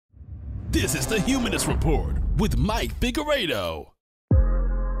This is the Humanist Report with Mike Figueredo.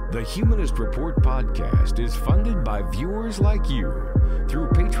 The Humanist Report podcast is funded by viewers like you through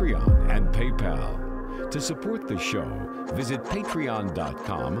Patreon and PayPal. To support the show, visit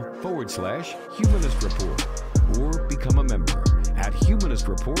patreon.com/Humanist Report or become a member at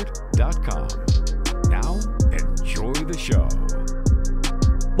humanistreport.com. Now, enjoy the show.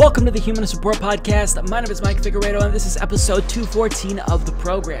 Welcome to the Humanist Report podcast. My name is Mike Figueredo, and this is episode 214 of the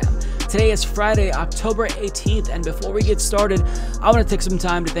program. Today is Friday, October 18th, and before we get started, I want to take some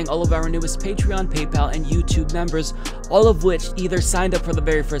time to thank all of our newest Patreon, PayPal, and YouTube members, all of which either signed up for the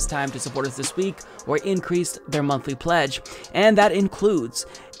very first time to support us this week or increased their monthly pledge. And that includes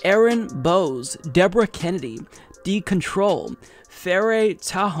Aaron Bose, Deborah Kennedy, D-Control, Ferre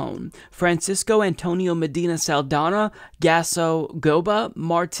Tajon, Francisco Antonio Medina Saldana, Gasso Goba,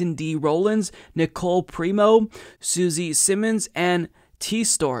 Martin D. Rollins, Nicole Primo, Susie Simmons, and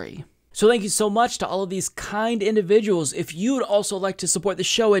T-Story. So thank you so much to all of these kind individuals. If you'd also like to support the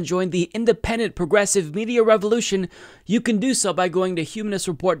show and join the independent progressive media revolution, you can do so by going to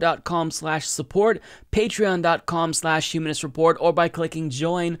humanistreport.com/support, patreon.com/humanistreport, or by clicking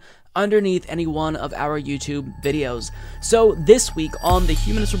join underneath any one of our YouTube videos. So this week on the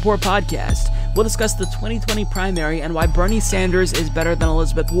Humanist Report podcast, we'll discuss the 2020 primary and why Bernie Sanders is better than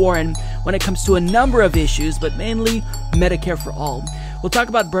Elizabeth Warren when it comes to a number of issues, but mainly Medicare for All. We'll talk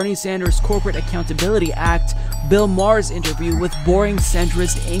about Bernie Sanders' Corporate Accountability Act, Bill Maher's interview with boring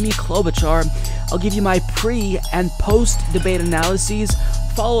centrist Amy Klobuchar. I'll give you my pre- and post-debate analyses,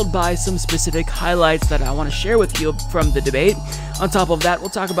 followed by some specific highlights that I want to share with you from the debate. On top of that, we'll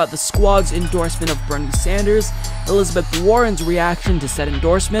talk about the squad's endorsement of Bernie Sanders, Elizabeth Warren's reaction to said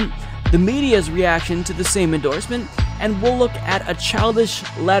endorsement, the media's reaction to the same endorsement, and we'll look at a childish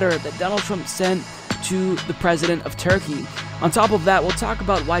letter that Donald Trump sent to the president of Turkey. On top of that, we'll talk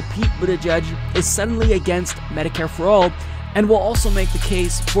about why Pete Buttigieg is suddenly against Medicare for All, and we'll also make the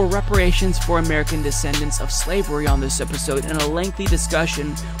case for reparations for American descendants of slavery on this episode in a lengthy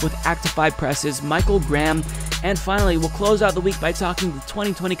discussion with Actify Press's Michael Graham. And finally, we'll close out the week by talking to the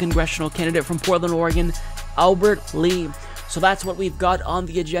 2020 congressional candidate from Portland, Oregon, Albert Lee. So that's what we've got on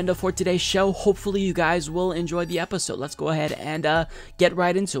the agenda for today's show. Hopefully you guys will enjoy the episode. Let's go ahead and get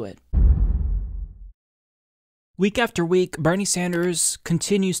right into it. Week after week, Bernie Sanders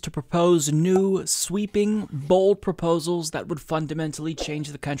continues to propose new, sweeping, bold proposals that would fundamentally change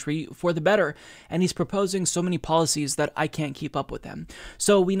the country for the better, and he's proposing so many policies that I can't keep up with them.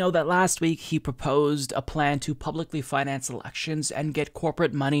 So we know that last week he proposed a plan to publicly finance elections and get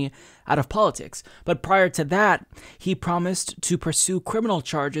corporate money out of politics. But prior to that, he promised to pursue criminal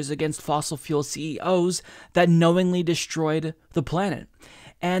charges against fossil fuel CEOs that knowingly destroyed the planet.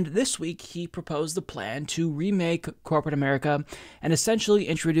 And this week, he proposed the plan to remake corporate America and essentially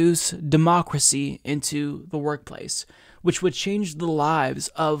introduce democracy into the workplace, which would change the lives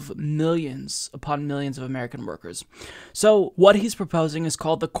of millions upon millions of American workers. So what he's proposing is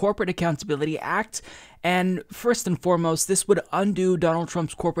called the Corporate Accountability Act. And first and foremost, this would undo Donald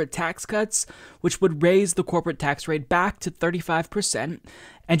Trump's corporate tax cuts, which would raise the corporate tax rate back to 35%.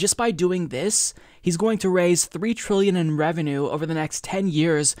 And just by doing this, he's going to raise $3 trillion in revenue over the next 10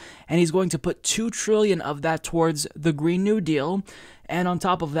 years, and he's going to put $2 trillion of that towards the Green New Deal. And on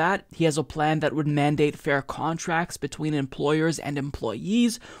top of that, he has a plan that would mandate fair contracts between employers and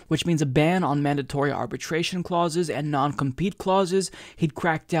employees, which means a ban on mandatory arbitration clauses and non-compete clauses. He'd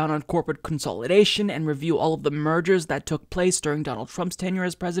crack down on corporate consolidation and review all of the mergers that took place during Donald Trump's tenure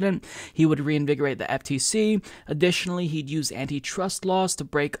as president. He would reinvigorate the FTC. Additionally, he'd use antitrust laws to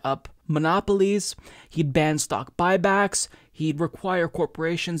break up monopolies. He'd ban stock buybacks. He'd require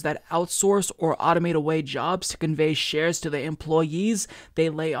corporations that outsource or automate away jobs to convey shares to the employees they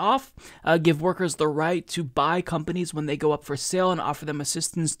lay off, give workers the right to buy companies when they go up for sale and offer them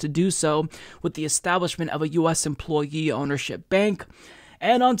assistance to do so with the establishment of a U.S. employee ownership bank.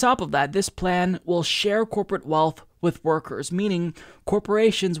 And on top of that, this plan will share corporate wealth with workers, meaning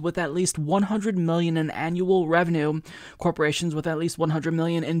corporations with at least $100 million in annual revenue, corporations with at least $100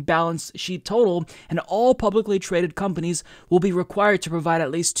 million in balance sheet total, and all publicly traded companies will be required to provide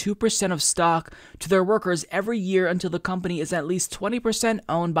at least 2% of stock to their workers every year until the company is at least 20%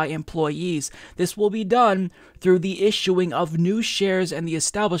 owned by employees. This will be done through the issuing of new shares and the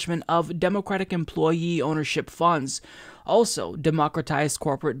establishment of democratic employee ownership funds. Also, democratized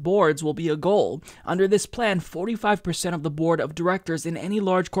corporate boards will be a goal. Under this plan, 45% of the board of directors in any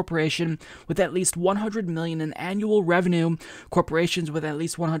large corporation with at least $100 million in annual revenue, corporations with at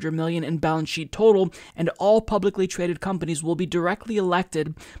least $100 million in balance sheet total, and all publicly traded companies will be directly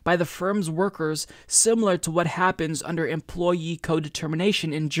elected by the firm's workers, similar to what happens under employee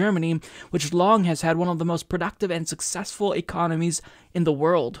co-determination in Germany, which long has had one of the most productive and successful economies in the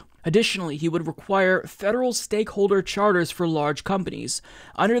world. Additionally, he would require federal stakeholder charters for large companies.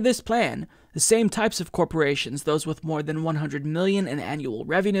 Under this plan, the same types of corporations, those with more than $100 million in annual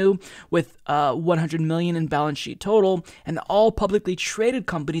revenue, with $100 million in balance sheet total, and all publicly traded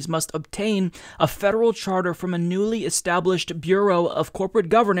companies must obtain a federal charter from a newly established Bureau of Corporate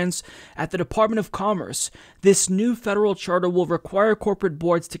Governance at the Department of Commerce. This new federal charter will require corporate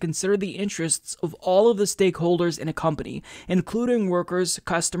boards to consider the interests of all of the stakeholders in a company, including workers,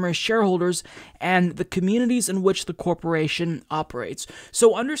 customers, shareholders, and the communities in which the corporation operates.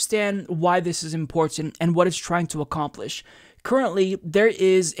 So understand why this is important and what it's trying to accomplish. Currently, there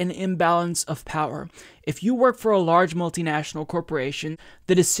is an imbalance of power. If you work for a large multinational corporation,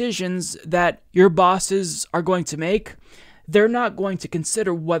 the decisions that your bosses are going to make, they're not going to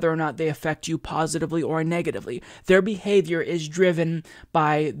consider whether or not they affect you positively or negatively. Their behavior is driven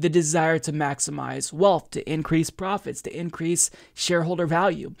by the desire to maximize wealth, to increase profits, to increase shareholder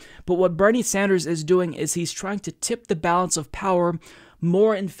value. But what Bernie Sanders is doing is he's trying to tip the balance of power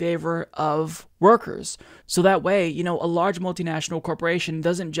more in favor of workers. So that way, a large multinational corporation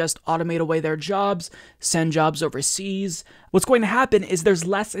doesn't just automate away their jobs, send jobs overseas. What's going to happen is there's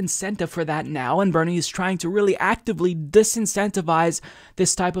less incentive for that now, and Bernie is trying to really actively disincentivize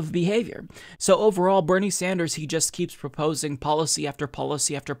this type of behavior. So overall, Bernie Sanders, he just keeps proposing policy after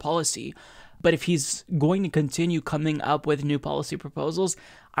policy after policy. But if he's going to continue coming up with new policy proposals,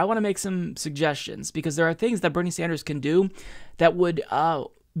 I want to make some suggestions, because there are things that Bernie Sanders can do that would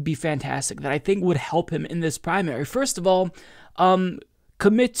be fantastic, that I think would help him in this primary. First of all,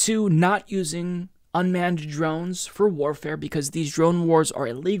 commit to not using unmanned drones for warfare, because these drone wars are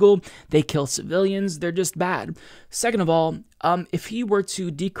illegal. They kill civilians. They're just bad. Second of all, if he were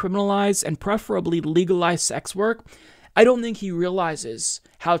to decriminalize and preferably legalize sex work, I don't think he realizes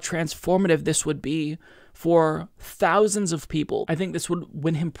how transformative this would be for thousands of people. I think this would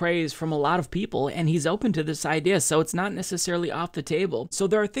win him praise from a lot of people, and he's open to this idea, so it's not necessarily off the table. So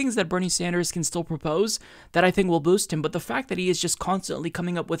there are things that Bernie Sanders can still propose that I think will boost him, but the fact that he is just constantly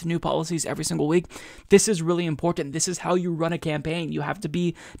coming up with new policies every single week, this is really important. This is how you run a campaign. You have to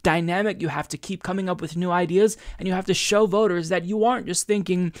be dynamic, you have to keep coming up with new ideas, and you have to show voters that you aren't just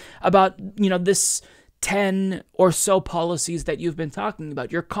thinking about, this 10 or so policies that you've been talking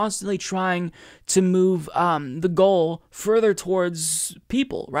about. You're constantly trying to move the goal further towards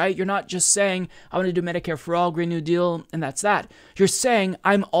people, right? You're not just saying, I want to do Medicare for All, Green New Deal, and that's that. You're saying,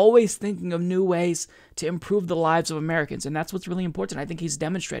 I'm always thinking of new ways to improve the lives of Americans, and that's what's really important. I think he's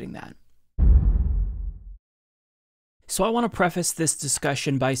demonstrating that. So I want to preface this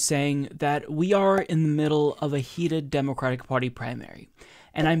discussion by saying that we are in the middle of a heated Democratic Party primary.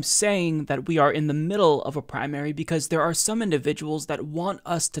 And I'm saying that we are in the middle of a primary because there are some individuals that want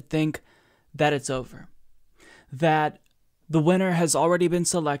us to think that it's over, that the winner has already been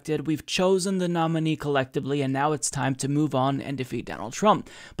selected, we've chosen the nominee collectively, and now it's time to move on and defeat Donald Trump.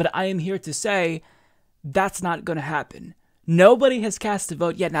 But I am here to say that's not going to happen. Nobody has cast a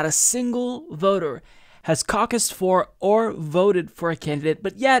vote yet. Not a single voter has caucused for or voted for a candidate,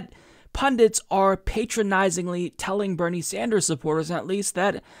 but yet pundits are patronizingly telling Bernie Sanders supporters, at least,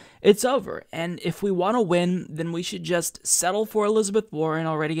 that it's over. And if we want to win, then we should just settle for Elizabeth Warren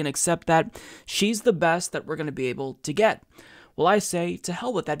already and accept that she's the best that we're going to be able to get. Well, I say to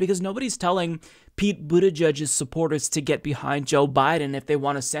hell with that, because nobody's telling Pete Buttigieg's supporters to get behind Joe Biden if they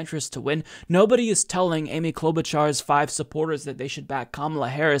want a centrist to win. Nobody is telling Amy Klobuchar's 5 supporters that they should back Kamala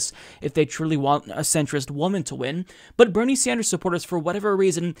Harris if they truly want a centrist woman to win. But Bernie Sanders supporters, for whatever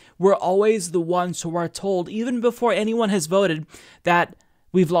reason, were always the ones who are told, even before anyone has voted, that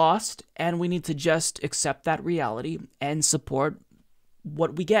we've lost and we need to just accept that reality and support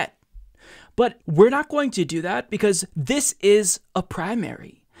what we get. But we're not going to do that because this is a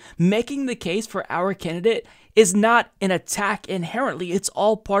primary. Making the case for our candidate is not an attack inherently. It's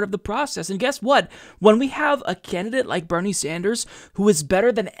all part of the process. And guess what? When we have a candidate like Bernie Sanders, who is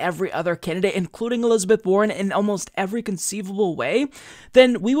better than every other candidate, including Elizabeth Warren, in almost every conceivable way,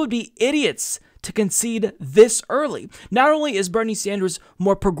 then we would be idiots to concede this early. Not only is Bernie Sanders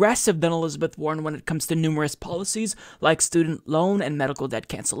more progressive than Elizabeth Warren when it comes to numerous policies like student loan and medical debt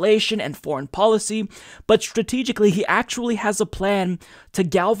cancellation and foreign policy, but strategically he actually has a plan to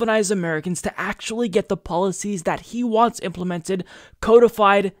galvanize Americans to actually get the policies that he wants implemented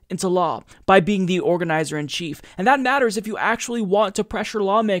codified into law by being the organizer-in-chief. And that matters if you actually want to pressure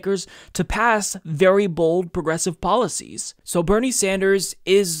lawmakers to pass very bold progressive policies. So Bernie Sanders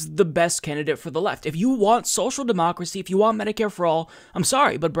is the best candidate for the left. If you want social democracy, if you want Medicare for all, I'm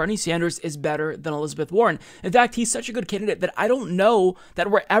sorry, but Bernie Sanders is better than Elizabeth Warren. In fact, he's such a good candidate that I don't know that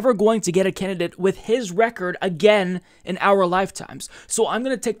we're ever going to get a candidate with his record again in our lifetimes. So I'm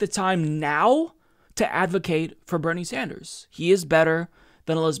going to take the time now to advocate for Bernie Sanders. He is better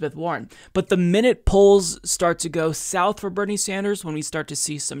than Elizabeth Warren. But the minute polls start to go south for Bernie Sanders, when we start to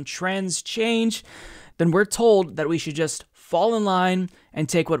see some trends change, then we're told that we should just fall in line and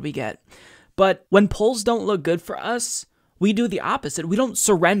take what we get. But when polls don't look good for us, we do the opposite. We don't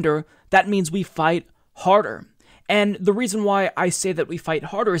surrender. That means we fight harder. And the reason why I say that we fight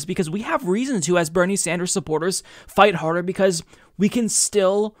harder is because we have reason to, as Bernie Sanders supporters, fight harder because we can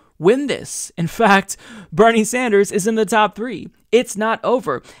still win this. In fact, Bernie Sanders is in the top 3. It's not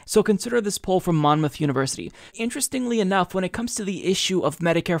over. So consider this poll from Monmouth University. Interestingly enough, when it comes to the issue of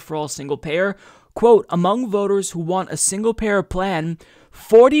Medicare for all single payer, quote, among voters who want a single payer plan,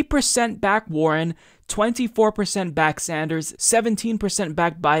 40% back Warren, 24% back Sanders, 17%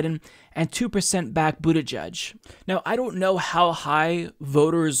 back Biden, and 2% back Buttigieg. Now, I don't know how high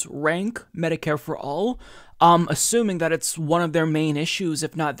voters rank Medicare for all, assuming that it's one of their main issues,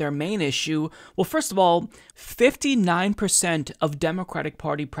 if not their main issue. Well, first of all, 59% of Democratic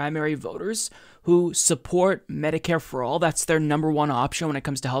Party primary voters who support Medicare for all, that's their number one option when it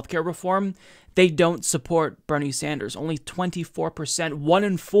comes to healthcare reform, they don't support Bernie Sanders. Only 24%, 1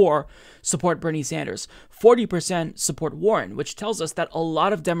 in 4, support Bernie Sanders. 40% support Warren, which tells us that a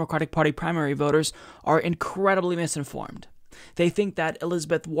lot of Democratic Party primary voters are incredibly misinformed. They think that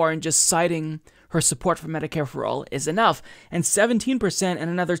Elizabeth Warren just citing her support for Medicare for all is enough, and 17% and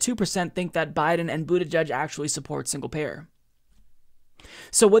another 2% think that Biden and Buttigieg actually support single payer.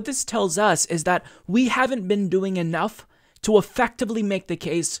 So what this tells us is that we haven't been doing enough to effectively make the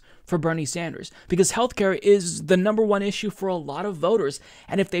case for Bernie Sanders, because healthcare is the number one issue for a lot of voters.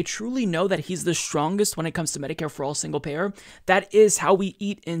 And if they truly know that he's the strongest when it comes to Medicare for all single payer, that is how we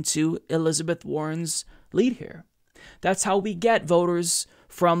eat into Elizabeth Warren's lead here. That's how we get voters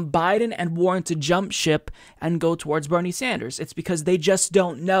from Biden and Warren to jump ship and go towards Bernie Sanders. It's because they just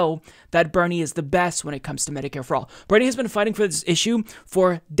don't know that Bernie is the best when it comes to Medicare for all. Bernie has been fighting for this issue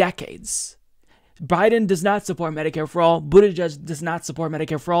for decades. Biden does not support Medicare for all. Buttigieg does not support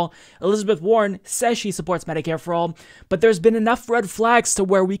Medicare for all. Elizabeth Warren says she supports Medicare for all, but there's been enough red flags to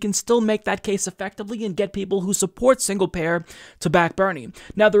where we can still make that case effectively and get people who support single payer to back Bernie.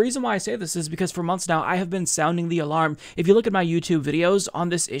 Now, the reason why I say this is because for months now, I have been sounding the alarm. If you look at my YouTube videos on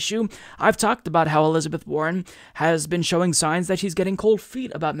this issue, I've talked about how Elizabeth Warren has been showing signs that she's getting cold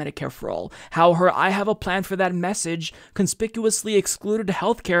feet about Medicare for all, how her "I have a plan for that" message conspicuously excluded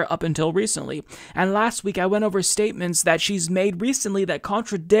healthcare up until recently. And last week, I went over statements that she's made recently that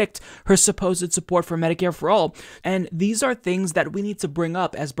contradict her supposed support for Medicare for all. And these are things that we need to bring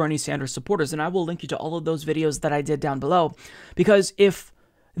up as Bernie Sanders supporters. And I will link you to all of those videos that I did down below. Because if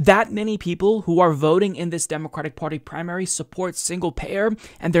that many people who are voting in this Democratic Party primary support single payer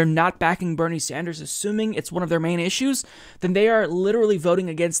and they're not backing Bernie Sanders, assuming it's one of their main issues, then they are literally voting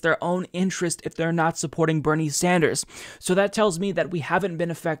against their own interest if they're not supporting Bernie Sanders. So that tells me that we haven't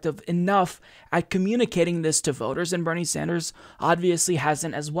been effective enough at communicating this to voters, and Bernie Sanders obviously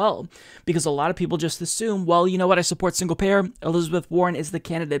hasn't as well, because a lot of people just assume, well, you know what, I support single payer, Elizabeth Warren is the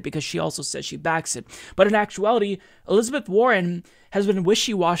candidate because she also says she backs it. But in actuality, Elizabeth Warren has been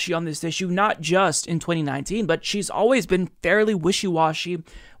wishy-washy on this issue, not just in 2019, but she's always been fairly wishy-washy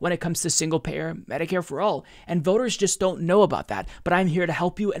when it comes to single-payer Medicare for all. And voters just don't know about that. But I'm here to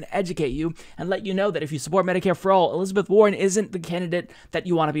help you and educate you and let you know that if you support Medicare for all, Elizabeth Warren isn't the candidate that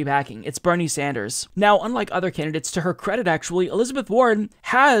you want to be backing. It's Bernie Sanders. Now, unlike other candidates, to her credit, actually, Elizabeth Warren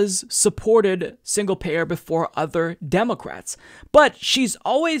has supported single-payer before other Democrats. But she's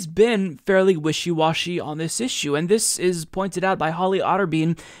always been fairly wishy-washy on this issue. And this is pointed out by Holly Otterbein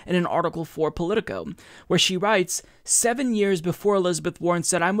position in an article for Politico, where she writes, 7 years before Elizabeth Warren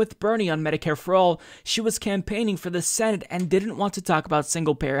said, "I'm with Bernie on Medicare for All," she was campaigning for the Senate and didn't want to talk about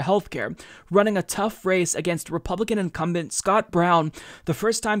single-payer healthcare, running a tough race against Republican incumbent Scott Brown. The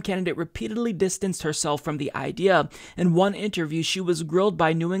first-time candidate repeatedly distanced herself from the idea. In one interview, she was grilled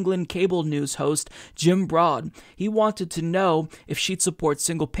by New England cable news host Jim Broad. He wanted to know if she'd support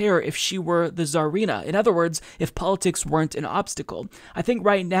single-payer if she were the czarina. In other words, if politics weren't an obstacle. I think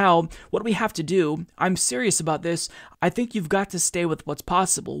right now, what we have to do, I'm serious about this, I think you've got to stay with what's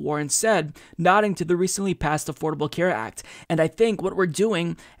possible, Warren said, nodding to the recently passed Affordable Care Act. And I think what we're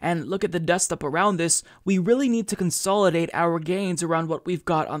doing, and look at the dust up around this, we really need to consolidate our gains around what we've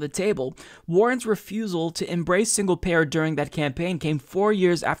got on the table. Warren's refusal to embrace single-payer during that campaign came 4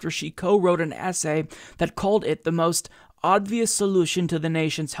 years after she co-wrote an essay that called it the most obvious solution to the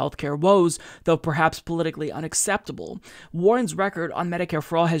nation's healthcare woes, though perhaps politically unacceptable. Warren's record on Medicare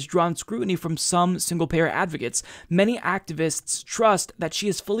for All has drawn scrutiny from some single-payer advocates. Many activists trust that she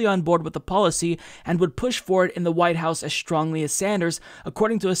is fully on board with the policy and would push for it in the White House as strongly as Sanders,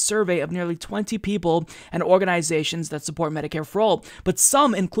 according to a survey of nearly 20 people and organizations that support Medicare for All. But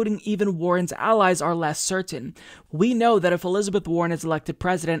some, including even Warren's allies, are less certain. We know that if Elizabeth Warren is elected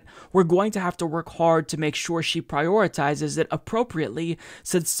president, we're going to have to work hard to make sure she prioritizes it appropriately,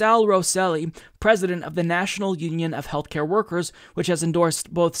 said Sal Rosselli, president of the National Union of Healthcare Workers, which has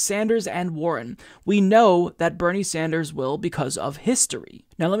endorsed both Sanders and Warren. We know that Bernie Sanders will because of history.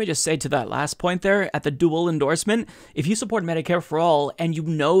 Now, let me just say to that last point there, at the dual endorsement, if you support Medicare for All and you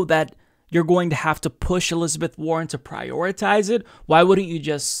know that you're going to have to push Elizabeth Warren to prioritize it, why wouldn't you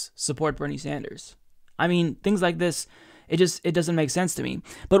just support Bernie Sanders? I mean, things like this, it doesn't make sense to me.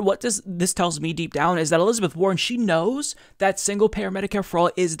 But what this tells me deep down is that Elizabeth Warren, she knows that single-payer Medicare for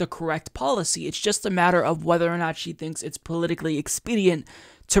All is the correct policy. It's just a matter of whether or not she thinks it's politically expedient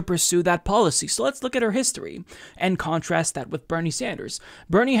to pursue that policy. So let's look at her history and contrast that with Bernie Sanders.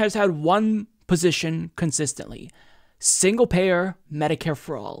 Bernie has had one position consistently: single-payer Medicare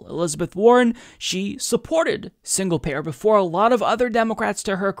for All. Elizabeth Warren, she supported single-payer before a lot of other Democrats,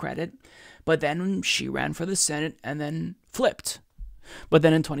 to her credit, but then she ran for the Senate and then flipped. But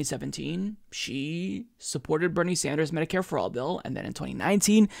then in 2017, she supported Bernie Sanders' Medicare for All bill, and then in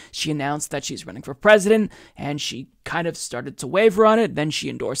 2019, she announced that she's running for president, and she kind of started to waver on it. Then she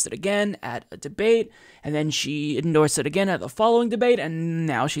endorsed it again at a debate, and then she endorsed it again at the following debate, and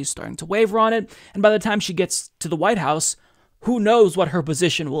now she's starting to waver on it. And by the time she gets to the White House, who knows what her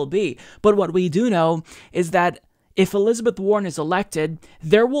position will be. But what we do know is that if Elizabeth Warren is elected,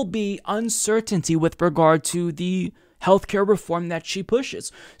 there will be uncertainty with regard to the healthcare reform that she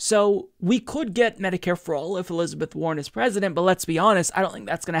pushes. So we could get Medicare for All if Elizabeth Warren is president, but let's be honest, I don't think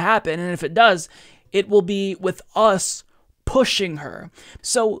that's going to happen. And if it does, it will be with us pushing her.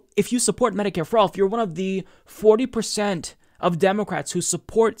 So if you support Medicare for All, if you're one of the 40% of Democrats who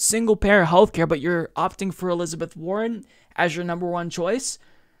support single-payer healthcare, but you're opting for Elizabeth Warren as your number one choice,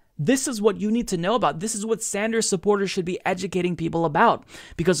 this is what you need to know about. This is what Sanders supporters should be educating people about.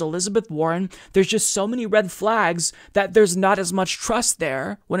 Because Elizabeth Warren, there's just so many red flags that there's not as much trust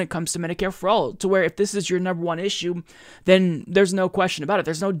there when it comes to Medicare for All. To where if this is your number one issue, then there's no question about it.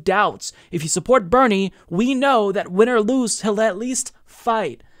 There's no doubts. If you support Bernie, we know that win or lose, he'll at least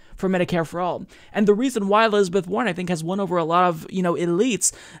fight for Medicare for All. And the reason why Elizabeth Warren, I think, has won over a lot of,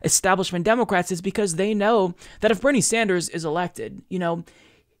 elites, establishment Democrats, is because they know that if Bernie Sanders is elected,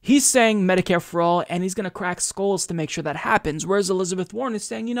 he's saying Medicare for All, and he's going to crack skulls to make sure that happens. Whereas Elizabeth Warren is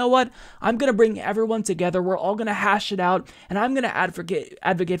saying, you know what? I'm going to bring everyone together. We're all going to hash it out, and I'm going to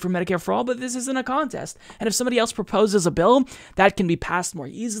advocate for Medicare for All, but this isn't a contest. And if somebody else proposes a bill that can be passed more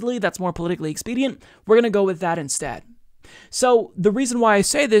easily, that's more politically expedient, we're going to go with that instead. So the reason why I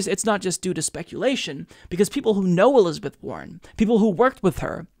say this, it's not just due to speculation, because people who know Elizabeth Warren, people who worked with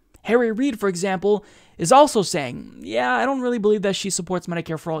her, Harry Reid, for example, is also saying, yeah, I don't really believe that she supports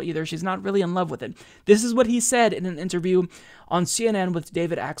Medicare for All either. She's not really in love with it. This is what he said in an interview on CNN with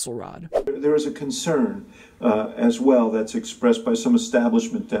David Axelrod. There is a concern as well that's expressed by some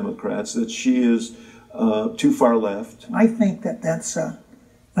establishment Democrats that she is too far left. I think that's,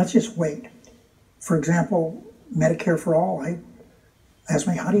 let's just wait. For example, Medicare for All, I asked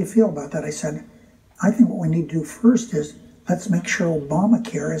me, how do you feel about that? I said, I think what we need to do first is let's make sure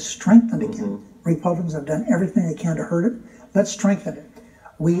Obamacare is strengthened again. Mm-hmm. Republicans have done everything they can to hurt it. Let's strengthen it.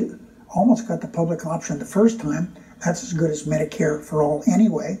 We almost got the public option the first time. That's as good as Medicare for All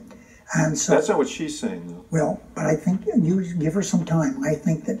anyway. And so that's not what she's saying, though. Well, but I think you give her some time. I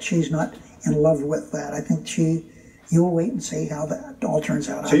think that she's not in love with that. I think you'll wait and see how that all turns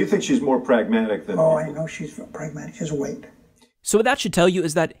out. So you think she's more pragmatic than... Oh, I know she's pragmatic. Just wait. So what that should tell you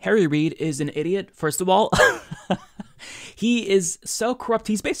is that Harry Reid is an idiot, first of all. He is so corrupt.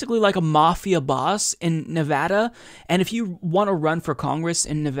 He's basically like a mafia boss in Nevada. And if you want to run for Congress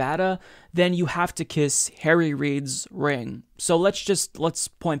in Nevada, then you have to kiss Harry Reid's ring. So let's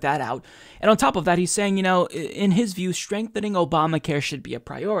point that out. And on top of that, he's saying, you know, in his view, strengthening Obamacare should be a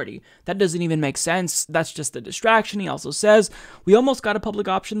priority. That doesn't even make sense. That's just a distraction. He also says, we almost got a public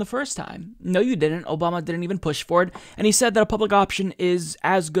option the first time. No, you didn't. Obama didn't even push for it. And he said that a public option is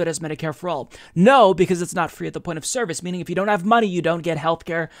as good as Medicare for All. No, because it's not free at the point of service, meaning if you don't have money, you don't get health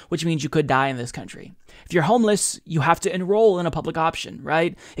care, which means you could die in this country. If you're homeless, you have to enroll in a public option,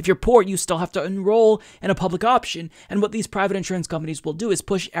 right? If you're poor, you still have to enroll in a public option. And what these private insurance companies will do is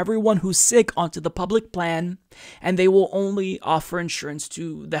push everyone who's sick onto the public plan, and they will only offer insurance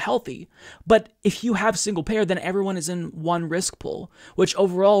to the healthy. But if you have single payer, then everyone is in one risk pool, which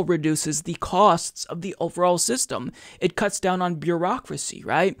overall reduces the costs of the overall system. It cuts down on bureaucracy,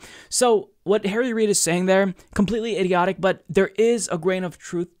 right? So what Harry Reid is saying there, completely idiotic, but there is a grain of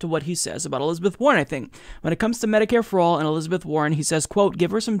truth to what he says about Elizabeth Warren, I think. When it comes to Medicare for All and Elizabeth Warren, he says, quote,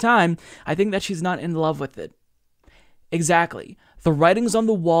 give her some time. I think that she's not in love with it. Exactly. The writing's on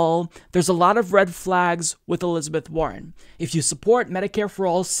the wall. There's a lot of red flags with Elizabeth Warren. If you support Medicare for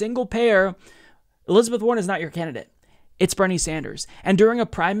All, single payer, Elizabeth Warren is not your candidate. It's Bernie Sanders. And during a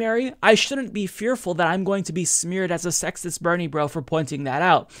primary, I shouldn't be fearful that I'm going to be smeared as a sexist Bernie bro for pointing that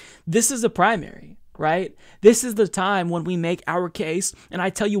out. This is a primary, right? This is the time when we make our case, and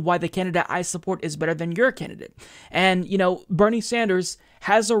I tell you why the candidate I support is better than your candidate. And, you know, Bernie Sanders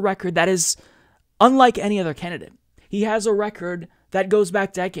has a record that is unlike any other candidate. He has a record that goes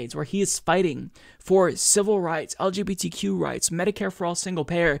back decades where he is fighting for civil rights, LGBTQ rights, Medicare for All, single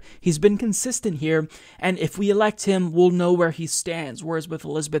payer. He's been consistent here, and if we elect him, we'll know where he stands. Whereas with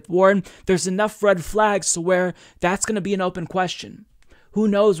Elizabeth Warren, there's enough red flags to where that's going to be an open question. Who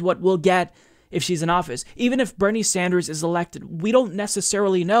knows what we'll get if she's in office? Even if Bernie Sanders is elected, we don't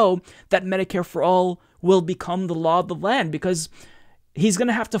necessarily know that Medicare for All will become the law of the land, because he's going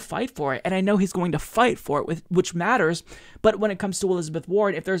to have to fight for it, and I know he's going to fight for it, which matters. But when it comes to Elizabeth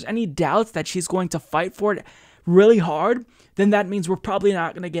Warren, if there's any doubts that she's going to fight for it really hard, then that means we're probably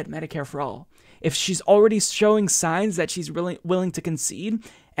not going to get Medicare for All. If she's already showing signs that she's really willing to concede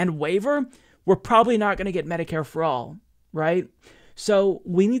and waver, we're probably not going to get Medicare for All, right? So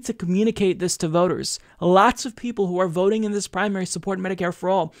we need to communicate this to voters. Lots of people who are voting in this primary support Medicare for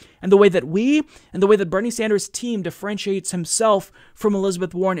All. And the way that we and the way that Bernie Sanders' team differentiates himself from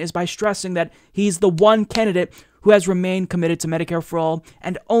Elizabeth Warren is by stressing that he's the one candidate who has remained committed to Medicare for All,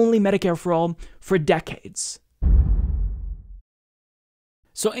 and only Medicare for All, for decades.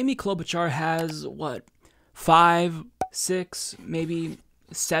 So Amy Klobuchar has, 5, 6, maybe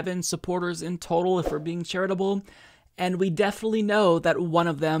 7 supporters in total, if we're being charitable. And we definitely know that one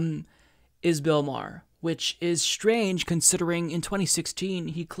of them is Bill Maher, which is strange considering in 2016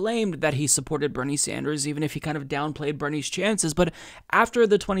 he claimed that he supported Bernie Sanders, even if he kind of downplayed Bernie's chances. But after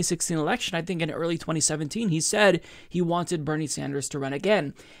the 2016 election, I think in early 2017, he said he wanted Bernie Sanders to run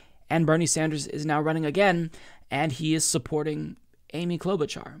again. And Bernie Sanders is now running again, and he is supporting Amy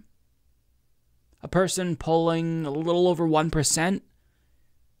Klobuchar, a person polling a little over 1%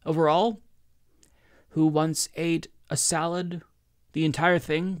 overall, who once ate a salad, the entire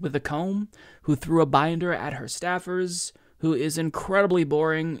thing, with a comb, who threw a binder at her staffers, who is incredibly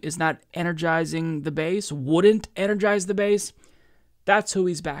boring, is not energizing the base, wouldn't energize the base. That's who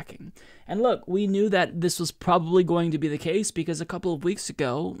he's backing. And look, we knew that this was probably going to be the case because a couple of weeks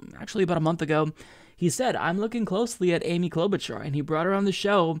ago, actually about a month ago, he said, I'm looking closely at Amy Klobuchar, and he brought her on the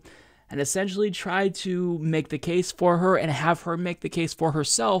show and essentially tried to make the case for her and have her make the case for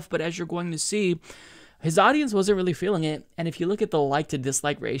herself. But as you're going to see, his audience wasn't really feeling it. And if you look at the like to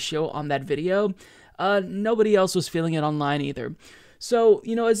dislike ratio on that video, nobody else was feeling it online either. So,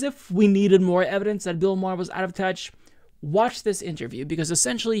 you know, as if we needed more evidence that Bill Maher was out of touch, watch this interview, because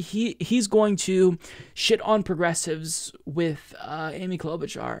essentially he's going to shit on progressives with Amy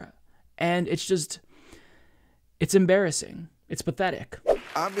Klobuchar. And it's embarrassing. It's pathetic.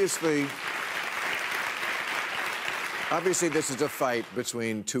 Obviously, this is a fight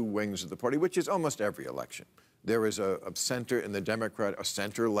between two wings of the party, which is almost every election. There is a center in the Democrat, a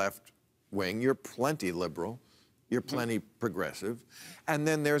center-left wing. You're plenty liberal. You're plenty progressive. And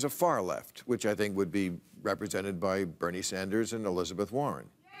then there's a far left, which I think would be represented by Bernie Sanders and Elizabeth Warren.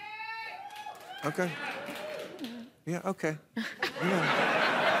 Okay. Yeah, okay.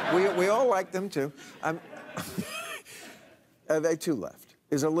 Yeah. We all like them, too. Are they too left?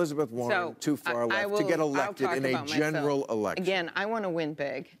 Is Elizabeth Warren too far left to get elected in a general election? Again, I want to win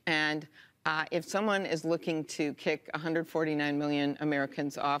big, and If someone is looking to kick 149 million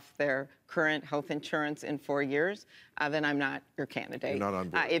Americans off their current health insurance in 4 years, then I'm not your candidate. You're not on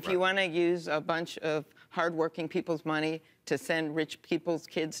board, if you want to use a bunch of hardworking people's money to send rich people's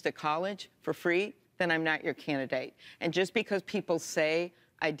kids to college for free, then I'm not your candidate. And just because people say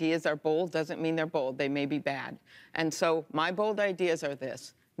ideas are bold doesn't mean they're bold. They may be bad. And so my bold ideas are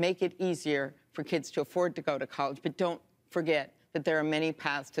this: make it easier for kids to afford to go to college, but don't forget that there are many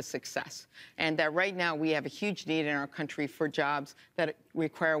paths to success, and that right now we have a huge need in our country for jobs that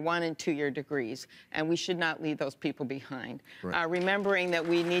require 1- and 2-year degrees, and we should not leave those people behind. Right. Remembering that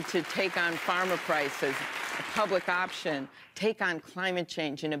we need to take on farmer prices, a public option, take on climate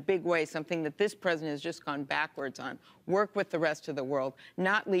change in a big way, something that this president has just gone backwards on. Work with the rest of the world,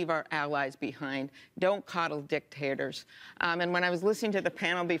 not leave our allies behind. Don't coddle dictators. And when I was listening to the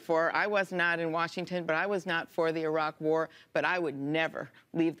panel before, I was not in Washington, but I was not for the Iraq War, but I would never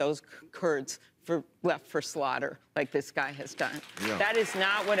leave those Kurds left for slaughter like this guy has done. Yeah. That is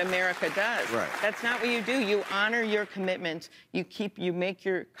not what America does. Right. That's not what you do. You honor your commitments. You make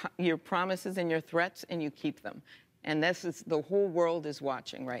your promises and your threats, and you keep them. And this is, the whole world is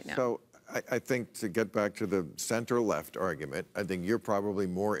watching right now. So I think, to get back to the center-left argument, I think you're probably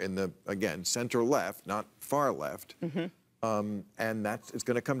more in the, again, center-left, not far-left. And it's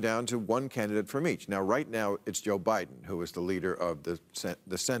going to come down to one candidate from each. Now, right now, it's Joe Biden, who is the leader of the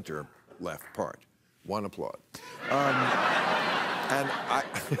center-left part. One applaud. And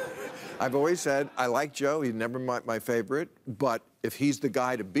I've always said, I like Joe. He's never my favorite. But if he's the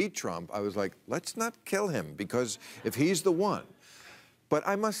guy to beat Trump, I was like, let's not kill him, because if he's the one. But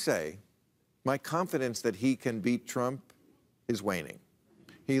I must say, my confidence that he can beat Trump is waning.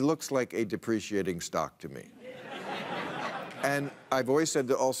 He looks like a depreciating stock to me. And I've always said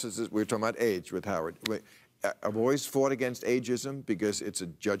that also, we were talking about age with Howard. I've always fought against ageism because it's a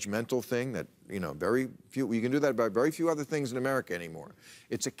judgmental thing that, very few, you can do that about very few other things in America anymore.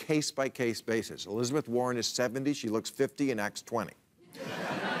 It's a case-by-case basis. Elizabeth Warren is 70, she looks 50 and acts 20.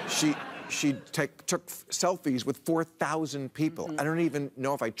 She took selfies with 4,000 people. I don't even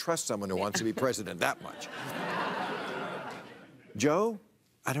know if I trust someone who wants to be president that much. Joe,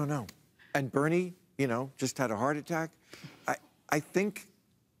 I don't know. And Bernie, just had a heart attack. I think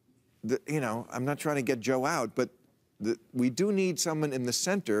I'm not trying to get Joe out, but we do need someone in the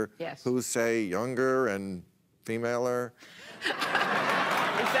center who's, say, younger and femaler.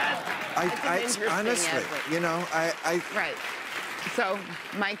 Honestly, Right. So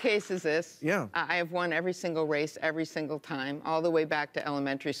my case is this. Yeah. I have won every single race every single time, all the way back to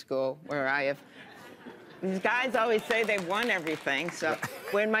elementary school, where I have. These guys always say they've won everything. So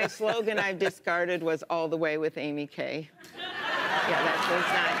when my slogan I've discarded was "All the way with Amy K." Yeah, that's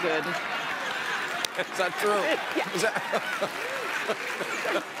not good. Is that true? Yeah. Is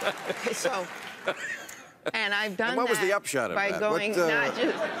that... So, and I've done and what that was the upshot of by that? going not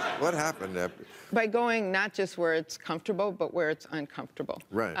just what happened? By going not just where it's comfortable, but where it's uncomfortable.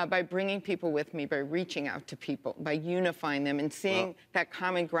 Right. By bringing people with me, by reaching out to people, by unifying them and seeing that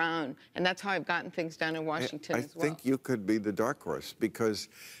common ground. And that's how I've gotten things done in Washington as well. I think you could be the dark horse because,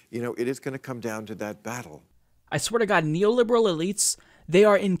 it is going to come down to that battle. I swear to God, neoliberal elites, they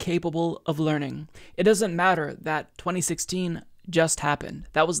are incapable of learning. It doesn't matter that 2016 just happened.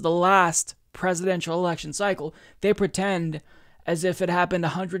 That was the last presidential election cycle. They pretend as if it happened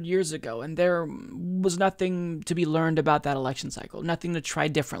 100 years ago, and there was nothing to be learned about that election cycle, nothing to try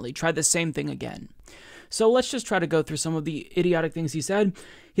differently, try the same thing again. So let's just try to go through some of the idiotic things he said.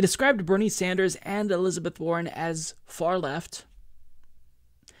 He described Bernie Sanders and Elizabeth Warren as far left.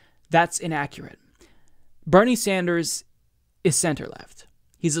 That's inaccurate. Bernie Sanders is center-left.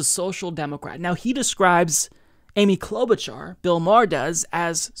 He's a social democrat. Now, he describes Amy Klobuchar, Bill Maher does,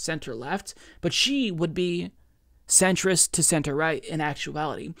 as center-left, but she would be centrist to center-right in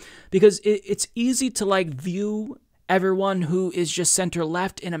actuality, because it's easy to, view everyone who is just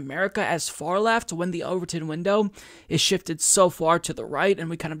center-left in America as far-left when the Overton window is shifted so far to the right, and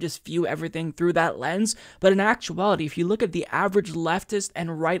we kind of just view everything through that lens. But in actuality, if you look at the average leftist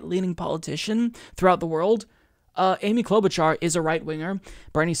and right-leaning politician throughout the world, Amy Klobuchar is a right-winger.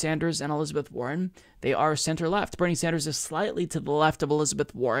 Bernie Sanders and Elizabeth Warren, they are center-left. Bernie Sanders is slightly to the left of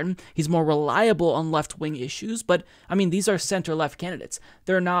Elizabeth Warren. He's more reliable on left-wing issues, but, these are center-left candidates.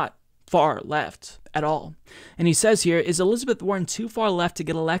 They're not far left at all. And he says here, is Elizabeth Warren too far left to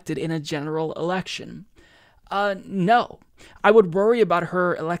get elected in a general election? No. I would worry about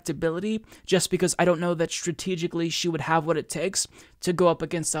her electability just because I don't know that strategically she would have what it takes to go up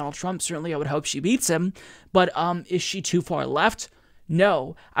against Donald Trump. Certainly, I would hope she beats him. But is she too far left?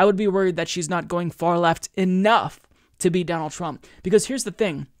 No. I would be worried that she's not going far left enough to beat Donald Trump. Because here's the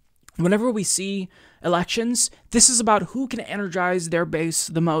thing. Whenever we see elections, this is about who can energize their base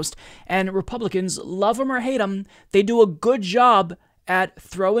the most. And Republicans, love them or hate them, they do a good job at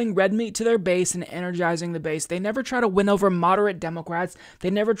throwing red meat to their base and energizing the base. They never try to win over moderate Democrats.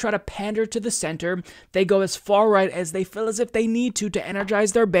 They never try to pander to the center. They go as far right as they feel as if they need to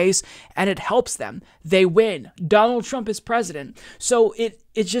energize their base, and it helps them. They win. Donald Trump is president. So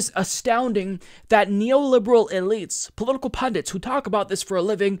it's just astounding that neoliberal elites, political pundits who talk about this for a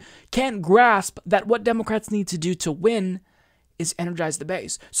living, can't grasp that what Democrats need to do to win is energize the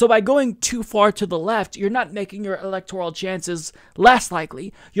base. So by going too far to the left, you're not making your electoral chances less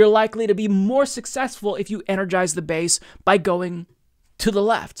likely. You're likely to be more successful if you energize the base by going to the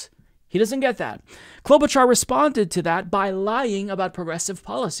left. He doesn't get that. Klobuchar responded to that by lying about progressive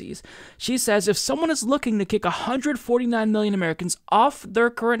policies. She says if someone is looking to kick 149 million Americans off their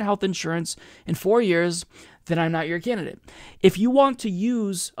current health insurance in 4 years, then I'm not your candidate. If you want to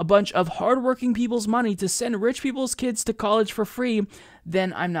use a bunch of hardworking people's money to send rich people's kids to college for free,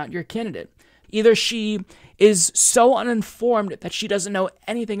 then I'm not your candidate. Either she is so uninformed that she doesn't know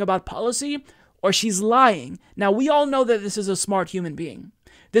anything about policy, or she's lying. Now, we all know that this is a smart human being.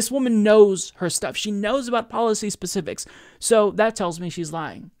 This woman knows her stuff. She knows about policy specifics. So that tells me she's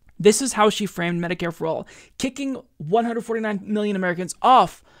lying. This is how she framed Medicare for All, kicking 149 million Americans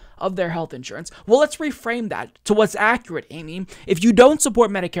off of their health insurance. Well, let's reframe that to what's accurate, Amy. If you don't support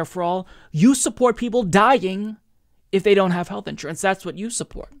Medicare for All, you support people dying if they don't have health insurance. That's what you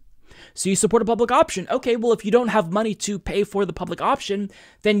support. So you support a public option. Okay, well, if you don't have money to pay for the public option,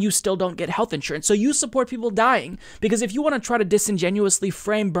 then you still don't get health insurance. So you support people dying, because if you want to try to disingenuously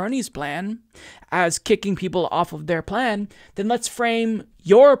frame Bernie's plan as kicking people off of their plan, then let's frame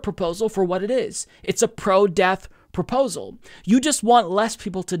your proposal for what it is. It's a pro-death proposal. You just want less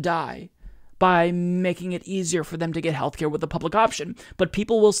people to die by making it easier for them to get healthcare with the public option, but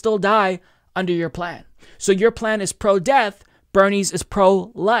people will still die under your plan. So your plan is pro-death, Bernie's is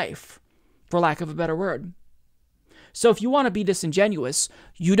pro-life, for lack of a better word. So if you want to be disingenuous,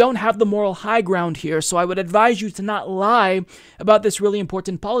 you don't have the moral high ground here, so I would advise you to not lie about this really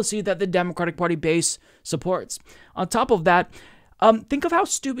important policy that the Democratic Party base supports. On top of that, think of how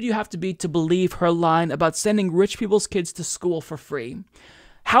stupid you have to be to believe her line about sending rich people's kids to school for free.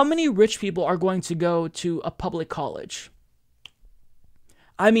 How many rich people are going to go to a public college?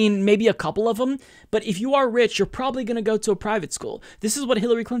 I mean, maybe a couple of them, but if you are rich, you're probably going to go to a private school. This is what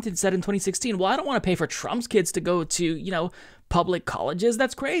Hillary Clinton said in 2016. Well, I don't want to pay for Trump's kids to go to, public colleges.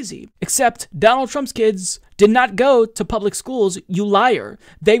 That's crazy. Except Donald Trump's kids did not go to public schools, you liar.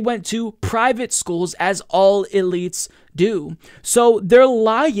 They went to private schools, as all elites do. So they're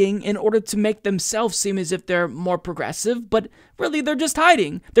lying in order to make themselves seem as if they're more progressive, but really they're just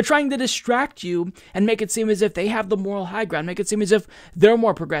hiding. They're trying to distract you and make it seem as if they have the moral high ground, make it seem as if they're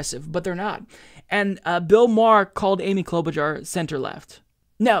more progressive, but they're not. And Bill Maher called Amy Klobuchar center-left.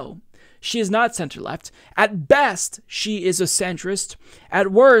 No. She is not center-left. At best, she is a centrist.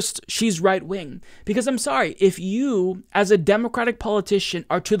 At worst, she's right-wing. Because I'm sorry, if you, as a Democratic politician,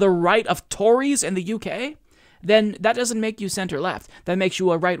 are to the right of Tories in the UK, then that doesn't make you center-left. That makes you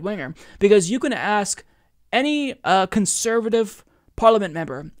a right-winger. Because you can ask any conservative parliament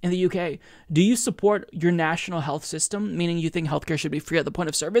member in the UK, do you support your national health system, meaning you think healthcare should be free at the point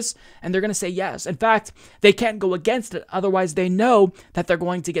of service? And they're going to say yes. In fact, they can't go against it. Otherwise, they know that they're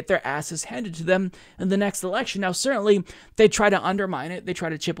going to get their asses handed to them in the next election. Now, certainly, they try to undermine it. They try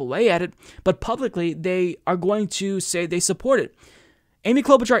to chip away at it. But publicly, they are going to say they support it. Amy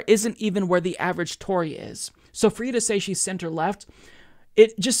Klobuchar isn't even where the average Tory is. So for you to say she's center-left,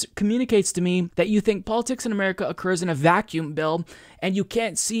 it just communicates to me that you think politics in America occurs in a vacuum, Bill, and you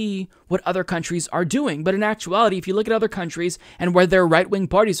can't see what other countries are doing. But in actuality, if you look at other countries and where their right-wing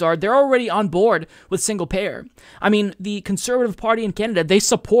parties are, they're already on board with single-payer. I mean, the Conservative Party in Canada, they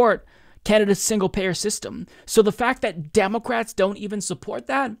support Canada's single-payer system. So the fact that Democrats don't even support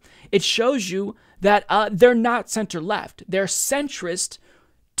that, it shows you that they're not center-left. They're centrist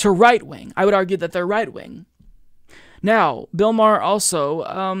to right-wing. I would argue that they're right-wing. Now, Bill Maher also,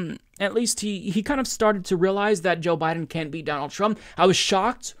 at least he kind of started to realize that Joe Biden can't beat Donald Trump. I was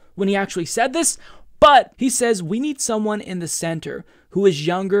shocked when he actually said this, but he says we need someone in the center who is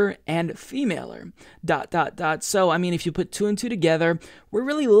younger and femaler, ... So, I mean, if you put two and two together, we're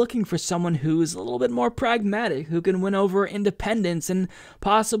really looking for someone who's a little bit more pragmatic, who can win over independents and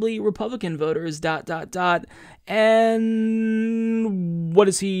possibly Republican voters, ... And what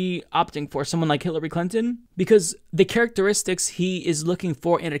is he opting for? Someone like Hillary Clinton? Because the characteristics he is looking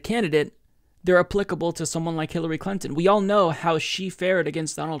for in a candidate, they're applicable to someone like Hillary Clinton. We all know how she fared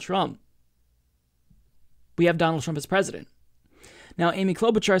against Donald Trump. We have Donald Trump as president. Now, Amy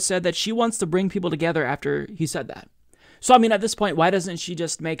Klobuchar said that she wants to bring people together after he said that. So, I mean, at this point, why doesn't she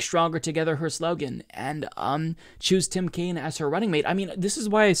just make Stronger Together her slogan and choose Tim Kaine as her running mate? I mean, this is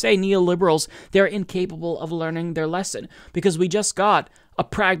why I say neoliberals, they're incapable of learning their lesson, because we just got a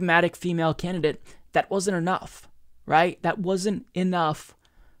pragmatic female candidate. That wasn't enough, right? That wasn't enough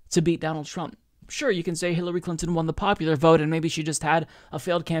to beat Donald Trump. Sure, you can say Hillary Clinton won the popular vote and maybe she just had a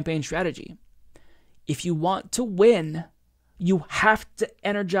failed campaign strategy. If you want to win, you have to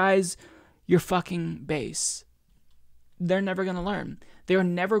energize your fucking base. They're never going to learn. They're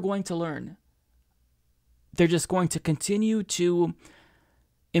never going to learn. They're just going to continue to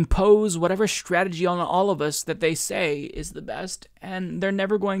impose whatever strategy on all of us that they say is the best, and they're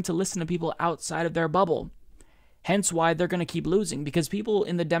never going to listen to people outside of their bubble. Hence why they're going to keep losing, because people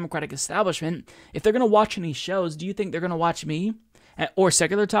in the Democratic establishment, if they're going to watch any shows, do you think they're going to watch me? Or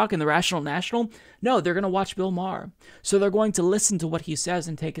Secular Talk and the Rational National? No, they're going to watch Bill Maher. So they're going to listen to what he says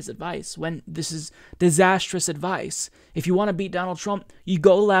and take his advice, when this is disastrous advice. If you want to beat Donald Trump, you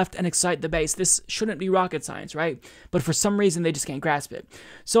go left and excite the base. This shouldn't be rocket science, right? But for some reason, they just can't grasp it.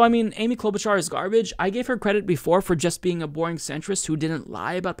 So, I mean, Amy Klobuchar is garbage. I gave her credit before for just being a boring centrist who didn't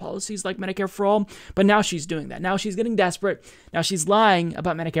lie about policies like Medicare for All, but now she's doing that. Now she's getting desperate. Now she's lying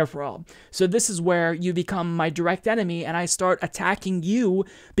about Medicare for All. So this is where you become my direct enemy, and I start attacking you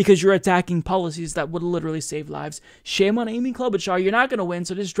because you're attacking policies that would literally save lives. Shame on Amy Klobuchar. You're not going to win,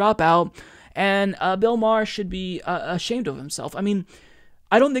 so just drop out. And Bill Maher should be ashamed of himself. I mean,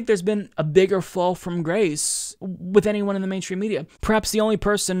 I don't think there's been a bigger fall from grace with anyone in the mainstream media. Perhaps the only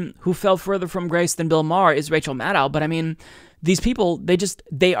person who fell further from grace than Bill Maher is Rachel Maddow. But I mean, these people,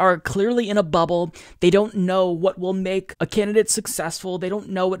 they are clearly in a bubble. They don't know what will make a candidate successful. They don't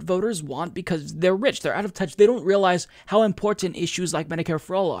know what voters want because they're rich. They're out of touch. They don't realize how important issues like Medicare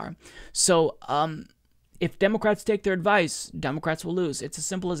for All are. So if Democrats take their advice, Democrats will lose. It's as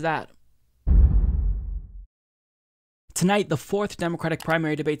simple as that. Tonight, the fourth Democratic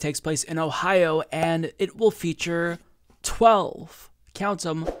primary debate takes place in Ohio, and it will feature 12, count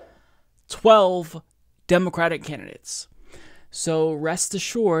them, 12 Democratic candidates. So rest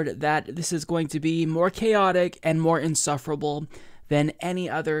assured that this is going to be more chaotic and more insufferable than any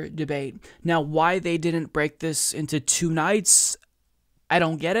other debate. Now, why they didn't break this into 2 nights, I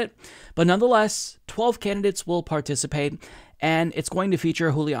don't get it. But nonetheless, 12 candidates will participate, and it's going to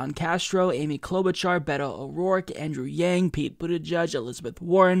feature Julian Castro, Amy Klobuchar, Beto O'Rourke, Andrew Yang, Pete Buttigieg, Elizabeth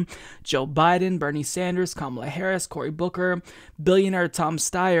Warren, Joe Biden, Bernie Sanders, Kamala Harris, Cory Booker, billionaire Tom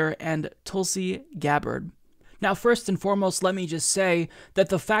Steyer, and Tulsi Gabbard. Now, first and foremost, let me just say that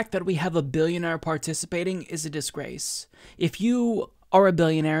the fact that we have a billionaire participating is a disgrace. If you are a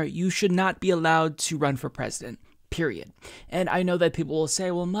billionaire, you should not be allowed to run for president. Period. And I know that people will say,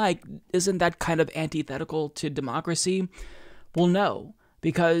 well, Mike, isn't that kind of antithetical to democracy? Well, no,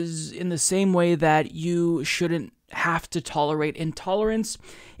 because in the same way that you shouldn't have to tolerate intolerance,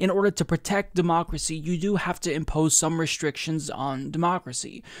 in order to protect democracy, you do have to impose some restrictions on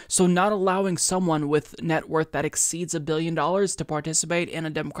democracy. So not allowing someone with net worth that exceeds $1 billion to participate in a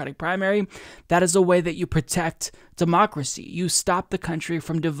Democratic primary, that is a way that you protect democracy. You stop the country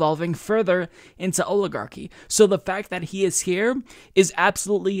from devolving further into oligarchy. So the fact that he is here is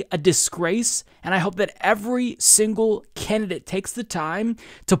absolutely a disgrace, and I hope that every single candidate takes the time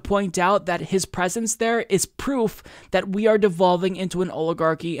to point out that his presence there is proof that we are devolving into an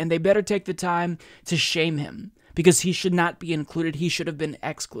oligarchy, and they better take the time to shame him, because he should not be included. He should have been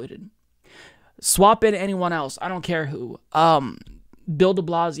excluded. Swap in anyone else. I don't care who. Bill de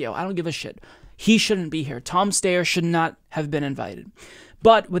Blasio. I don't give a shit. He shouldn't be here. Tom Steyer should not have been invited.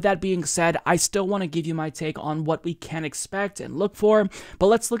 But with that being said, I still want to give you my take on what we can expect and look for. But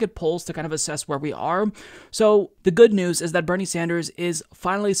let's look at polls to kind of assess where we are. So the good news is that Bernie Sanders is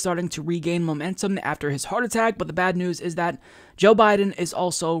finally starting to regain momentum after his heart attack. But the bad news is that Joe Biden is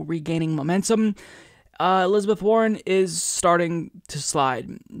also regaining momentum. Elizabeth Warren is starting to slide.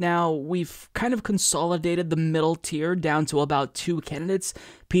 Now, we've kind of consolidated the middle tier down to about 2 candidates,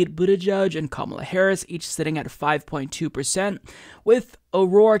 Pete Buttigieg and Kamala Harris, each sitting at 5.2%, with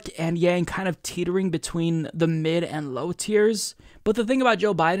O'Rourke and Yang kind of teetering between the mid and low tiers. But the thing about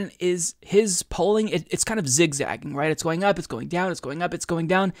Joe Biden is his polling, it's kind of zigzagging, right? It's going up, it's going down, it's going up, it's going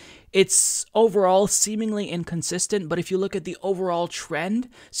down. It's overall seemingly inconsistent, but if you look at the overall trend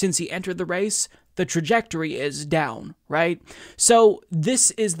since he entered the race, the trajectory is down, right? So this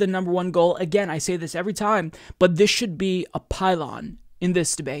is the number one goal. Again, I say this every time, but this should be a pylon in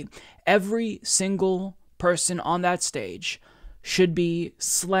this debate. Every single person on that stage should be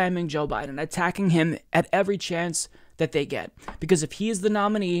slamming Joe Biden, attacking him at every chance that they get. Because if he is the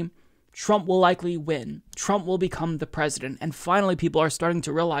nominee, Trump will likely win. Trump will become the president. And finally, people are starting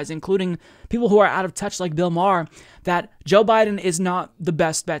to realize, including people who are out of touch like Bill Maher, that Joe Biden is not the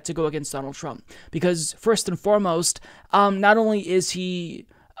best bet to go against Donald Trump. Because first and foremost, not only is he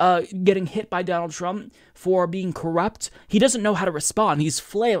getting hit by Donald Trump for being corrupt, he doesn't know how to respond. He's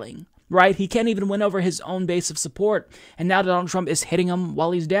flailing, right? He can't even win over his own base of support. And now Donald Trump is hitting him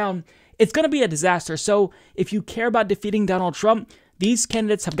while he's down. It's going to be a disaster. So if you care about defeating Donald Trump, these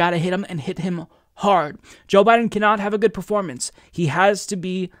candidates have got to hit him and hit him hard. Joe Biden cannot have a good performance. He has to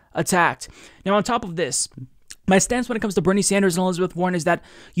be attacked. Now, on top of this, my stance when it comes to Bernie Sanders and Elizabeth Warren is that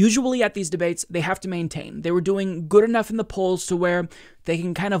usually at these debates, they have to maintain. They were doing good enough in the polls to where they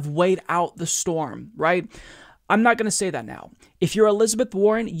can kind of wait out the storm, right? I'm not going to say that now. If you're Elizabeth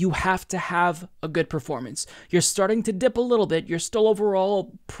Warren, you have to have a good performance. You're starting to dip a little bit. You're still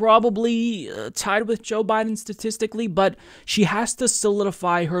overall probably tied with Joe Biden statistically, but she has to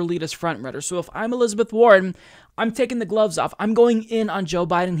solidify her lead as frontrunner. So if I'm Elizabeth Warren, I'm taking the gloves off. I'm going in on Joe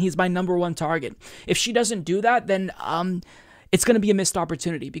Biden. He's my number one target. If she doesn't do that, then it's going to be a missed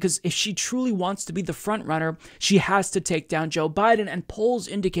opportunity, because if she truly wants to be the front runner, she has to take down Joe Biden, and polls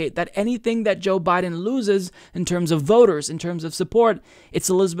indicate that anything that Joe Biden loses in terms of voters, in terms of support, it's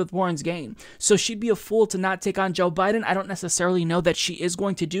Elizabeth Warren's gain. So she'd be a fool to not take on Joe Biden. I don't necessarily know that she is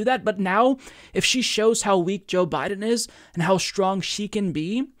going to do that, but now if she shows how weak Joe Biden is and how strong she can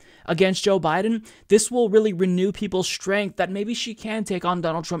be against Joe Biden, this will really renew people's strength that maybe she can take on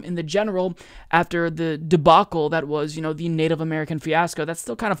Donald Trump in the general after the debacle that was, the Native American fiasco. That's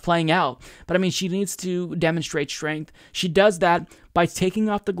still kind of playing out. But I mean, she needs to demonstrate strength. She does that by taking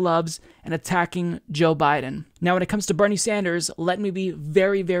off the gloves and attacking Joe Biden. Now, when it comes to Bernie Sanders, let me be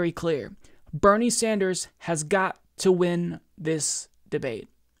very, very clear. Bernie Sanders has got to win this debate.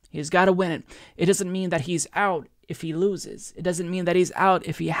 He's got to win it. It doesn't mean that he's out if he loses. It doesn't mean that he's out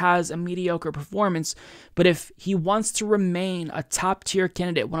if he has a mediocre performance. But if he wants to remain a top-tier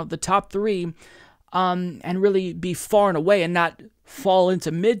candidate, one of the top three, and really be far and away and not fall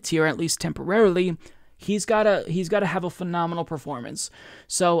into mid-tier, at least temporarily, he's got to have a phenomenal performance.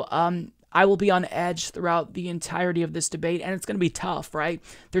 So I will be on edge throughout the entirety of this debate, and it's going to be tough, right?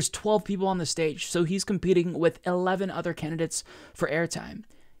 There's 12 people on the stage, so he's competing with 11 other candidates for airtime.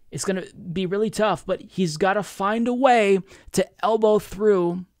 It's going to be really tough, but he's got to find a way to elbow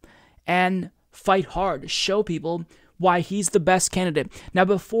through and fight hard, show people why he's the best candidate. Now,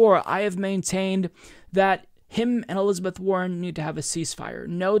 before, I have maintained that him and Elizabeth Warren need to have a ceasefire,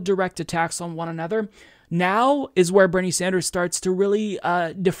 no direct attacks on one another. Now is where Bernie Sanders starts to really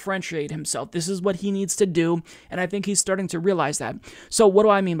differentiate himself. This is what he needs to do, and I think he's starting to realize that. So what do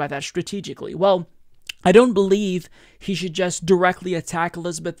I mean by that strategically? Well, I don't believe he should just directly attack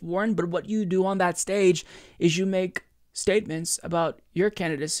Elizabeth Warren, but what you do on that stage is you make statements about your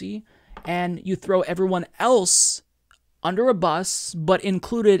candidacy and you throw everyone else under a bus, but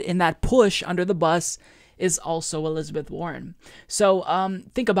included in that push under the bus is also Elizabeth Warren. So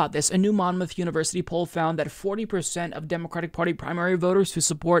think about this. A new Monmouth University poll found that 40% of Democratic Party primary voters who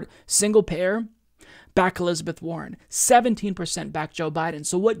support single payer back Elizabeth Warren. 17% back Joe Biden.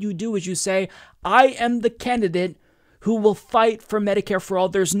 So what you do is you say, I am the candidate who will fight for Medicare for All.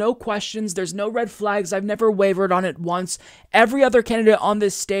 There's no questions. There's no red flags. I've never wavered on it once. Every other candidate on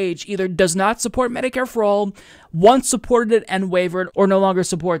this stage either does not support Medicare for All, once supported it and wavered, or no longer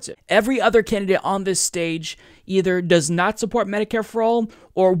supports it. Every other candidate on this stage either does not support Medicare for All,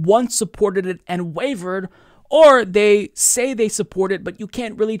 or once supported it and wavered, or they say they support it, but you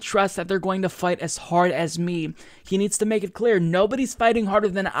can't really trust that they're going to fight as hard as me. He needs to make it clear, nobody's fighting harder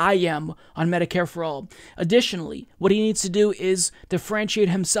than I am on Medicare for All. Additionally, what he needs to do is differentiate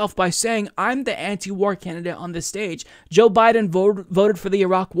himself by saying, I'm the anti-war candidate on this stage. Joe Biden voted for the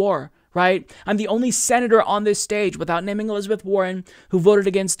Iraq War, right? I'm the only senator on this stage, without naming Elizabeth Warren, who voted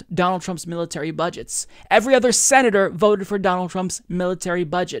against Donald Trump's military budgets. Every other senator voted for Donald Trump's military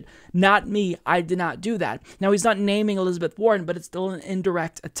budget. Not me. I did not do that. Now, he's not naming Elizabeth Warren, but it's still an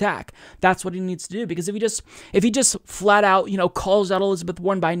indirect attack. That's what he needs to do, because if he just flat out, calls out Elizabeth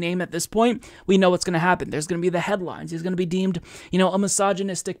Warren by name at this point, we know what's going to happen. There's going to be the headlines. He's going to be deemed, a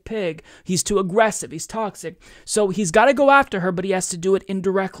misogynistic pig. He's too aggressive. He's toxic. So he's got to go after her, but he has to do it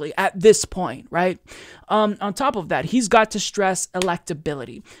indirectly at this point, right? On top of that, he's got to stress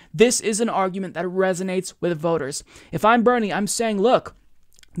electability. This is an argument that resonates with voters. If I'm Bernie, I'm saying, look,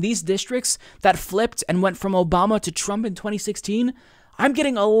 these districts that flipped and went from Obama to Trump in 2016, I'm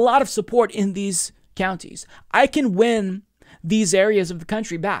getting a lot of support in these counties. I can win these areas of the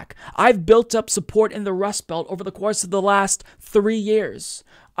country back. I've built up support in the Rust Belt over the course of the last 3 years.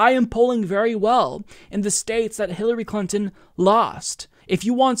 I am polling very well in the states that Hillary Clinton lost. If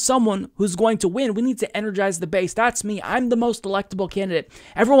you want someone who's going to win, we need to energize the base. That's me. I'm the most electable candidate.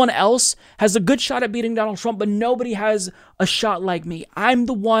 Everyone else has a good shot at beating Donald Trump, but nobody has a shot like me. I'm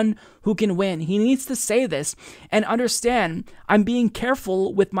the one who can win. He needs to say this and understand I'm being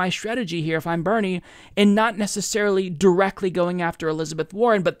careful with my strategy here if I'm Bernie and not necessarily directly going after Elizabeth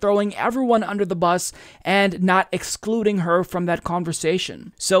Warren, but throwing everyone under the bus and not excluding her from that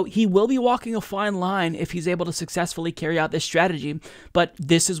conversation. So he will be walking a fine line if he's able to successfully carry out this strategy, but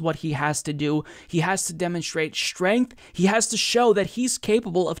this is what he has to do. He has to demonstrate strength. He has to show that he's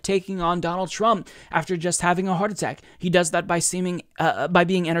capable of taking on Donald Trump after just having a heart attack. He does that by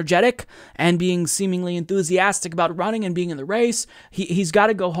being energetic and being seemingly enthusiastic about running and being in the race. He's got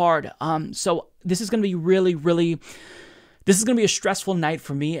to go hard. So this is going to be this is going to be a stressful night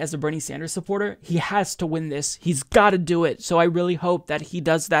for me as a Bernie Sanders supporter. He has to win this. He's got to do it. So I really hope that he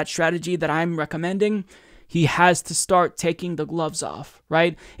does that strategy that I'm recommending. He has to start taking the gloves off,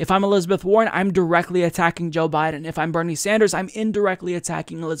 right? If I'm Elizabeth Warren, I'm directly attacking Joe Biden. If I'm Bernie Sanders, I'm indirectly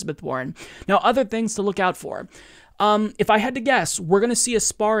attacking Elizabeth Warren. Now, other things to look out for. If I had to guess, we're going to see a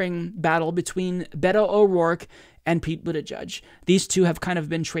sparring battle between Beto O'Rourke and Pete Buttigieg. These two have kind of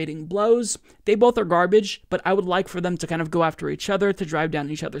been trading blows. They both are garbage, but I would like for them to kind of go after each other to drive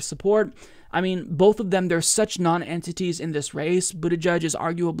down each other's support. I mean, both of them, they're such non-entities in this race. Buttigieg is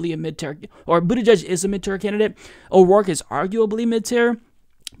arguably a mid-tier, or Buttigieg is a mid-tier candidate. O'Rourke is arguably mid-tier.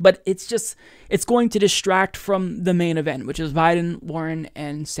 But it's going to distract from the main event, which is Biden, Warren,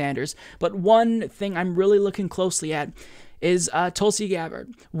 and Sanders. But one thing I'm really looking closely at is Tulsi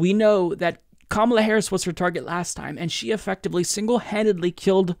Gabbard. We know that Kamala Harris was her target last time, and she effectively single-handedly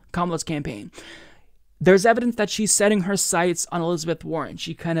killed Kamala's campaign. There's evidence that she's setting her sights on Elizabeth Warren.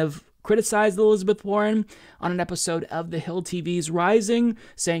 She kind of criticized Elizabeth Warren on an episode of The Hill TV's Rising,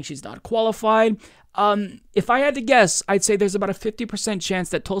 saying she's not qualified. If I had to guess, I'd say there's about a 50% chance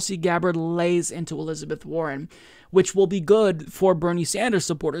that Tulsi Gabbard lays into Elizabeth Warren, which will be good for Bernie Sanders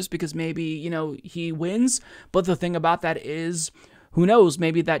supporters because maybe, he wins. But the thing about that is, who knows,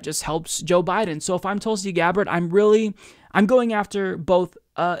 maybe that just helps Joe Biden. So if I'm Tulsi Gabbard, I'm going after both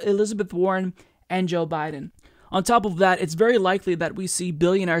Elizabeth Warren and Joe Biden. On top of that, it's very likely that we see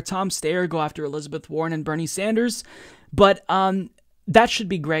billionaire Tom Steyer go after Elizabeth Warren and Bernie Sanders. But that should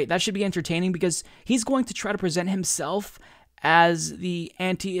be great. That should be entertaining because he's going to try to present himself as the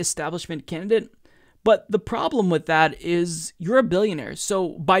anti-establishment candidate. But the problem with that is you're a billionaire.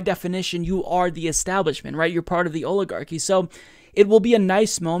 So by definition, you are the establishment, right? You're part of the oligarchy. So it will be a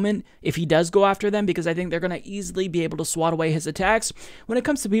nice moment if he does go after them because I think they're going to easily be able to swat away his attacks. When it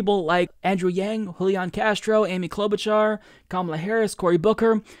comes to people like Andrew Yang, Julian Castro, Amy Klobuchar, Kamala Harris, Cory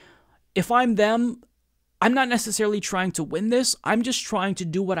Booker, if I'm them, I'm not necessarily trying to win this. I'm just trying to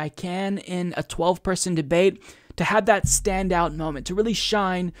do what I can in a 12-person debate to have that standout moment, to really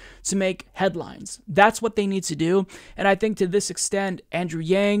shine, to make headlines. That's what they need to do. And I think to this extent, Andrew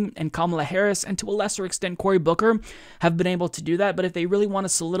Yang and Kamala Harris, and to a lesser extent, Cory Booker, have been able to do that. But if they really want to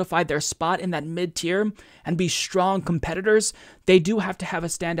solidify their spot in that mid-tier and be strong competitors, they do have to have a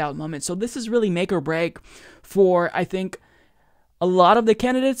standout moment. So this is really make or break for, I think, a lot of the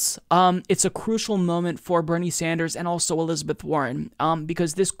candidates. It's a crucial moment for Bernie Sanders and also Elizabeth Warren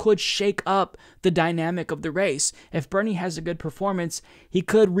because this could shake up the dynamic of the race. If Bernie has a good performance, he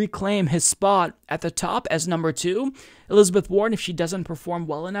could reclaim his spot at the top as number 2. Elizabeth Warren, if she doesn't perform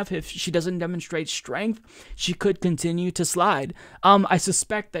well enough, if she doesn't demonstrate strength, she could continue to slide. I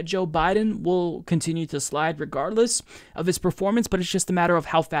suspect that Joe Biden will continue to slide regardless of his performance, but it's just a matter of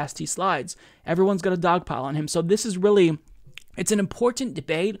how fast he slides. Everyone's got a dogpile on him. So this is really... it's an important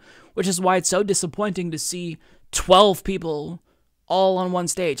debate, which is why it's so disappointing to see 12 people all on one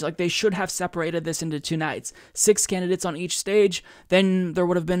stage. Like, they should have separated this into 2 nights. 6 candidates on each stage. Then there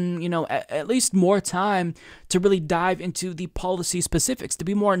would have been, at least more time to really dive into the policy specifics, to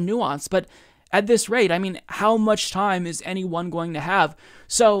be more nuanced. But at this rate, I mean, how much time is anyone going to have?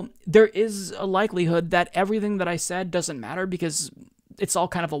 So there is a likelihood that everything that I said doesn't matter because it's all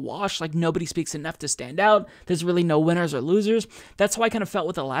kind of a wash. Like, nobody speaks enough to stand out. There's really no winners or losers. That's how I kind of felt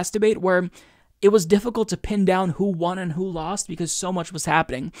with the last debate, where it was difficult to pin down who won and who lost because so much was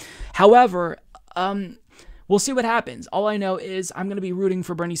happening. However, we'll see what happens. All I know is I'm going to be rooting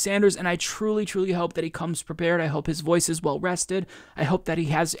for Bernie Sanders, and I truly, truly hope that he comes prepared. I hope his voice is well rested. I hope that he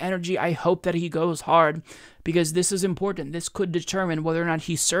has energy. I hope that he goes hard because this is important. This could determine whether or not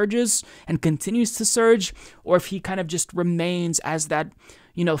he surges and continues to surge, or if he kind of just remains as that,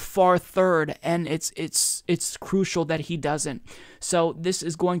 far third, and it's crucial that he doesn't. So this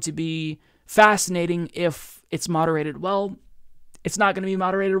is going to be fascinating if it's moderated well. It's not going to be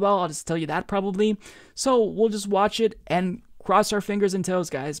moderated well, I'll just tell you that probably. So we'll just watch it and Cross our fingers and toes,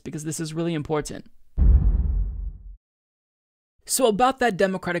 guys, because this is really important. So about that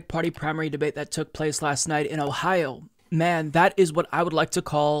Democratic Party primary debate that took place last night in Ohio, man, that is what I would like to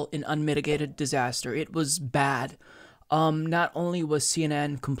call an unmitigated disaster. It was bad. Not only was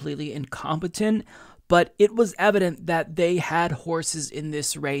CNN completely incompetent, but it was evident that they had horses in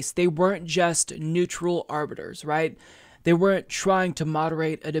this race. They weren't just neutral arbiters, right? They weren't trying to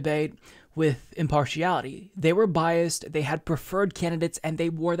moderate a debate with impartiality. They were biased, they had preferred candidates, and they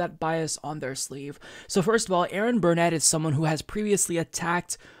wore that bias on their sleeve. So first of all, Erin Burnett is someone who has previously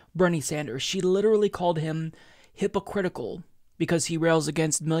attacked Bernie Sanders. She literally called him hypocritical because he rails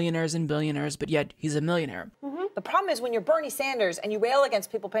against millionaires and billionaires, but yet he's a millionaire. The problem is when you're Bernie Sanders and you rail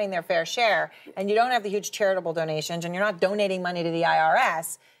against people paying their fair share and you don't have the huge charitable donations and you're not donating money to the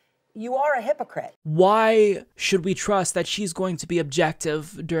IRS, you are a hypocrite. Why should we trust that she's going to be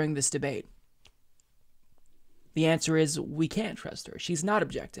objective during this debate? The answer is we can't trust her. She's not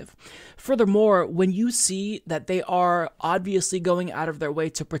objective. Furthermore, when you see that they are obviously going out of their way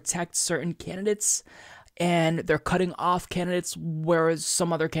to protect certain candidates, and they're cutting off candidates, whereas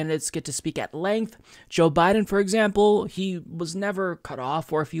some other candidates get to speak at length. Joe Biden, for example, he was never cut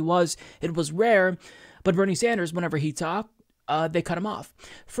off, or if he was, it was rare. But Bernie Sanders, whenever he talked, they cut him off.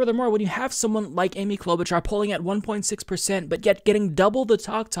 Furthermore, when you have someone like Amy Klobuchar polling at 1.6%, but yet getting double the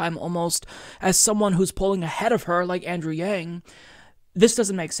talk time almost as someone who's polling ahead of her, like Andrew Yang, this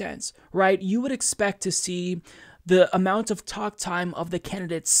doesn't make sense, right? You would expect to see the amount of talk time of the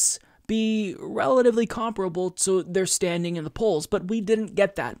candidates be relatively comparable to their standing in the polls, but we didn't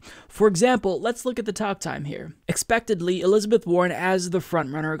get that. For example, let's look at the talk time here. Expectedly, Elizabeth Warren, as the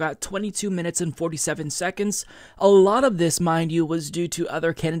frontrunner, got 22 minutes and 47 seconds. A lot of this, mind you, was due to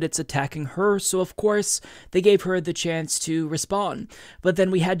other candidates attacking her, so of course, they gave her the chance to respond. But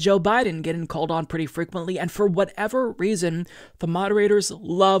then we had Joe Biden getting called on pretty frequently, and for whatever reason, the moderators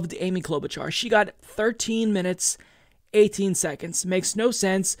loved Amy Klobuchar. She got 13 minutes 18 seconds. Makes no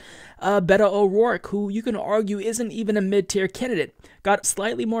sense. Beto O'Rourke, who you can argue isn't even a mid-tier candidate, got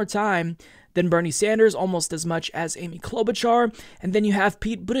slightly more time than Bernie Sanders, almost as much as Amy Klobuchar. And then you have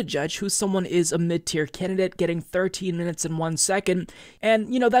Pete Buttigieg, who someone is a mid-tier candidate, getting 13 minutes and 1 second.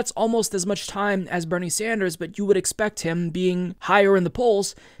 And, you know, that's almost as much time as Bernie Sanders, but you would expect him, being higher in the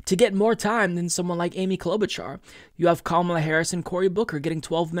polls, to get more time than someone like Amy Klobuchar. You have Kamala Harris and Cory Booker getting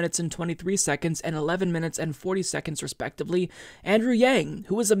 12 minutes and 23 seconds and 11 minutes and 40 seconds respectively. Andrew Yang,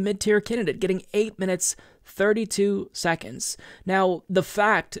 who is a mid-tier candidate, getting 8 minutes 32 seconds. Now, the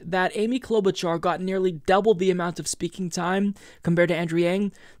fact that Amy Klobuchar got nearly double the amount of speaking time compared to Andrew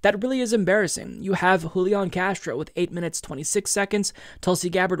Yang, that really is embarrassing. You have Julian Castro with 8 minutes 26 seconds, Tulsi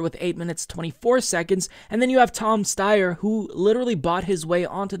Gabbard with 8 minutes 24 seconds, and then you have Tom Steyer, who literally bought his way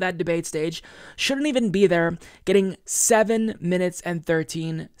onto that debate stage, shouldn't even be there, getting 7 minutes and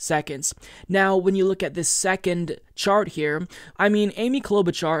 13 seconds. Now, when you look at this second chart here, I mean, Amy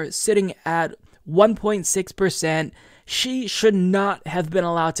Klobuchar sitting at 1.6%, she should not have been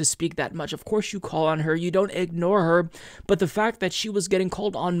allowed to speak that much. Of course, you call on her, you don't ignore her, but the fact that she was getting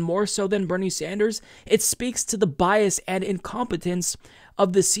called on more so than Bernie Sanders, it speaks to the bias and incompetence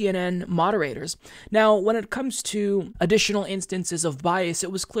of the CNN moderators. Now, when it comes to additional instances of bias,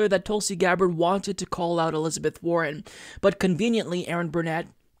 it was clear that Tulsi Gabbard wanted to call out Elizabeth Warren, but conveniently, Erin Burnett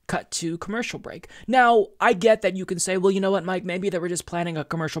cut to commercial break. Now, I get that you can say, well, you know what, Mike, maybe they were just planning a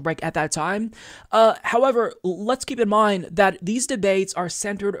commercial break at that time. However, let's keep in mind that these debates are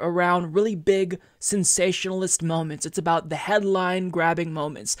centered around really big sensationalist moments. It's about the headline-grabbing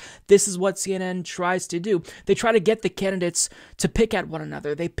moments. This is what CNN tries to do. They try to get the candidates to pick at one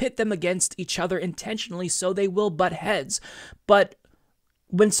another. They pit them against each other intentionally so they will butt heads. But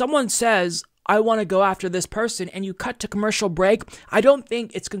when someone says, I want to go after this person, and you cut to commercial break, I don't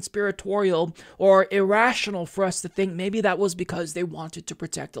think it's conspiratorial or irrational for us to think maybe that was because they wanted to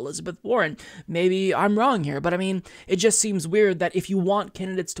protect Elizabeth Warren. Maybe I'm wrong here, but I mean, it just seems weird that if you want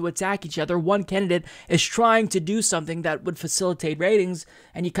candidates to attack each other, one candidate is trying to do something that would facilitate ratings,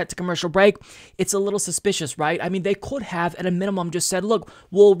 and you cut to commercial break. It's a little suspicious, right? I mean, they could have, at a minimum, just said, look,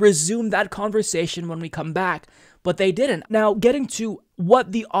 we'll resume that conversation when we come back. But they didn't. Now, getting to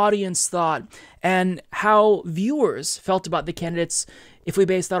what the audience thought and how viewers felt about the candidates, if we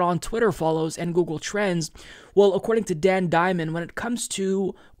base that on Twitter follows and Google Trends, well, according to Dan Diamond, when it comes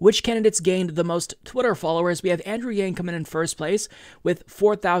to which candidates gained the most Twitter followers, we have Andrew Yang coming in first place with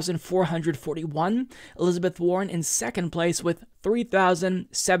 4,441, Elizabeth Warren in second place with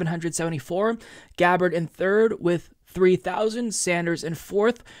 3,774, Gabbard in third with 3,000, Sanders in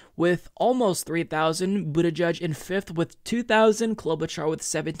fourth with almost 3,000, Buttigieg in fifth with 2,000, Klobuchar with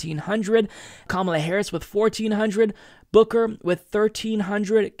 1,700, Kamala Harris with 1,400, Booker with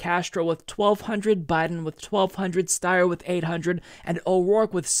 1,300, Castro with 1,200, Biden with 1,200, Steyer with 800, and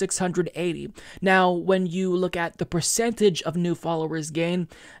O'Rourke with 680. Now, when you look at the percentage of new followers gained,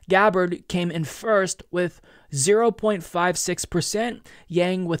 Gabbard came in first with 0.56%,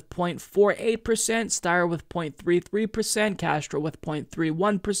 Yang with 0.48%, Steyer with 0.33%, Castro with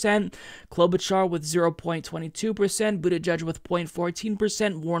 0.31%, Klobuchar with 0.22%, Buttigieg with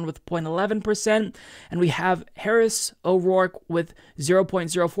 0.14%, Warren with 0.11%, and we have Harris, O'Rourke with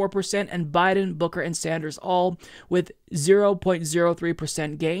 0.04%, and Biden, Booker, and Sanders all with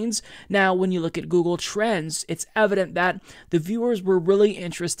 0.03% gains. Now, when you look at Google Trends, it's evident that the viewers were really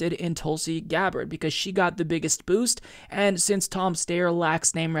interested in Tulsi Gabbard because she got the biggest boost, and since Tom Steyer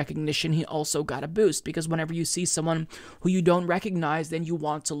lacks name recognition, he also got a boost because whenever you see someone who you don't recognize, then you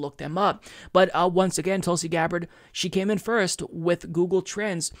want to look them up. But once again, Tulsi Gabbard, she came in first with Google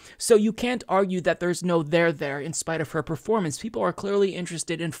Trends, so you can't argue that there's no there in spite of her performance. People are clearly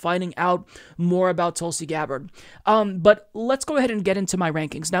interested in finding out more about Tulsi Gabbard. But let's go ahead and get into my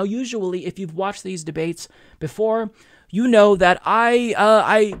rankings. Now, usually, if you've watched these debates before, you know that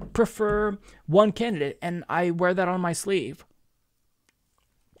I prefer one candidate, and I wear that on my sleeve.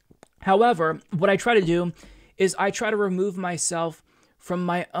 However, what I try to do is I try to remove myself from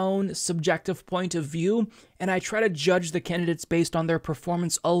my own subjective point of view, and I try to judge the candidates based on their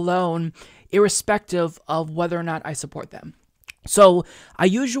performance alone, irrespective of whether or not I support them. So I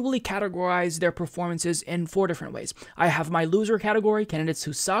usually categorize their performances in 4 different ways. I have my loser category, candidates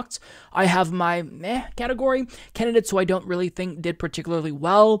who sucked. I have my meh category, candidates who I don't really think did particularly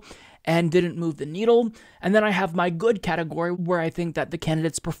well and didn't move the needle. And then I have my good category, where I think that the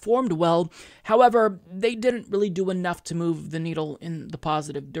candidates performed well. However, they didn't really do enough to move the needle in the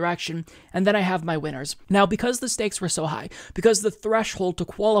positive direction. And then I have my winners. Now, because the stakes were so high, because the threshold to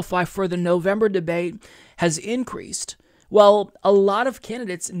qualify for the November debate has increased, well, a lot of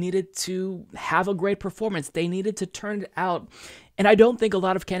candidates needed to have a great performance. They needed to turn it out. And I don't think a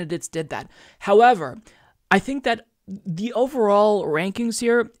lot of candidates did that. However, I think that the overall rankings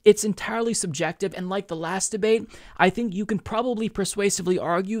here, it's entirely subjective. And like the last debate, I think you can probably persuasively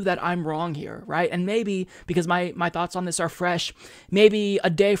argue that I'm wrong here, right? And maybe, because my thoughts on this are fresh, maybe a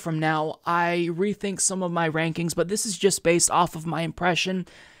day from now, I rethink some of my rankings. But this is just based off of my impression,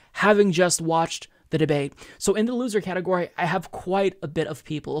 having just watched the debate. So in the loser category, I have quite a bit of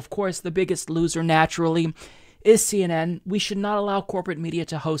people. Of course, the biggest loser naturally is CNN. We should not allow corporate media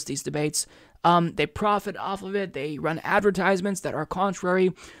to host these debates. They profit off of it. They run advertisements that are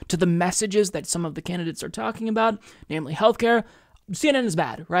contrary to the messages that some of the candidates are talking about, namely healthcare. CNN is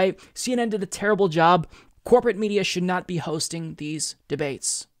bad, right? CNN did a terrible job. Corporate media should not be hosting these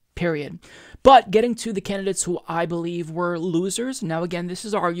debates, period. But getting to the candidates who I believe were losers, now again, this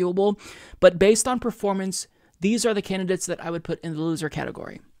is arguable, but based on performance, these are the candidates that I would put in the loser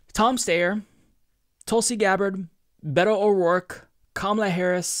category. Tom Steyer, Tulsi Gabbard, Beto O'Rourke, Kamala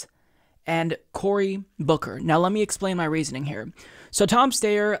Harris, and Cory Booker. Now let me explain my reasoning here. So Tom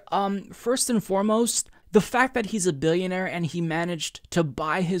Steyer, first and foremost, the fact that he's a billionaire and he managed to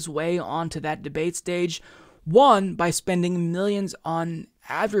buy his way onto that debate stage, one, by spending millions on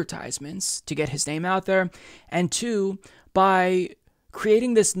advertisements to get his name out there, and 2, by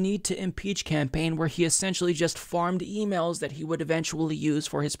creating this need to impeach campaign where he essentially just farmed emails that he would eventually use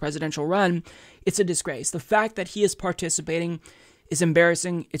for his presidential run. It's a disgrace. The fact that he is participating is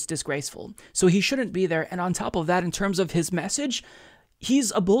embarrassing. It's disgraceful. So he shouldn't be there. And on top of that, in terms of his message,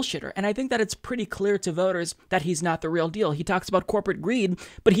 he's a bullshitter. And I think that it's pretty clear to voters that he's not the real deal. He talks about corporate greed,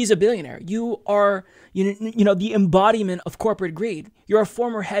 but he's a billionaire. You are, you know, the embodiment of corporate greed. You're a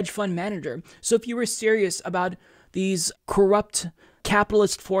former hedge fund manager. So if you were serious about these corrupt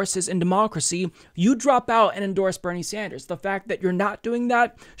capitalist forces in democracy, you drop out and endorse Bernie Sanders. The fact that you're not doing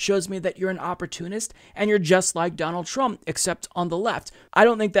that shows me that you're an opportunist and you're just like Donald Trump, except on the left. I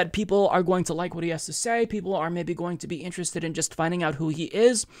don't think that people are going to like what he has to say. People are maybe going to be interested in just finding out who he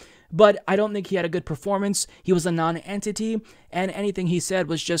is, but I don't think he had a good performance. He was a non-entity, and anything he said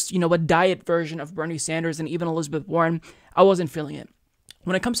was just, a diet version of Bernie Sanders and even Elizabeth Warren. I wasn't feeling it.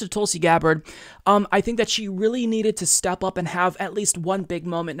 When it comes to Tulsi Gabbard, I think that she really needed to step up and have at least one big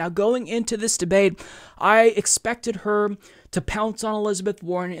moment. Now, going into this debate, I expected her to pounce on Elizabeth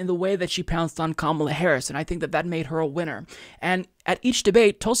Warren in the way that she pounced on Kamala Harris, and I think that that made her a winner. And at each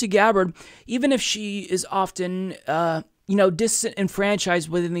debate, Tulsi Gabbard, even if she is often, disenfranchised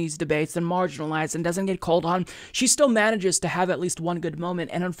within these debates and marginalized and doesn't get called on, she still manages to have at least one good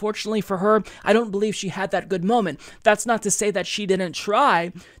moment. And unfortunately for her, I don't believe she had that good moment. That's not to say that she didn't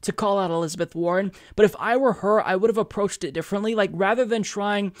try to call out Elizabeth Warren, but if I were her, I would have approached it differently. Like, rather than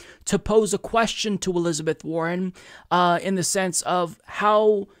trying to pose a question to Elizabeth Warren in the sense of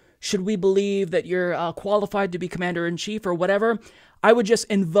how should we believe that you're qualified to be commander-in-chief or whatever, I would just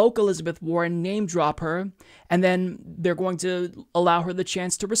invoke Elizabeth Warren, name drop her, and then they're going to allow her the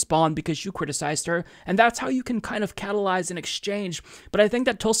chance to respond because you criticized her. And that's how you can kind of catalyze an exchange. But I think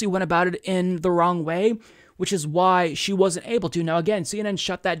that Tulsi went about it in the wrong way, which is why she wasn't able to. Now, again, CNN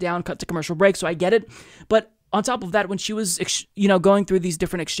shut that down, cut to commercial break, so I get it. But on top of that, when she was, going through these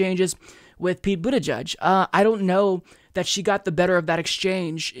different exchanges with Pete Buttigieg, I don't know that she got the better of that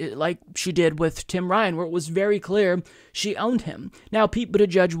exchange like she did with Tim Ryan, where it was very clear she owned him. Now, Pete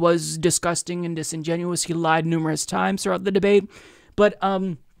Buttigieg was disgusting and disingenuous. He lied numerous times throughout the debate. But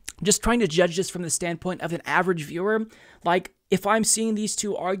just trying to judge this from the standpoint of an average viewer, like, if I'm seeing these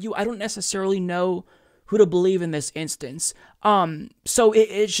two argue, I don't necessarily know who to believe in this instance. So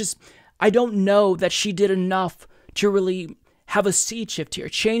it's just, I don't know that she did enough to really have a seed shift here,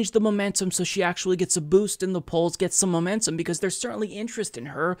 change the momentum so she actually gets a boost in the polls, gets some momentum, because there's certainly interest in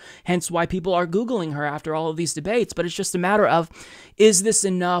her, hence why people are Googling her after all of these debates. But it's just a matter of, is this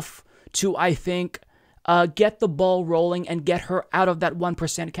enough to, I think, get the ball rolling and get her out of that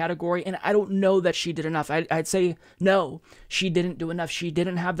 1% category? And I don't know that she did enough. I'd say no, she didn't do enough. She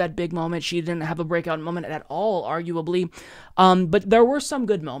didn't have that big moment. She didn't have a breakout moment at all, arguably. But there were some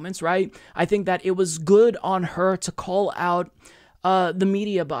good moments, right? I think that it was good on her to call out the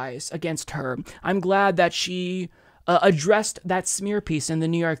media bias against her. I'm glad that she addressed that smear piece in the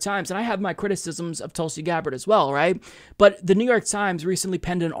New York Times. And I have my criticisms of Tulsi Gabbard as well, right? But the New York Times recently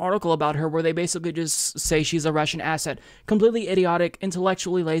penned an article about her where they basically just say she's a Russian asset. Completely idiotic,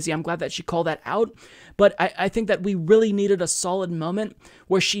 intellectually lazy. I'm glad that she called that out. But I think that we really needed a solid moment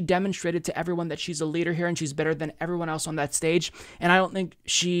where she demonstrated to everyone that she's a leader here and she's better than everyone else on that stage. And I don't think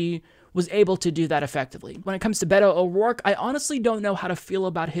she was able to do that effectively. When it comes to Beto O'Rourke, I honestly don't know how to feel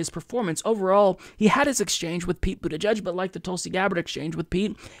about his performance. Overall, he had his exchange with Pete Buttigieg, but like the Tulsi Gabbard exchange with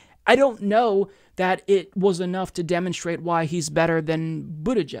Pete, I don't know that it was enough to demonstrate why he's better than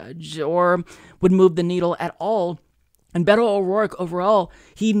Buttigieg or would move the needle at all. And Beto O'Rourke, overall,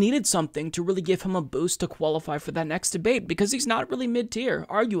 he needed something to really give him a boost to qualify for that next debate because he's not really mid-tier,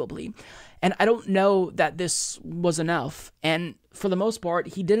 arguably. And I don't know that this was enough. And for the most part,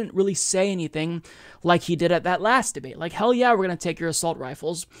 he didn't really say anything like he did at that last debate. Like, hell yeah, we're going to take your assault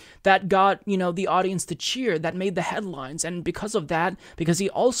rifles. That got, the audience to cheer. That made the headlines. And because of that, because he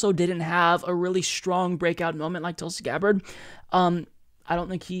also didn't have a really strong breakout moment like Tulsi Gabbard, I don't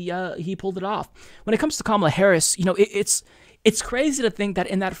think he pulled it off. When it comes to Kamala Harris, it's crazy to think that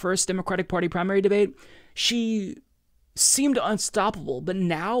in that first Democratic Party primary debate, she seemed unstoppable. But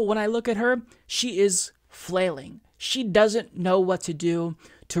now when I look at her, she is flailing. She doesn't know what to do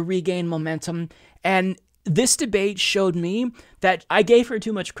to regain momentum. And this debate showed me that I gave her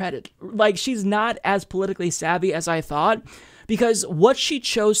too much credit. Like, she's not as politically savvy as I thought. Because what she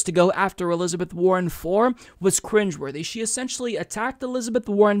chose to go after Elizabeth Warren for was cringeworthy. She essentially attacked Elizabeth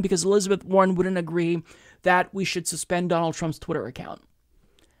Warren because Elizabeth Warren wouldn't agree that we should suspend Donald Trump's Twitter account.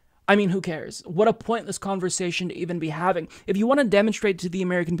 I mean, who cares? What a pointless conversation to even be having. If you want to demonstrate to the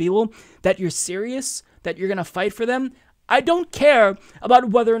American people that you're serious, that you're going to fight for them, I don't care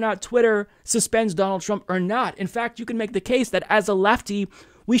about whether or not Twitter suspends Donald Trump or not. In fact, you can make the case that as a lefty,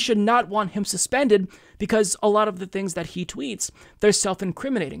 we should not want him suspended because a lot of the things that he tweets, they're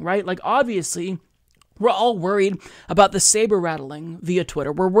self-incriminating, right? Like, obviously, we're all worried about the saber rattling via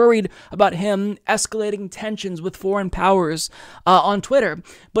Twitter. We're worried about him escalating tensions with foreign powers on Twitter.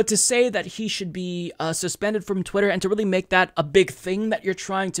 But to say that he should be suspended from Twitter and to really make that a big thing that you're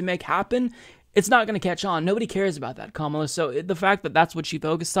trying to make happen, it's not going to catch on. Nobody cares about that, Kamala. So the fact that that's what she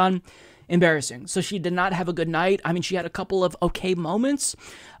focused on, embarrassing. So she did not have a good night. I mean, she had a couple of okay moments.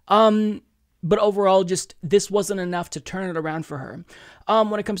 But overall, just this wasn't enough to turn it around for her.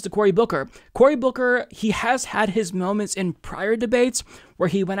 When it comes to Cory Booker, he has had his moments in prior debates where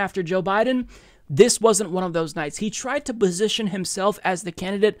he went after Joe Biden. This wasn't one of those nights. He tried to position himself as the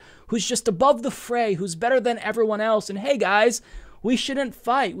candidate who's just above the fray, who's better than everyone else. And hey, guys, we shouldn't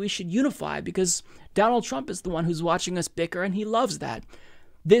fight. We should unify because Donald Trump is the one who's watching us bicker, and he loves that.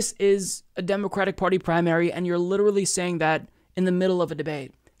 This is a Democratic Party primary, and you're literally saying that in the middle of a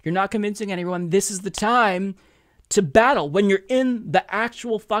debate. You're not convincing anyone. This is the time to battle when you're in the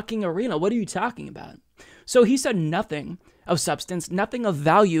actual fucking arena. What are you talking about? So he said nothing of substance, nothing of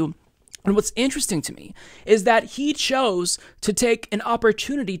value And what's interesting to me is that he chose to take an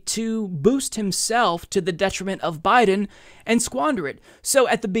opportunity to boost himself to the detriment of Biden and squander it. So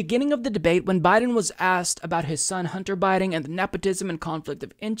at the beginning of the debate, when Biden was asked about his son Hunter Biden and the nepotism and conflict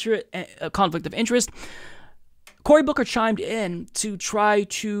of interest, Cory Booker chimed in to try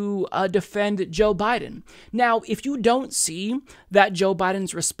to defend Joe Biden. Now, if you don't see that Joe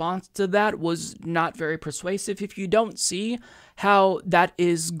Biden's response to that was not very persuasive, if you don't see how that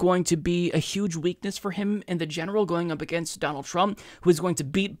is going to be a huge weakness for him in the general going up against Donald Trump, who is going to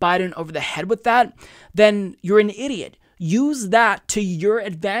beat Biden over the head with that, then you're an idiot. Use that to your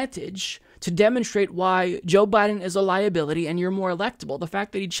advantage to demonstrate why Joe Biden is a liability and you're more electable. The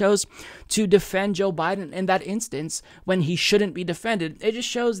fact that he chose to defend Joe Biden in that instance when he shouldn't be defended, it just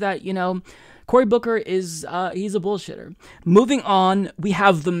shows that, you know, Cory Booker is, he's a bullshitter. Moving on, we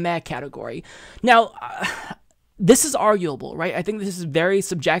have the meh category. Now, this is arguable, right? I think this is very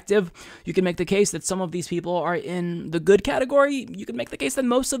subjective. You can make the case that some of these people are in the good category. You can make the case that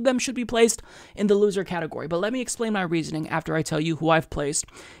most of them should be placed in the loser category. But let me explain my reasoning after I tell you who I've placed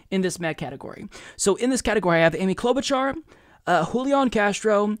in this meh category. So in this category, I have Amy Klobuchar, Julian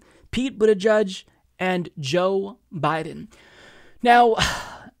Castro, Pete Buttigieg, and Joe Biden. Now,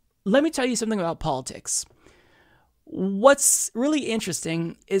 let me tell you something about politics. What's really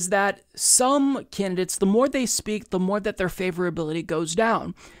interesting is that some candidates, the more they speak, the more that their favorability goes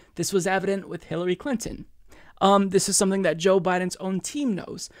down. This was evident with Hillary Clinton. This is something that Joe Biden's own team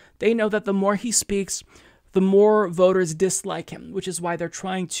knows. They know that the more he speaks, the more voters dislike him, which is why they're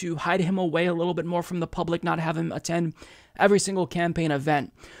trying to hide him away a little bit more from the public, not have him attend every single campaign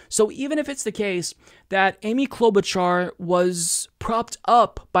event. So even if it's the case that Amy Klobuchar was propped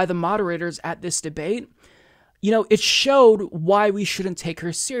up by the moderators at this debate, you know, it showed why we shouldn't take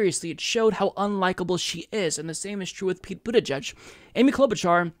her seriously. It showed how unlikable she is. And the same is true with Pete Buttigieg. Amy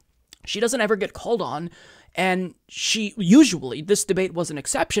Klobuchar, she doesn't ever get called on. And she usually, this debate was an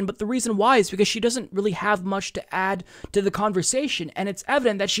exception, but the reason why is because she doesn't really have much to add to the conversation. And it's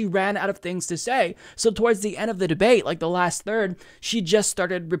evident that she ran out of things to say. So towards the end of the debate, like the last third, she just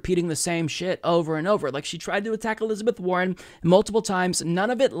started repeating the same shit over and over. Like she tried to attack Elizabeth Warren multiple times.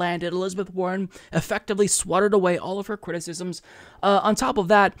 None of it landed. Elizabeth Warren effectively swatted away all of her criticisms. On top of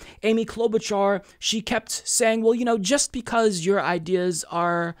that, Amy Klobuchar, she kept saying, well, you know, just because your ideas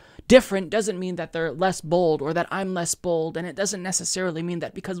are different doesn't mean that they're less bold or that I'm less bold, and it doesn't necessarily mean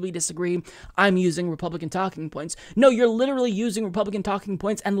that because we disagree, I'm using Republican talking points. No, you're literally using Republican talking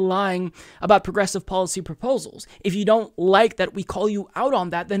points and lying about progressive policy proposals. If you don't like that we call you out on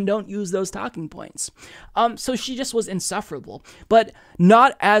that, then don't use those talking points. So she just was insufferable, but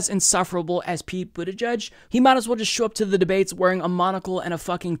not as insufferable as Pete Buttigieg. He might as well just show up to the debates wearing a monocle and a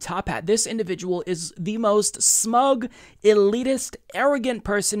fucking top hat. This individual is the most smug, elitist, arrogant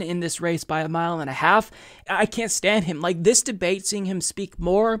person in this race by a mile and a half. I can't stand him. Like, this debate, seeing him speak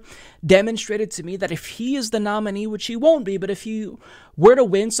more, demonstrated to me that if he is the nominee, which he won't be, but if he were to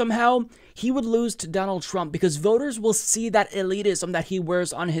win somehow, he would lose to Donald Trump because voters will see that elitism that he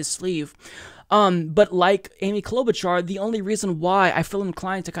wears on his sleeve. But like Amy Klobuchar, the only reason why I feel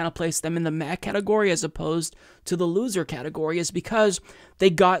inclined to kind of place them in the meh category as opposed to the loser category is because they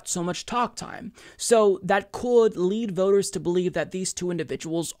got so much talk time. So that could lead voters to believe that these two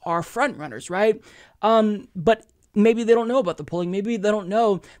individuals are frontrunners, right? But maybe they don't know about the polling. Maybe they don't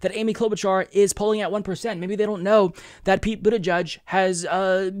know that Amy Klobuchar is polling at 1%. Maybe they don't know that Pete Buttigieg has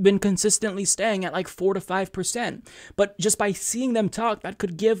been consistently staying at like 4 to 5%. But just by seeing them talk, that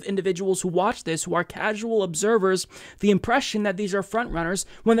could give individuals who watch this, who are casual observers, the impression that these are frontrunners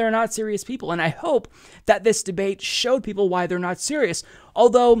when they're not serious people. And I hope that this debate showed people why they're not serious.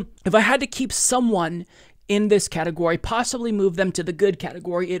 Although, if I had to keep someone in this category, possibly move them to the good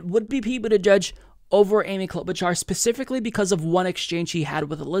category, it would be Pete Buttigieg over Amy Klobuchar, specifically because of one exchange he had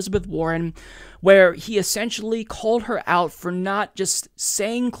with Elizabeth Warren, where he essentially called her out for not just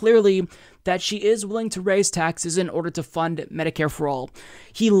saying clearly that she is willing to raise taxes in order to fund Medicare For All.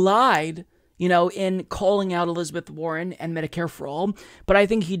 He lied, you know, in calling out Elizabeth Warren and Medicare For All, but I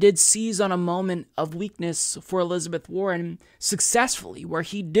think he did seize on a moment of weakness for Elizabeth Warren successfully, where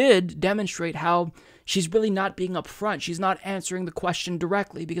he did demonstrate how she's really not being upfront. She's not answering the question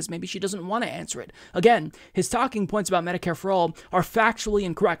directly because maybe she doesn't want to answer it. Again, his talking points about Medicare For All are factually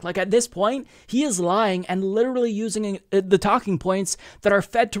incorrect. Like, at this point, he is lying and literally using the talking points that are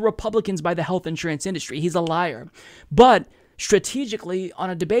fed to Republicans by the health insurance industry. He's a liar. But strategically, on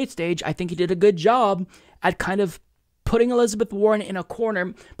a debate stage, I think he did a good job at kind of putting Elizabeth Warren in a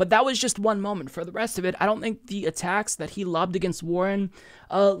corner, but that was just one moment. For the rest of it, I don't think the attacks that he lobbed against Warren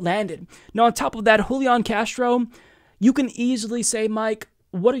landed. Now, on top of that, Julian Castro, you can easily say, Mike,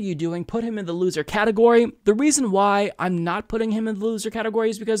 what are you doing? Put him in the loser category. The reason why I'm not putting him in the loser category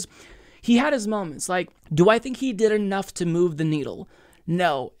is because he had his moments. Like, do I think he did enough to move the needle?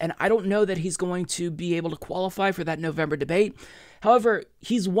 No, and I don't know that he's going to be able to qualify for that November debate. However,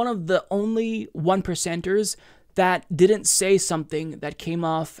 he's one of the only 1%ers that didn't say something that came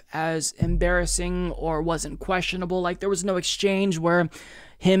off as embarrassing or wasn't questionable. Like, there was no exchange where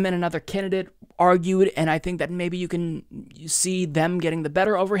him and another candidate argued, and I think that maybe you see them getting the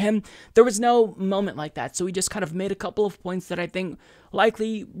better over him. There was no moment like that, so he just kind of made a couple of points that I think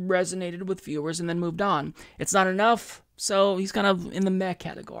likely resonated with viewers and then moved on. It's not enough, so he's kind of in the meh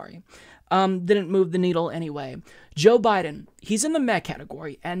category. Didn't move the needle anyway. Joe Biden, he's in the meh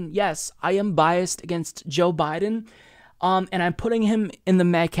category, and yes, I am biased against Joe Biden, and I'm putting him in the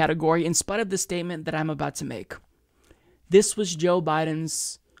meh category in spite of the statement that I'm about to make. This was Joe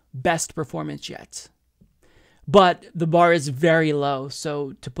Biden's best performance yet. But the bar is very low,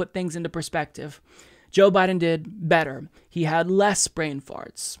 so to put things into perspective, Joe Biden did better. He had less brain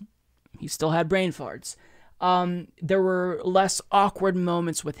farts. He still had brain farts. There were less awkward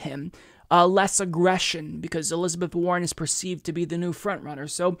moments with him. Less aggression, because Elizabeth Warren is perceived to be the new frontrunner.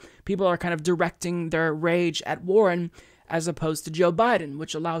 So people are kind of directing their rage at Warren as opposed to Joe Biden,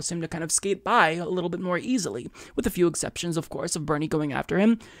 which allows him to kind of skate by a little bit more easily, with a few exceptions, of course, of Bernie going after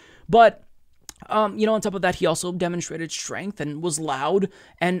him. But, on top of that, he also demonstrated strength and was loud.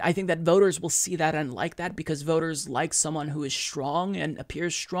 And I think that voters will see that and like that, because voters like someone who is strong and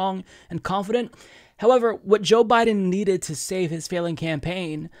appears strong and confident. However, what Joe Biden needed to save his failing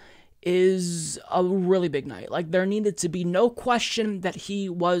campaign is a really big night. Like, there needed to be no question that he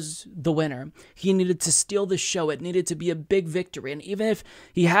was the winner. He needed to steal the show. It needed to be a big victory. And even if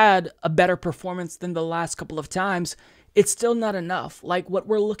he had a better performance than the last couple of times, it's still not enough. Like, what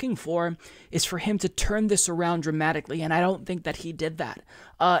we're looking for is for him to turn this around dramatically, and I don't think that he did that.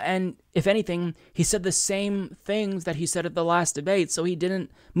 And if anything, he said the same things that he said at the last debate, so he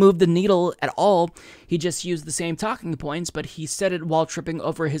didn't move the needle at all. He just used the same talking points, but he said it while tripping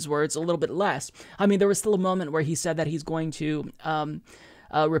over his words a little bit less. I mean, there was still a moment where he said that he's going to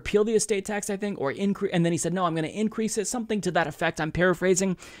repeal the estate tax, I think, or increase, and then he said, no, I'm going to increase it, something to that effect. I'm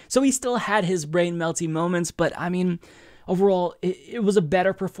paraphrasing. So he still had his brain melty moments, but I mean, overall, it was a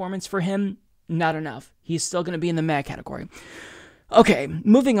better performance for him. Not enough. He's still going to be in the meh category. Okay,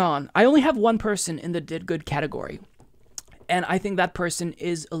 moving on. I only have one person in the did good category, and I think that person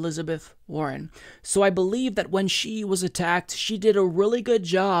is Elizabeth Warren. So I believe that when she was attacked, she did a really good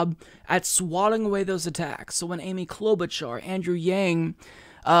job at swatting away those attacks. So when Amy Klobuchar, Andrew Yang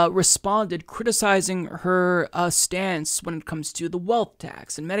responded criticizing her stance when it comes to the wealth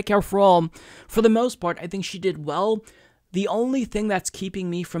tax and Medicare For All, for the most part, I think she did well. The only thing that's keeping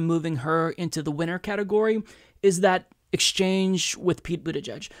me from moving her into the winner category is that exchange with Pete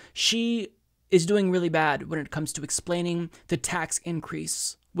Buttigieg. She is doing really bad when it comes to explaining the tax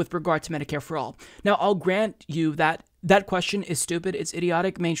increase with regard to Medicare For All. Now, I'll grant you that that question is stupid. It's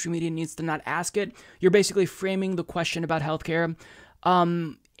idiotic. Mainstream media needs to not ask it. You're basically framing the question about healthcare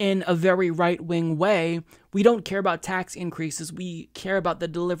in a very right-wing way. We don't care about tax increases. We care about the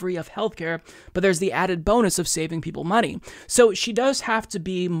delivery of healthcare, but there's the added bonus of saving people money. So she does have to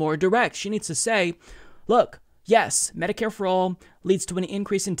be more direct. She needs to say, look, yes, Medicare For All leads to an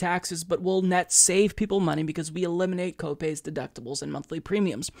increase in taxes, but will net save people money because we eliminate copays, deductibles, and monthly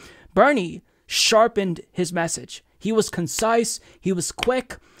premiums. Bernie sharpened his message. He was concise, he was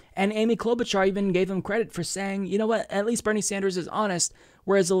quick, and Amy Klobuchar even gave him credit for saying, you know what, at least Bernie Sanders is honest,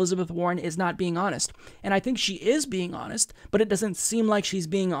 whereas Elizabeth Warren is not being honest. And I think she is being honest, but it doesn't seem like she's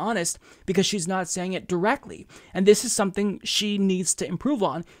being honest because she's not saying it directly. And this is something she needs to improve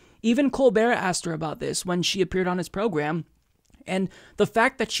on. Even Colbert asked her about this when she appeared on his program, and the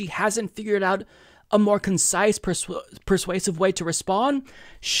fact that she hasn't figured out a more concise, persuasive way to respond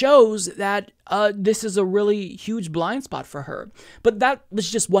shows that this is a really huge blind spot for her. But that was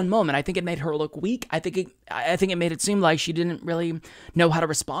just one moment. I think it made her look weak. I think it made it seem like she didn't really know how to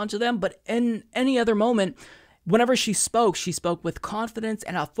respond to them. But in any other moment, whenever she spoke with confidence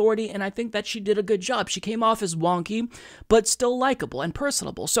and authority, and I think that she did a good job. She came off as wonky, but still likable and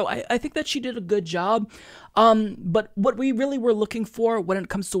personable. So I think that she did a good job. But what we really were looking for when it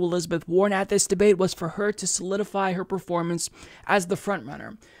comes to Elizabeth Warren at this debate was for her to solidify her performance as the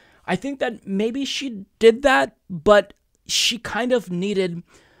frontrunner. I think that maybe she did that, but she kind of needed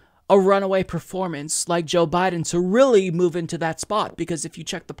a runaway performance like Joe Biden to really move into that spot, because if you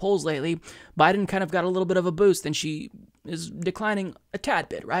check the polls lately, Biden kind of got a little bit of a boost and she is declining a tad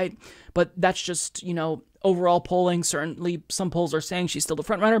bit, right? But that's just, overall polling. Certainly some polls are saying she's still the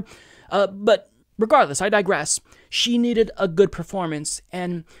front runner. But regardless, I digress. She needed a good performance,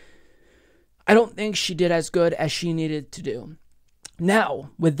 and I don't think she did as good as she needed to do.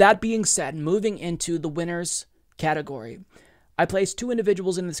 Now, with that being said, moving into the winners category, I placed 2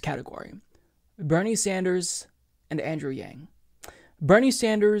 individuals in this category, Bernie Sanders and Andrew Yang. Bernie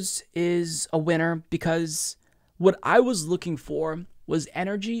Sanders is a winner because what I was looking for was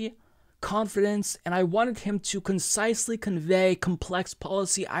energy, confidence, and I wanted him to concisely convey complex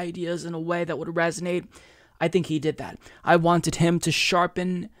policy ideas in a way that would resonate. I think he did that. I wanted him to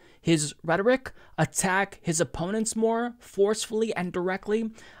sharpen his rhetoric, attack his opponents more forcefully and directly.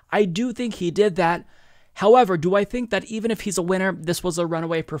 I do think he did that. However, do I think that even if he's a winner, this was a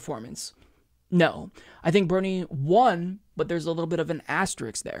runaway performance? No. I think Bernie won, but there's a little bit of an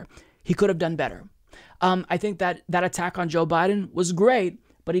asterisk there. He could have done better. I think that attack on Joe Biden was great,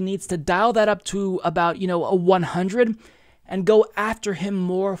 but he needs to dial that up to about, a 100 and go after him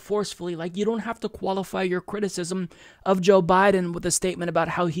more forcefully. Like, you don't have to qualify your criticism of Joe Biden with a statement about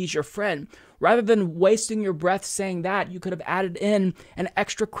how he's your friend. Rather than wasting your breath saying that, you could have added in an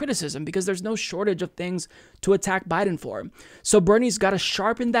extra criticism because there's no shortage of things to attack Biden for. So Bernie's got to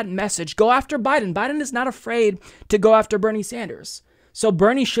sharpen that message. Go after Biden. Biden is not afraid to go after Bernie Sanders. So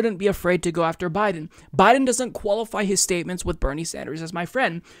Bernie shouldn't be afraid to go after Biden. Biden doesn't qualify his statements with Bernie Sanders as my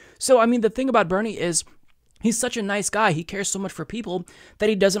friend. So, I mean, the thing about Bernie is he's such a nice guy. He cares so much for people that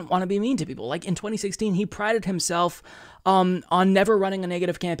he doesn't want to be mean to people. Like in 2016, he prided himself on never running a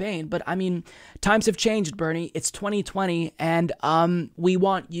negative campaign. But I mean, times have changed, Bernie. It's 2020, and we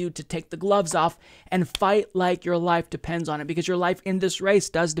want you to take the gloves off and fight like your life depends on it, because your life in this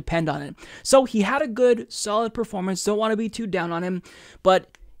race does depend on it. So he had a good, solid performance. Don't want to be too down on him,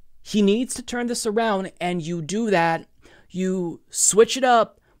 but he needs to turn this around, and you do that. You switch it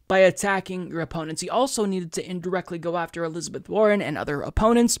up by attacking your opponents. He also needed to indirectly go after Elizabeth Warren and other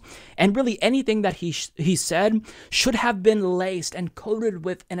opponents, and really anything that he said should have been laced and coated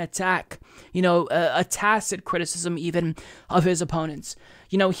with an attack, a tacit criticism even of his opponents.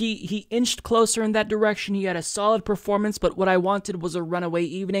 He inched closer in that direction. He had a solid performance, but what I wanted was a runaway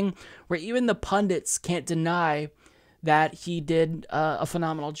evening where even the pundits can't deny that he did a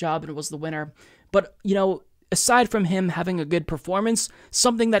phenomenal job and was the winner. But, aside from him having a good performance,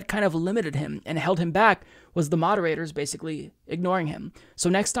 something that kind of limited him and held him back was the moderators basically ignoring him. So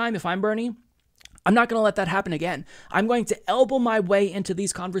next time, if I'm Bernie, I'm not going to let that happen again. I'm going to elbow my way into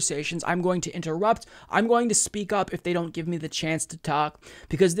these conversations. I'm going to interrupt. I'm going to speak up if they don't give me the chance to talk,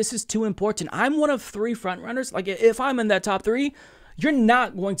 because this is too important. I'm one of 3 frontrunners. Like, if I'm in that top 3, you're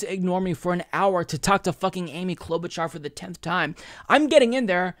not going to ignore me for an hour to talk to fucking Amy Klobuchar for the 10th time. I'm getting in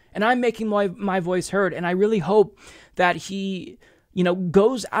there, and I'm making my voice heard, and I really hope that he,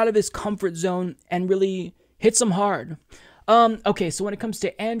 goes out of his comfort zone and really hits him hard. Okay, so when it comes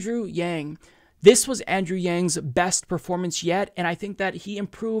to Andrew Yang, this was Andrew Yang's best performance yet, and I think that he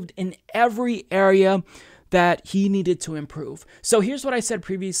improved in every area that he needed to improve. So here's what I said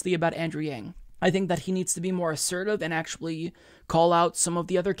previously about Andrew Yang. I think that he needs to be more assertive and actually call out some of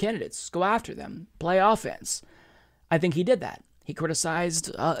the other candidates, go after them, play offense. I think he did that. He criticized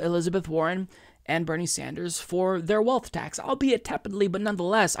Elizabeth Warren and Bernie Sanders for their wealth tax, albeit tepidly, but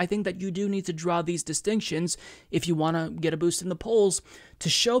nonetheless, I think that you do need to draw these distinctions if you want to get a boost in the polls to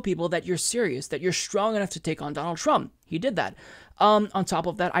show people that you're serious, that you're strong enough to take on Donald Trump. He did that. On top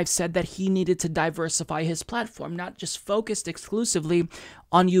of that, I've said that he needed to diversify his platform, not just focused exclusively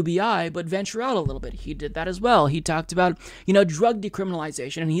on UBI, but venture out a little bit. He did that as well. He talked about, drug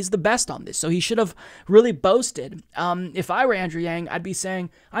decriminalization, and he's the best on this. So he should have really boasted. If I were Andrew Yang, I'd be saying,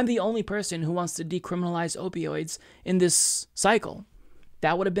 I'm the only person who wants to decriminalize opioids in this cycle.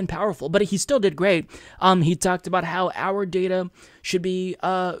 That would have been powerful, but he still did great. He talked about how our data should be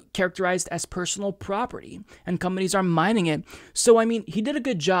characterized as personal property, and companies are mining it. So, he did a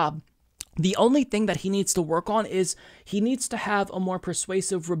good job. The only thing that he needs to work on is he needs to have a more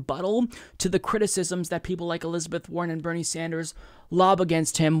persuasive rebuttal to the criticisms that people like Elizabeth Warren and Bernie Sanders lob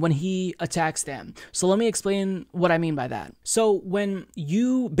against him when he attacks them. So let me explain what I mean by that. So when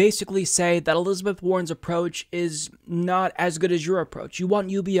you basically say that Elizabeth Warren's approach is not as good as your approach, you want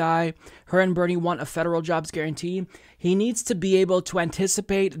UBI, her and Bernie want a federal jobs guarantee, he needs to be able to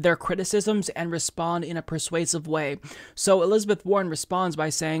anticipate their criticisms and respond in a persuasive way. So Elizabeth Warren responds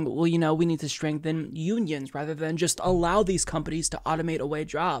by saying, well, we need to strengthen unions rather than just allow these companies to automate away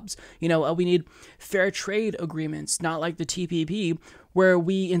jobs. We need fair trade agreements, not like the TPP, where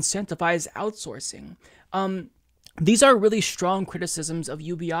we incentivize outsourcing. These are really strong criticisms of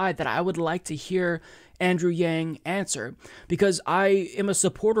UBI that I would like to hear Andrew Yang answer, because I am a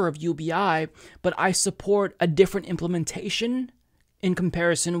supporter of UBI, but I support a different implementation in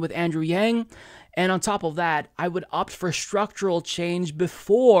comparison with Andrew Yang. And on top of that, I would opt for structural change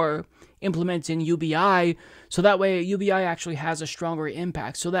before implementing UBI, so that way UBI actually has a stronger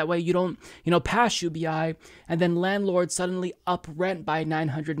impact. So that way you don't, pass UBI and then landlords suddenly up rent by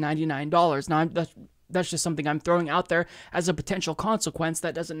 $999. Now, that's just something I'm throwing out there as a potential consequence.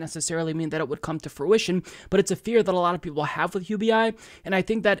 That doesn't necessarily mean that it would come to fruition, but it's a fear that a lot of people have with UBI. And I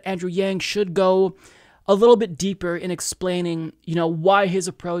think that Andrew Yang should go a little bit deeper in explaining, why his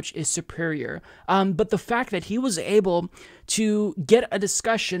approach is superior. But the fact that he was able to get a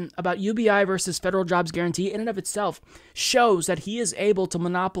discussion about UBI versus federal jobs guarantee in and of itself shows that he is able to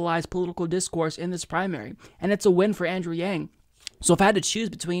monopolize political discourse in this primary. And it's a win for Andrew Yang. So if I had to choose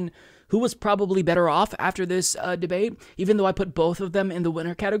between who was probably better off after this debate, even though I put both of them in the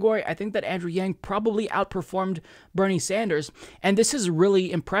winner category, I think that Andrew Yang probably outperformed Bernie Sanders. And this is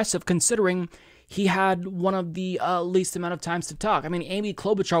really impressive considering he had one of the least amount of times to talk. I mean, Amy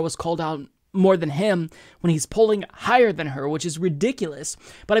Klobuchar was called out more than him when he's polling higher than her, which is ridiculous.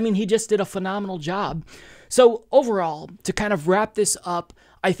 But I mean, he just did a phenomenal job. So overall, to kind of wrap this up,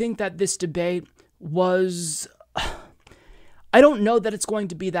 I think that this debate was... I don't know that it's going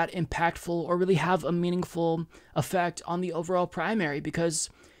to be that impactful or really have a meaningful effect on the overall primary because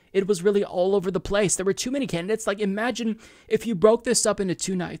it was really all over the place. There were too many candidates. Like, imagine if you broke this up into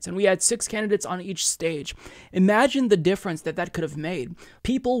 2 nights and we had 6 candidates on each stage. Imagine the difference that could have made.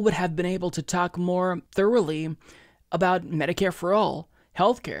 People would have been able to talk more thoroughly about Medicare For All,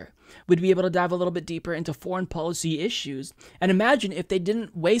 healthcare. We'd be able to dive a little bit deeper into foreign policy issues. And imagine if they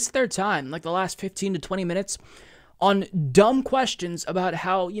didn't waste their time, like the last 15 to 20 minutes, on dumb questions about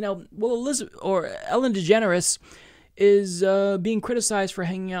how, Elizabeth or Ellen DeGeneres is being criticized for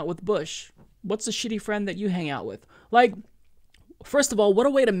hanging out with Bush. What's the shitty friend that you hang out with? Like, first of all, what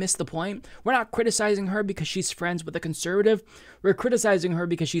a way to miss the point. We're not criticizing her because she's friends with a conservative. We're criticizing her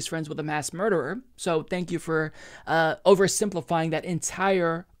because she's friends with a mass murderer. So thank you for oversimplifying that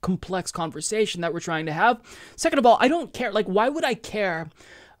entire complex conversation that we're trying to have. Second of all, I don't care. Like, why would I care?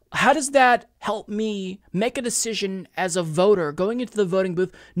 How does that help me make a decision as a voter going into the voting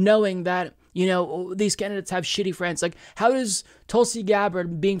booth knowing that, these candidates have shitty friends? Like, how does Tulsi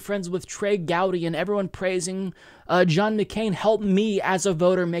Gabbard being friends with Trey Gowdy and everyone praising John McCain help me as a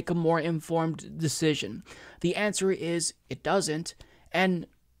voter make a more informed decision? The answer is it doesn't. And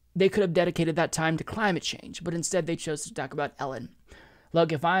they could have dedicated that time to climate change, but instead they chose to talk about Ellen.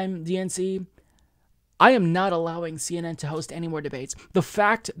 Look, if I'm DNC, I am not allowing CNN to host any more debates. The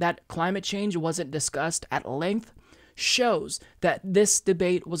fact that climate change wasn't discussed at length shows that this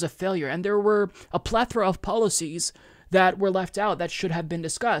debate was a failure, and there were a plethora of policies that were left out that should have been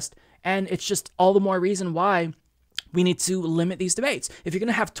discussed, and it's just all the more reason why we need to limit these debates. If you're going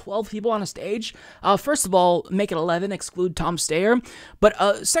to have 12 people on a stage, first of all, make it 11, exclude Tom Steyer.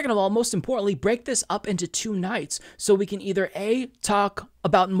 But second of all, most importantly, break this up into 2 nights so we can either A, talk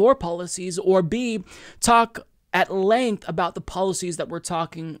about more policies, or B, talk at length about the policies that we're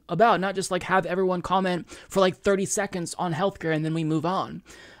talking about, not just like have everyone comment for like 30 seconds on healthcare and then we move on.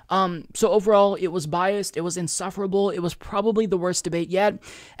 So overall, it was biased, it was insufferable, it was probably the worst debate yet,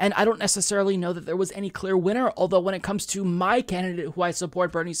 and I don't necessarily know that there was any clear winner, although when it comes to my candidate who I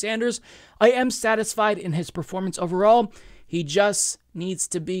support, Bernie Sanders, I am satisfied in his performance overall. He just needs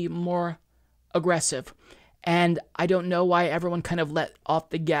to be more aggressive, and I don't know why everyone kind of let off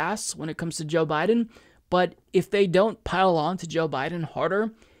the gas when it comes to Joe Biden, but if they don't pile on to Joe Biden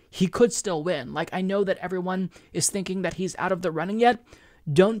harder, he could still win. Like, I know that everyone is thinking that he's out of the running yet.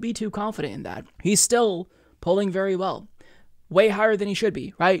 Don't be too confident in that. He's still polling very well. Way higher than he should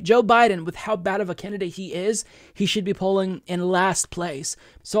be, right? Joe Biden, with how bad of a candidate he is, he should be polling in last place.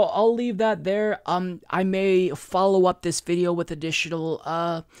 So I'll leave that there. I may follow up this video with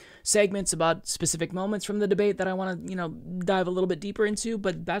additional segments about specific moments from the debate that I want to, dive a little bit deeper into,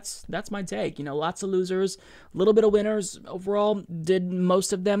 but that's my take. Lots of losers, a little bit of winners overall. Did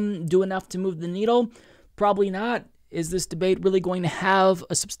most of them do enough to move the needle? Probably not. Is this debate really going to have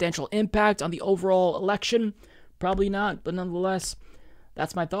a substantial impact on the overall election? Probably not, but nonetheless,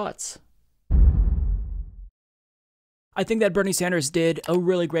 that's my thoughts. I think that Bernie Sanders did a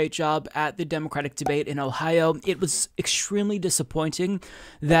really great job at the Democratic debate in Ohio. It was extremely disappointing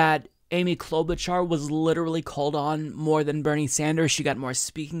that Amy Klobuchar was literally called on more than Bernie Sanders. She got more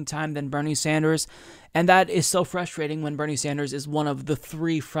speaking time than Bernie Sanders. And that is so frustrating when Bernie Sanders is one of the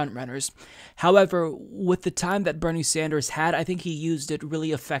 3 frontrunners. However, with the time that Bernie Sanders had, I think he used it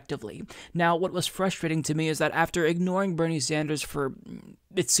really effectively. Now, what was frustrating to me is that after ignoring Bernie Sanders for,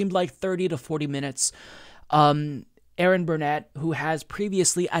 it seemed like 30 to 40 minutes, Aaron Burnett, who has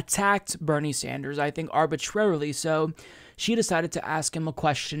previously attacked Bernie Sanders, I think arbitrarily so, she decided to ask him a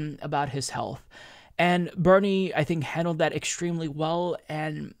question about his health. And Bernie, I think, handled that extremely well,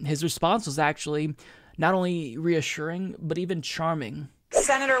 and his response was actually not only reassuring, but even charming.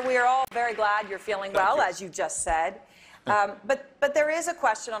 Senator, we are all very glad you're feeling well, as you just said. But there is a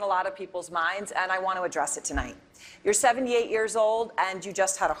question on a lot of people's minds, and I want to address it tonight. You're 78 years old, and you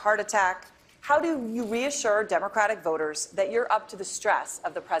just had a heart attack. How do you reassure Democratic voters that you're up to the stress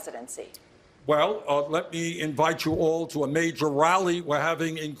of the presidency? Well, let me invite you all to a major rally we're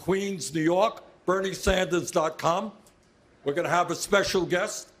having in Queens, New York, BernieSanders.com. We're going to have a special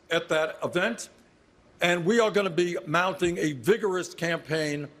guest at that event, and we are going to be mounting a vigorous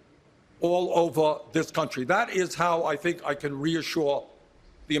campaign all over this country. That is how I think I can reassure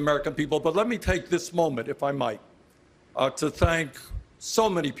the American people. But let me take this moment, if I might, to thank so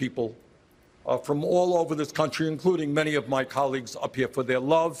many people from all over this country, including many of my colleagues up here, for their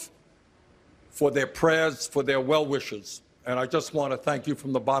love, for their prayers, for their well wishes. And I just want to thank you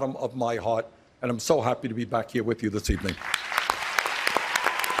from the bottom of my heart. And I'm so happy to be back here with you this evening.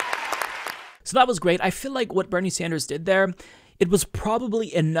 So that was great. I feel like what Bernie Sanders did there, it was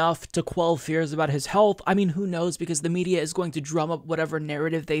probably enough to quell fears about his health. I mean, who knows, because the media is going to drum up whatever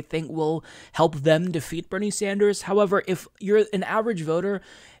narrative they think will help them defeat Bernie Sanders. However, if you're an average voter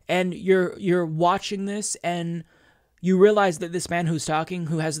and you're watching this and you realize that this man who's talking,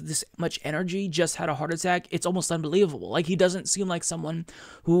 who has this much energy, just had a heart attack, it's almost unbelievable. Like, he doesn't seem like someone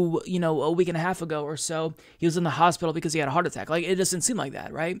who, you know, a week and a half ago or so, he was in the hospital because he had a heart attack. Like, it doesn't seem like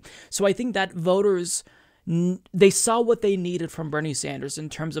that, right? So I think that voters, they saw what they needed from Bernie Sanders in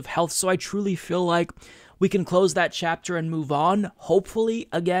terms of health. So I truly feel like we can close that chapter and move on. Hopefully,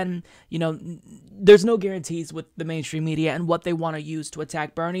 again, you know, there's no guarantees with the mainstream media and what they want to use to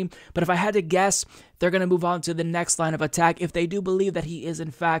attack Bernie. But if I had to guess, they're going to move on to the next line of attack if they do believe that he is,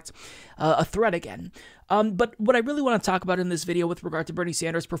 in fact, a threat again. But what I really want to talk about in this video with regard to Bernie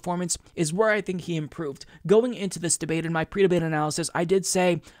Sanders' performance is where I think he improved. Going into this debate, in my pre-debate analysis, I did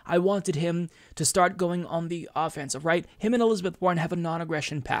say I wanted him to start going on the offensive, right? Him and Elizabeth Warren have a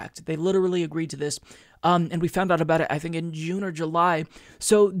non-aggression pact. They literally agreed to this. And we found out about it, I think, in June or July.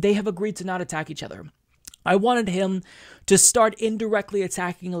 So they have agreed to not attack each other. I wanted him to start indirectly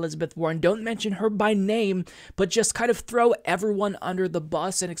attacking Elizabeth Warren. Don't mention her by name, but just kind of throw everyone under the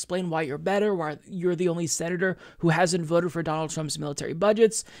bus and explain why you're better, why you're the only senator who hasn't voted for Donald Trump's military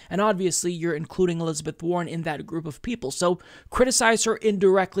budgets, and obviously you're including Elizabeth Warren in that group of people. So criticize her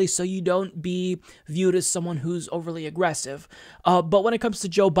indirectly so you don't be viewed as someone who's overly aggressive. But when it comes to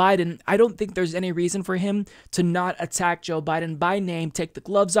Joe Biden, I don't think there's any reason for him to not attack Joe Biden by name, take the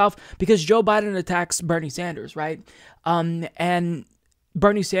gloves off, because Joe Biden attacks Bernie Sanders, right? And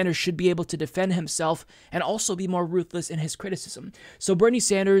Bernie Sanders should be able to defend himself and also be more ruthless in his criticism. So Bernie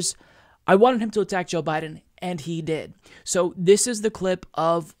Sanders, I wanted him to attack Joe Biden, and he did. So this is the clip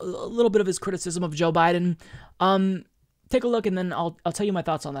of a little bit of his criticism of Joe Biden. Take a look, and then I'll tell you my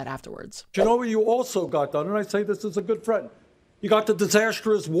thoughts on that afterwards. You know what you also got done, and I say this as a good friend. You got the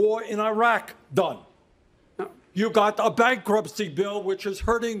disastrous war in Iraq done. You got a bankruptcy bill, which is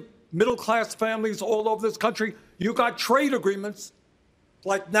hurting middle-class families all over this country. You got trade agreements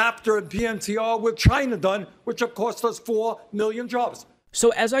like NAFTA and PNTR with China done, which have cost us 4 million jobs.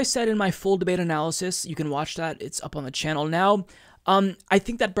 So as I said in my full debate analysis, you can watch that. It's up on the channel now. I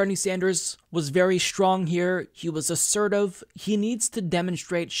think that Bernie Sanders was very strong here. He was assertive. He needs to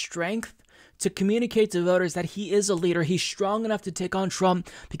demonstrate strength to communicate to voters that he is a leader. He's strong enough to take on Trump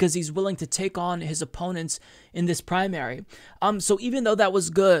because he's willing to take on his opponents in this primary. So even though that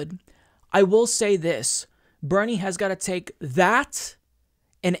was good, I will say this. Bernie has got to take that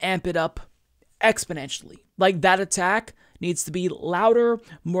and amp it up exponentially. Like, that attack needs to be louder,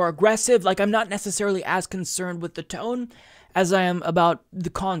 more aggressive. Like, I'm not necessarily as concerned with the tone as I am about the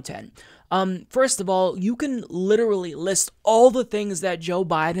content. First of all, you can literally list all the things that Joe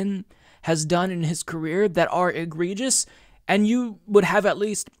Biden has done in his career that are egregious, and you would have at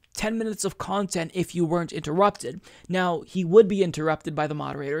least 10 minutes of content if you weren't interrupted. Now, he would be interrupted by the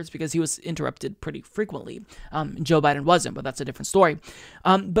moderators because he was interrupted pretty frequently. Joe Biden wasn't, but that's a different story.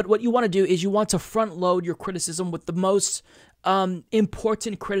 But what you want to do is you want to front load your criticism with the most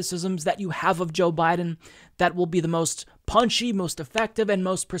important criticisms that you have of Joe Biden that will be the most punchy, most effective, and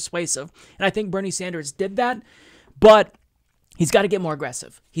most persuasive. And I think Bernie Sanders did that, but he's got to get more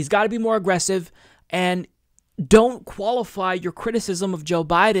aggressive. He's got to be more aggressive, and don't qualify your criticism of Joe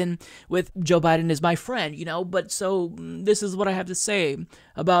Biden with Joe Biden is my friend, you know, but so this is what I have to say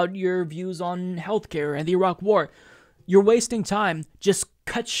about your views on healthcare and the Iraq war. You're wasting time. Just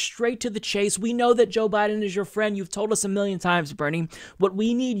cut straight to the chase. We know that Joe Biden is your friend. You've told us a million times, Bernie. What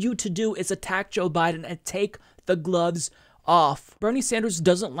we need you to do is attack Joe Biden and take the gloves off. Bernie Sanders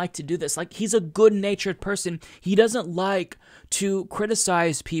doesn't like to do this. Like, he's a good-natured person. He doesn't like to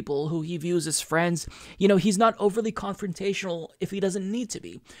criticize people who he views as friends. You know, he's not overly confrontational if he doesn't need to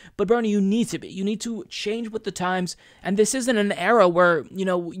be. But Bernie, you need to be. You need to change with the times. And this isn't an era where, you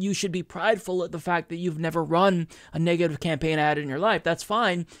know, you should be prideful at the fact that you've never run a negative campaign ad in your life. That's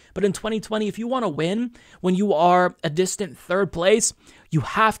fine. But in 2020, if you want to win when you are a distant third place, you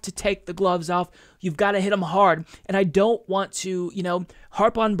have to take the gloves off. You've got to hit him hard. And I don't want to, you know,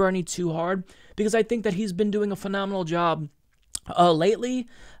 harp on Bernie too hard, because I think that he's been doing a phenomenal job lately.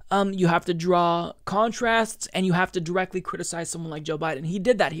 You have to draw contrasts, and you have to directly criticize someone like Joe Biden. He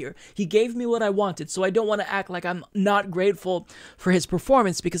did that here. He gave me what I wanted, so I don't want to act like I'm not grateful for his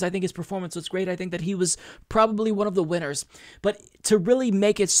performance, because I think his performance was great. I think that he was probably one of the winners. But to really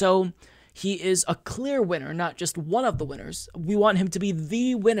make it so he is a clear winner, not just one of the winners. We want him to be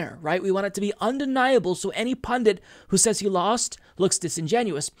the winner, right? We want it to be undeniable, so any pundit who says he lost looks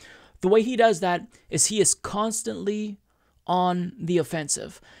disingenuous. The way he does that is he is constantly on the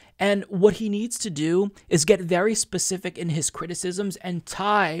offensive. And what he needs to do is get very specific in his criticisms and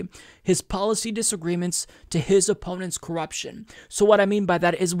tie his policy disagreements to his opponent's corruption. So what I mean by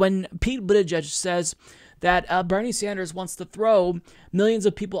that is when Pete Buttigieg says that Bernie Sanders wants to throw millions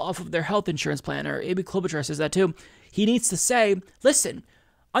of people off of their health insurance plan, or Amy Klobuchar says that too, he needs to say, listen,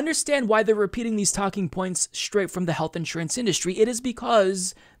 understand why they're repeating these talking points straight from the health insurance industry. It is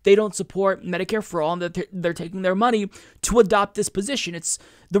because they don't support Medicare For All, and that they're taking their money to adopt this position. It's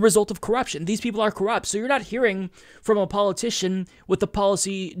the result of corruption. These people are corrupt. So you're not hearing from a politician with a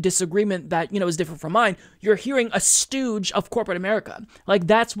policy disagreement that, you know, is different from mine. You're hearing a stooge of corporate America. Like,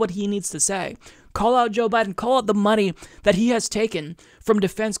 that's what he needs to say. Call out Joe Biden. Call out the money that he has taken from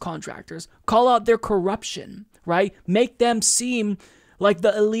defense contractors. Call out their corruption, right? Make them seem like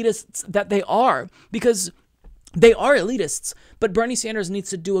the elitists that they are, because they are elitists. But Bernie Sanders needs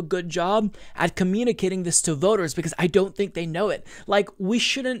to do a good job at communicating this to voters, because I don't think they know it. Like, we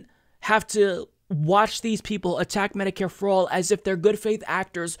shouldn't have to watch these people attack Medicare for All as if they're good faith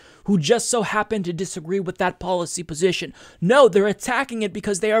actors who just so happen to disagree with that policy position. No, they're attacking it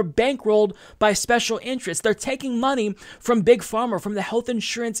because they are bankrolled by special interests. They're taking money from Big Pharma, from the health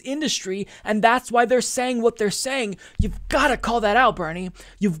insurance industry, and that's why they're saying what they're saying. You've got to call that out, Bernie.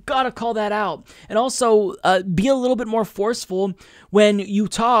 You've got to call that out. And also be a little bit more forceful when you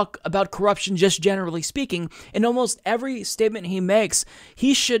talk about corruption, just generally speaking. In almost every statement he makes,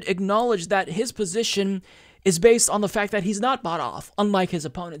 he should acknowledge that his position is based on the fact that he's not bought off, unlike his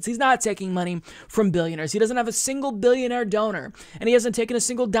opponents. He's not taking money from billionaires. He doesn't have a single billionaire donor, and he hasn't taken a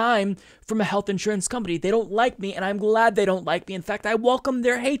single dime from a health insurance company. They don't like me, and I'm glad they don't like me. In fact, I welcome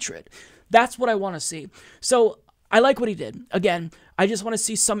their hatred. That's what I want to see. So I like what he did. Again, I just want to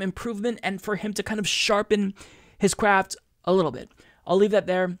see some improvement and for him to kind of sharpen his craft a little bit. I'll leave that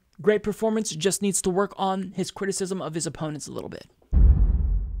there. Great performance, just needs to work on his criticism of his opponents a little bit.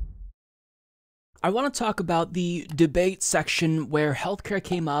 I want to talk about the debate section where healthcare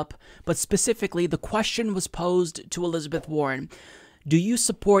came up, but specifically the question was posed to Elizabeth Warren. Do you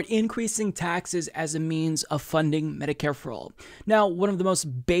support increasing taxes as a means of funding Medicare for All? Now, one of the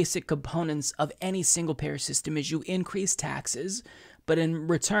most basic components of any single-payer system is you increase taxes, but in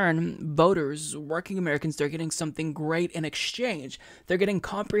return, voters, working Americans, they're getting something great in exchange. They're getting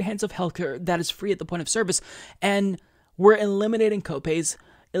comprehensive healthcare that is free at the point of service, and we're eliminating copays,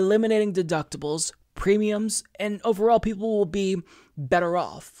 eliminating deductibles, premiums, and overall people will be better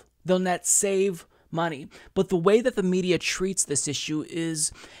off. They'll net save money. But the way that the media treats this issue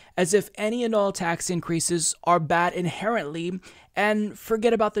is as if any and all tax increases are bad inherently, and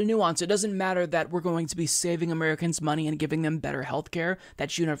forget about the nuance. It doesn't matter that we're going to be saving Americans money and giving them better health care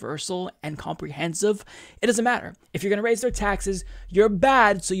that's universal and comprehensive. It doesn't matter. If you're going to raise their taxes, you're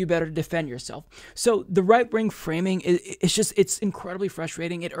bad, so you better defend yourself. So the right-wing framing, it's incredibly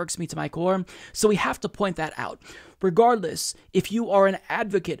frustrating. It irks me to my core. So we have to point that out. Regardless, if you are an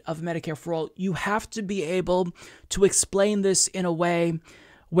advocate of Medicare for All, you have to be able to explain this in a way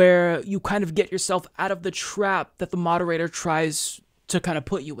where you kind of get yourself out of the trap that the moderator tries to kind of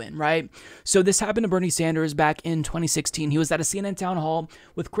put you in, right? So this happened to Bernie Sanders back in 2016. He was at a CNN town hall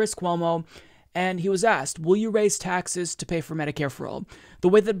with Chris Cuomo, and he was asked, will you raise taxes to pay for Medicare for All? The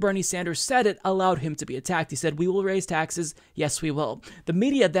way that Bernie Sanders said it allowed him to be attacked. He said, we will raise taxes. Yes, we will. The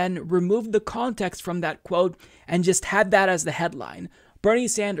media then removed the context from that quote and just had that as the headline. Bernie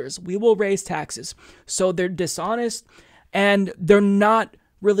Sanders, we will raise taxes. So they're dishonest, and they're not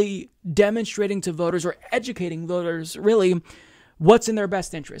really demonstrating to voters or educating voters really what's in their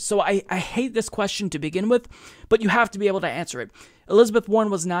best interest? So I hate this question to begin with, but you have to be able to answer it. Elizabeth Warren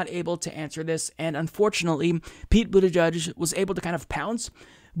was not able to answer this, and unfortunately, Pete Buttigieg was able to kind of pounce,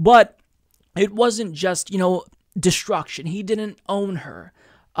 but it wasn't just, destruction. He didn't own her,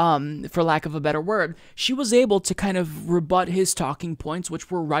 for lack of a better word. She was able to kind of rebut his talking points,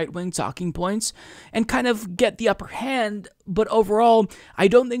 which were right-wing talking points, and kind of get the upper hand, but overall, I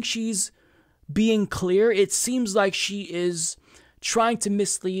don't think she's being clear. It seems like she is trying to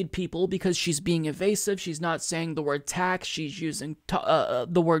mislead people because she's being evasive. She's not saying the word tax. She's using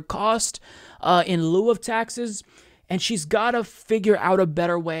the word cost in lieu of taxes. And she's got to figure out a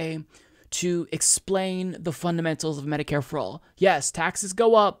better way to explain the fundamentals of Medicare for All. Yes, taxes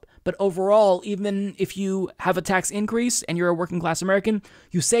go up, but overall, even if you have a tax increase and you're a working class American,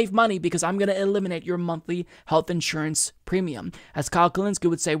 you save money because I'm going to eliminate your monthly health insurance premium. As Kyle Kalinske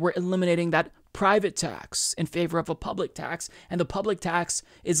would say, we're eliminating that private tax in favor of a public tax, and the public tax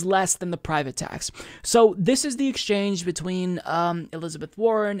is less than the private tax. So this is the exchange between Elizabeth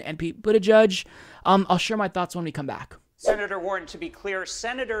Warren and Pete Buttigieg. I'll share my thoughts when we come back. Senator Warren, to be clear,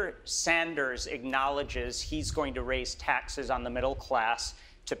 Senator Sanders acknowledges he's going to raise taxes on the middle class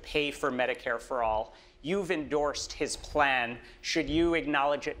to pay for Medicare for All. You've endorsed his plan. Should you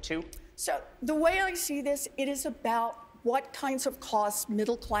acknowledge it too? So the way I see this, it is about what kinds of costs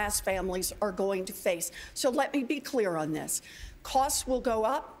middle-class families are going to face. So let me be clear on this. Costs will go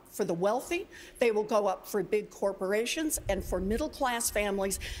up for the wealthy, they will go up for big corporations, and for middle-class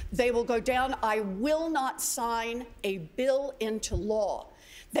families, they will go down. I will not sign a bill into law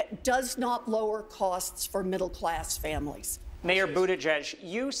that does not lower costs for middle-class families. Mayor Buttigieg,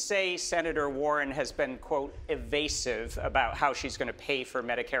 you say Senator Warren has been, quote, evasive about how she's going to pay for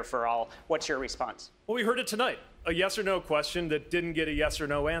Medicare for All. What's your response? Well, we heard it tonight, a yes or no question that didn't get a yes or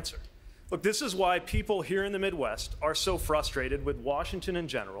no answer. Look, this is why people here in the Midwest are so frustrated with Washington in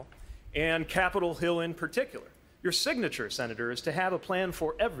general and Capitol Hill in particular. Your signature, Senator, is to have a plan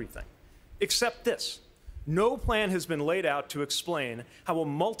for everything, except this. No plan has been laid out to explain how a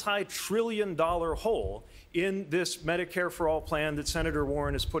multi-trillion-dollar hole in this Medicare for All plan that Senator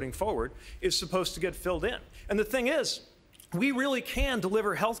Warren is putting forward is supposed to get filled in. And the thing is, we really can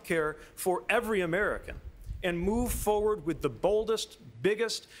deliver health care for every American and move forward with the boldest,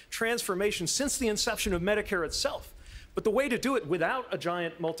 biggest transformation since the inception of Medicare itself. But the way to do it without a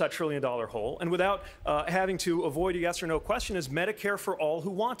giant multi-trillion-dollar hole and without having to avoid a yes or no question is Medicare for all who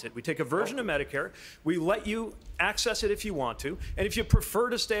want it. We take a version of Medicare, we let you access it if you want to, and if you prefer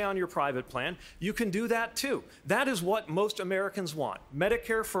to stay on your private plan, you can do that too. That is what most Americans want.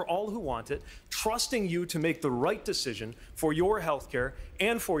 Medicare for all who want it, trusting you to make the right decision for your health care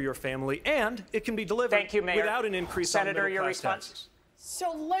and for your family, and it can be delivered without an increase on middle-class taxes.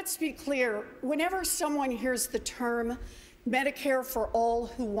 So let's be clear. Whenever someone hears the term Medicare for all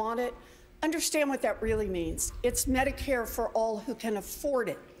who want it, understand what that really means. It's Medicare for all who can afford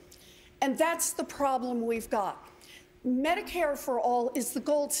it. And that's the problem we've got. Medicare for all is the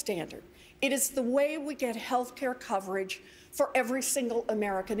gold standard. It is the way we get health care coverage for every single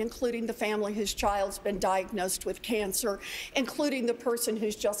American, including the family whose child's been diagnosed with cancer, including the person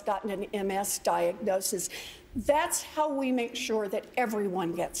who's just gotten an MS diagnosis. That's how we make sure that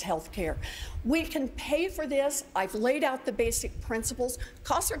everyone gets health care. We can pay for this. I've laid out the basic principles.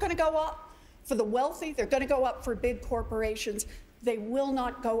 Costs are going to go up for the wealthy. They're going to go up for big corporations. They will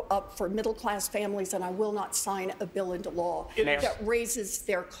not go up for middle-class families, and I will not sign a bill into law that raises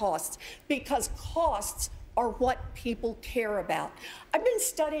their costs, because costs are what people care about. I've been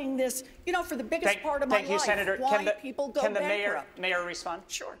studying this, for the biggest part of my life. Senator. Why people go can the bankrupt. mayor respond?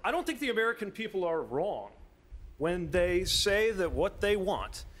 Sure. I don't think the American people are wrong when they say that what they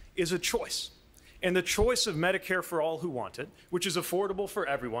want is a choice. And the choice of Medicare for all who want it, which is affordable for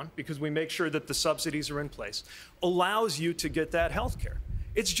everyone because we make sure that the subsidies are in place, allows you to get that health care.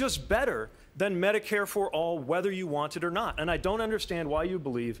 It's just better than Medicare for all whether you want it or not. And I don't understand why you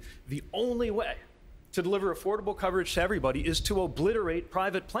believe the only way to deliver affordable coverage to everybody is to obliterate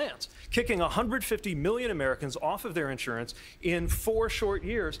private plans, kicking 150 million Americans off of their insurance in 4 short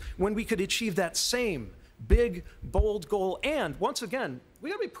years when we could achieve that same big, bold goal. And once again,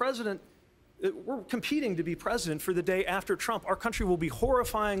 we got to be president. We're competing to be president for the day after Trump. Our country will be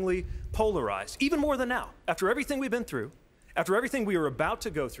horrifyingly polarized, even more than now. After everything we've been through, after everything we are about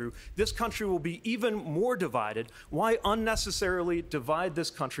to go through, this country will be even more divided. Why unnecessarily divide this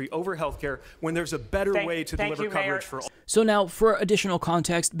country over healthcare when there's a better way to deliver coverage for all? So now, for additional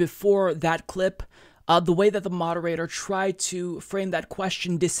context, before that clip, the way that the moderator tried to frame that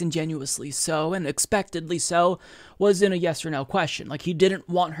question disingenuously so and expectedly so was in a yes or no question. Like, he didn't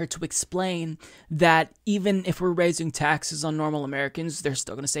want her to explain that even if we're raising taxes on normal Americans, they're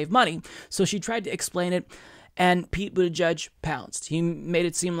still going to save money. So she tried to explain it, and Pete Buttigieg pounced. He made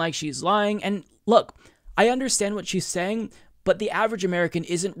it seem like she's lying. And look, I understand what she's saying, but the average American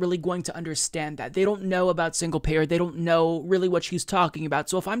isn't really going to understand that. They don't know about single payer. They don't know really what she's talking about.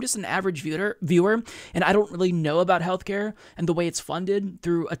 So if I'm just an average viewer and I don't really know about healthcare and the way it's funded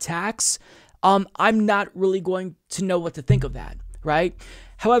through a tax, I'm not really going to know what to think of that, right?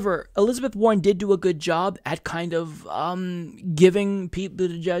 However, Elizabeth Warren did do a good job at kind of giving Pete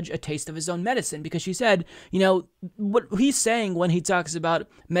Buttigieg a taste of his own medicine, because she said, you know, what he's saying when he talks about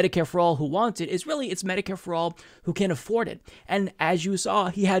Medicare for all who want it is really it's Medicare for all who can afford it. And as you saw,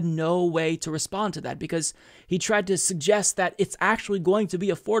 he had no way to respond to that, because he tried to suggest that it's actually going to be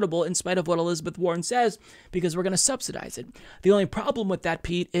affordable in spite of what Elizabeth Warren says, because we're going to subsidize it. The only problem with that,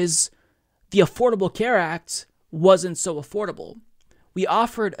 Pete, is the Affordable Care Act wasn't so affordable. We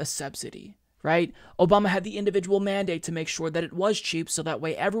offered a subsidy, right? Obama had the individual mandate to make sure that it was cheap, so that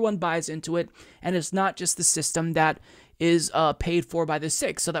way everyone buys into it, and it's not just the system that is paid for by the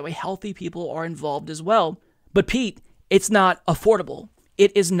sick, so that way healthy people are involved as well. But Pete, it's not affordable.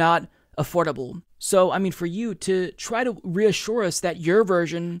 It is not affordable. So, I mean, for you to try to reassure us that your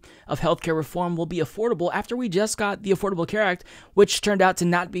version of healthcare reform will be affordable after we just got the Affordable Care Act, which turned out to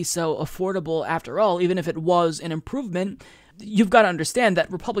not be so affordable after all, even if it was an improvement, you've got to understand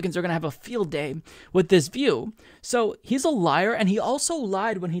that Republicans are going to have a field day with this view. So he's a liar, and he also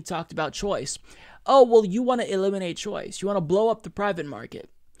lied when he talked about choice. Oh, well, you want to eliminate choice. You want to blow up the private market.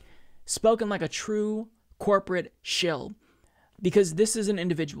 Spoken like a true corporate shill. Because this is an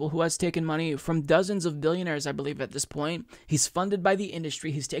individual who has taken money from dozens of billionaires, I believe, at this point. He's funded by the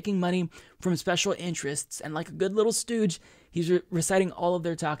industry. He's taking money from special interests. And like a good little stooge, he's reciting all of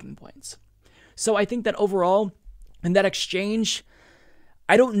their talking points. So I think that overall, in that exchange,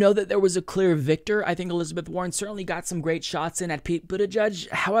 I don't know that there was a clear victor. I think Elizabeth Warren certainly got some great shots in at Pete Buttigieg.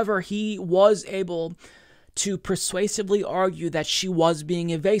 However, he was able to persuasively argue that she was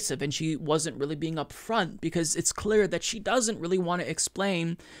being evasive and she wasn't really being upfront, because it's clear that she doesn't really want to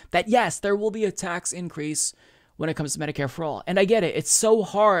explain that, yes, there will be a tax increase when it comes to Medicare for all. And I get it. It's so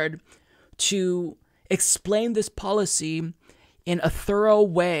hard to explain this policy in a thorough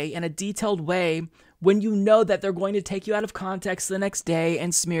way, in a detailed way, when you know that they're going to take you out of context the next day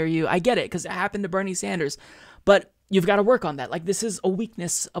and smear you. I get it, because it happened to Bernie Sanders. But you've got to work on that. Like, this is a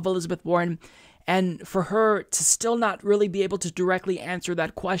weakness of Elizabeth Warren. And for her to still not really be able to directly answer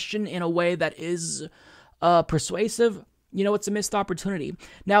that question in a way that is persuasive, you know, it's a missed opportunity.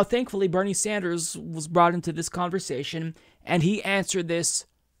 Now, thankfully, Bernie Sanders was brought into this conversation, and he answered this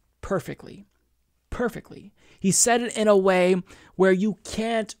perfectly. Perfectly. He said it in a way where you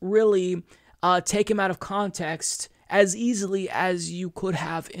can't really take him out of context as easily as you could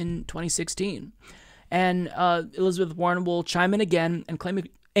have in 2016. And Elizabeth Warren will chime in again and claim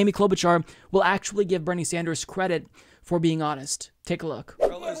Amy Klobuchar will actually give Bernie Sanders credit for being honest. Take a look.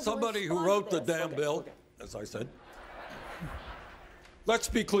 Well, as somebody who wrote the damn bill, as I said, let's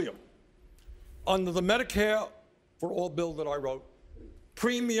be clear. Under the Medicare for All bill that I wrote,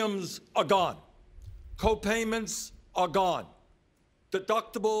 premiums are gone. Co-payments are gone.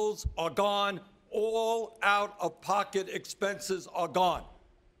 Deductibles are gone. All out-of-pocket expenses are gone.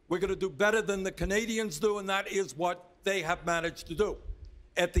 We're going to do better than the Canadians do, and that is what they have managed to do.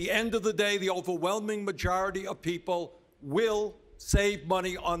 At the end of the day, the overwhelming majority of people will save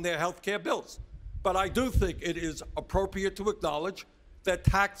money on their health care bills. But I do think it is appropriate to acknowledge that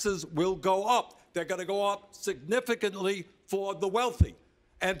taxes will go up. They're going to go up significantly for the wealthy.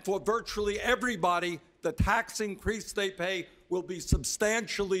 And for virtually everybody, the tax increase they pay will be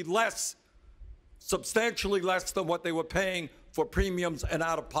substantially less than what they were paying for premiums and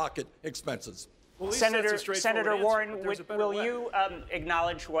out-of-pocket expenses. Well, Senator Warren, will you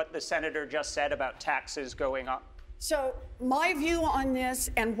acknowledge what the senator just said about taxes going up? So my view on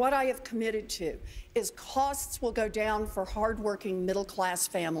this and what I have committed to is costs will go down for hardworking middle-class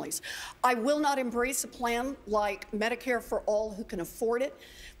families. I will not embrace a plan like Medicare for All who can afford it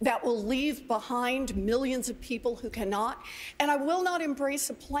that will leave behind millions of people who cannot. And I will not embrace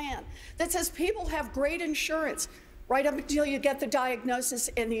a plan that says people have great insurance right up until you get the diagnosis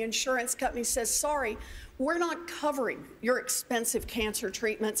and the insurance company says, sorry, we're not covering your expensive cancer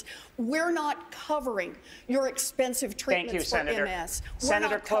treatments. We're not covering your expensive treatments for MS. We're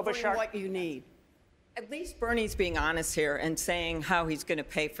not covering what you need. At least Bernie's being honest here and saying how he's going to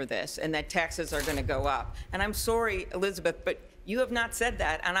pay for this and that taxes are going to go up. And I'm sorry, Elizabeth, but You have not said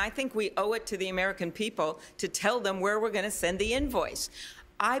that, and I think we owe it to the American people to tell them where we're going to send the invoice.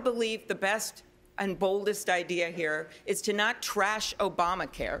 I believe the best and boldest idea here is to not trash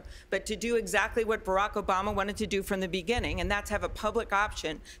Obamacare, but to do exactly what Barack Obama wanted to do from the beginning, and that's have a public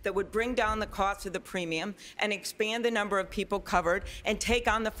option that would bring down the cost of the premium and expand the number of people covered and take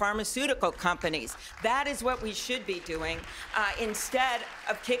on the pharmaceutical companies. That is what we should be doing instead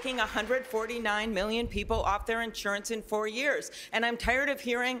of kicking 149 million people off their insurance in 4 years. And I'm tired of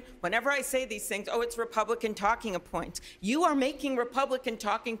hearing, whenever I say these things, oh, it's Republican talking points. You are making Republican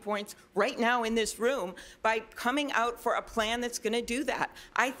talking points right now in this room by coming out for a plan that's going to do that.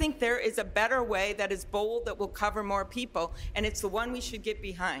 I think there is a better way that is bold, that will cover more people, and it's the one we should get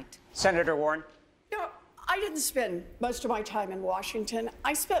behind. Senator Warren. You know, I didn't spend most of my time in Washington.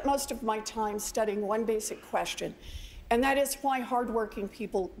 I spent most of my time studying one basic question, and that is why hardworking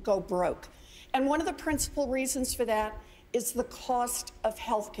people go broke. And one of the principal reasons for that is the cost of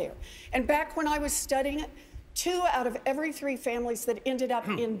health care. And back when I was studying it, 2 out of every 3 families that ended up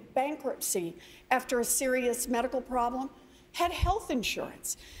in bankruptcy after a serious medical problem had health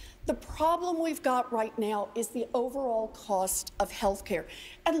insurance. The problem we've got right now is the overall cost of health care.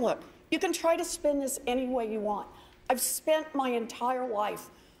 And look, you can try to spin this any way you want. I've spent my entire life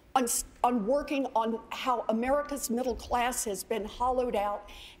on working on how America's middle class has been hollowed out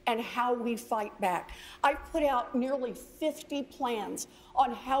and how we fight back. I've put out nearly 50 plans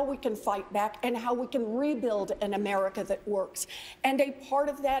on how we can fight back and how we can rebuild an America that works. And a part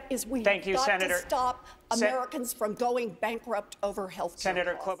of that is we've got to stop Americans from going bankrupt over health care.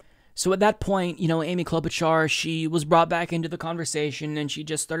 Senator Klobuchar. So at that point, you know, Amy Klobuchar, she was brought back into the conversation and she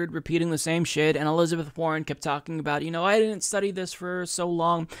just started repeating the same shit. And Elizabeth Warren kept talking about, you know, I didn't study this for so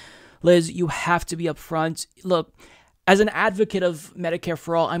long. Liz, you have to be upfront. Look, as an advocate of Medicare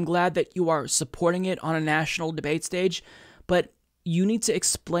for All, I'm glad that you are supporting it on a national debate stage, but you need to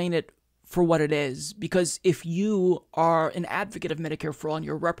explain it for what it is. Because if you are an advocate of Medicare for All and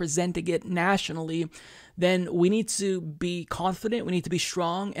you're representing it nationally, then we need to be confident, we need to be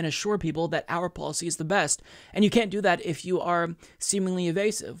strong and assure people that our policy is the best. And you can't do that if you are seemingly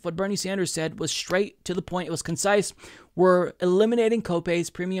evasive. What Bernie Sanders said was straight to the point, it was concise. We're eliminating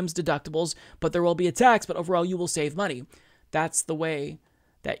copays, premiums, deductibles, but there will be a tax, but overall you will save money. That's the way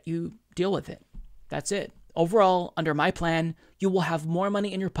that you deal with it. That's it. Overall, under my plan, you will have more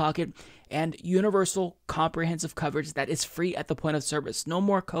money in your pocket and universal comprehensive coverage that is free at the point of service. No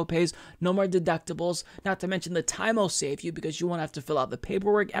more copays, no more deductibles, not to mention the time will save you because you won't have to fill out the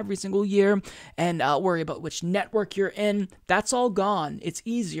paperwork every single year and worry about which network you're in. That's all gone. It's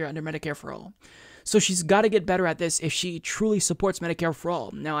easier under Medicare for All. So she's got to get better at this if she truly supports Medicare for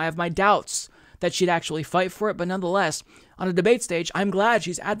All. Now, I have my doubts that she'd actually fight for it, but nonetheless, on a debate stage, I'm glad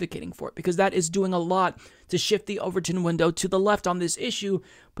she's advocating for it because that is doing a lot to shift the Overton window to the left on this issue.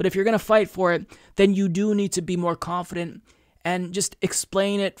 But if you're going to fight for it, then you do need to be more confident and just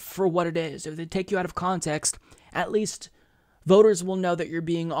explain it for what it is. If they take you out of context, at least voters will know that you're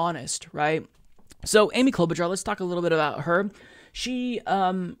being honest, right? So Amy Klobuchar, let's talk a little bit about her. She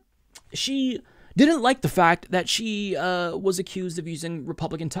didn't like the fact that she was accused of using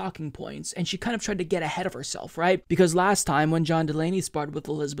Republican talking points, and she kind of tried to get ahead of herself, right? Because last time when John Delaney sparred with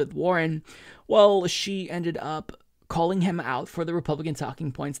Elizabeth Warren, well, she ended up calling him out for the Republican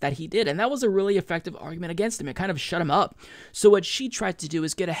talking points that he did, and that was a really effective argument against him. It kind of shut him up. So what she tried to do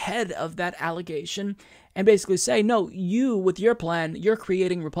is get ahead of that allegation and basically say, no, you, with your plan, you're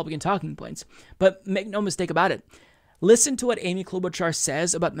creating Republican talking points. But make no mistake about it. Listen to what Amy Klobuchar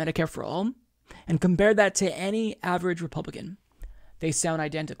says about Medicare for All, and compare that to any average Republican. They sound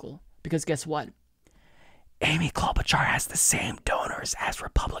identical. Because guess what? Amy Klobuchar has the same donors as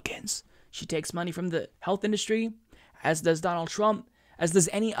Republicans. She takes money from the health industry, as does Donald Trump, as does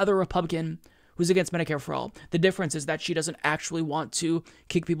any other Republican who's against Medicare for All. The difference is that she doesn't actually want to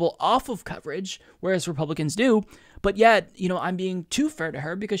kick people off of coverage, whereas Republicans do. But yet, you know, I'm being too fair to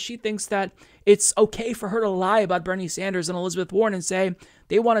her because she thinks that it's okay for her to lie about Bernie Sanders and Elizabeth Warren and say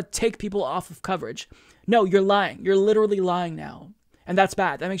they want to take people off of coverage. No, you're lying. You're literally lying now. And that's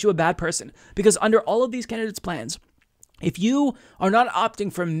bad. That makes you a bad person. Because under all of these candidates' plans, if you are not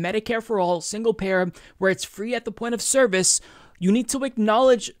opting for Medicare for All, single payer, where it's free at the point of service, you need to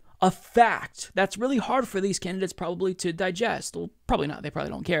acknowledge a fact that's really hard for these candidates probably to digest. Well, probably not. They probably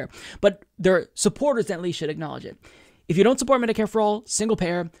don't care. But their supporters at least should acknowledge it. If you don't support Medicare for All, single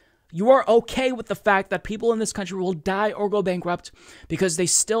payer, you are okay with the fact that people in this country will die or go bankrupt because they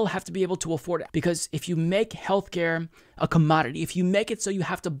still have to be able to afford it. Because if you make healthcare a commodity, if you make it so you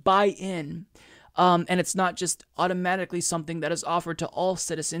have to buy in, and it's not just automatically something that is offered to all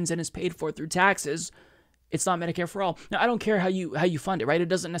citizens and is paid for through taxes, it's not Medicare for all. Now, I don't care how you fund it, right? It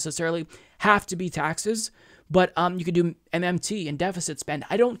doesn't necessarily have to be taxes, but you could do MMT and deficit spend.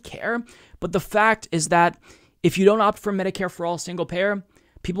 I don't care. But the fact is that if you don't opt for Medicare for all single payer,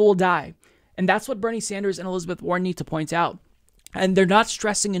 people will die. And that's what Bernie Sanders and Elizabeth Warren need to point out. And they're not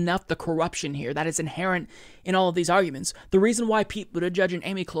stressing enough the corruption here that is inherent in all of these arguments. The reason why Pete Buttigieg and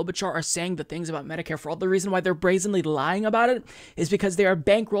Amy Klobuchar are saying the things about Medicare for all, the reason why they're brazenly lying about it, is because they are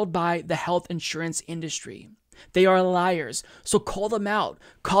bankrolled by the health insurance industry. They are liars. So call them out.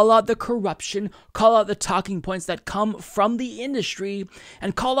 Call out the corruption. Call out the talking points that come from the industry.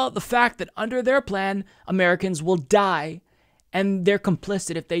 And call out the fact that under their plan, Americans will die. And they're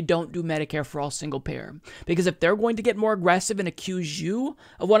complicit if they don't do Medicare for all single payer. Because if they're going to get more aggressive and accuse you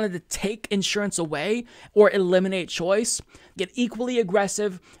of wanting to take insurance away or eliminate choice, get equally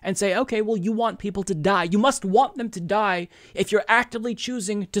aggressive and say, okay, well, you want people to die. You must want them to die if you're actively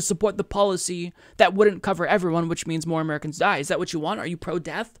choosing to support the policy that wouldn't cover everyone, which means more Americans die. Is that what you want? Are you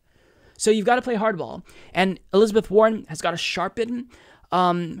pro-death? So you've got to play hardball. And Elizabeth Warren has got to sharpen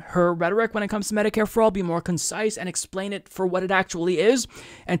her rhetoric when it comes to Medicare for all, be more concise and explain it for what it actually is,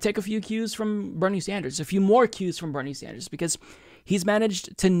 and take a few cues from Bernie Sanders, a few more cues from Bernie Sanders, because he's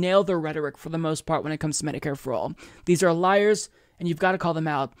managed to nail the rhetoric for the most part when it comes to Medicare for all. These are liars, and you've got to call them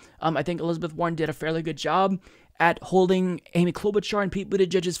out. I think Elizabeth Warren did a fairly good job at holding Amy Klobuchar and Pete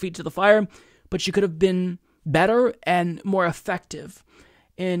Buttigieg's feet to the fire, but she could have been better and more effective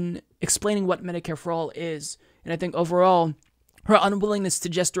in explaining what Medicare for all is. And I think overall, her unwillingness to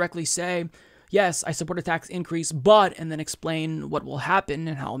just directly say, yes, I support a tax increase, but, and then explain what will happen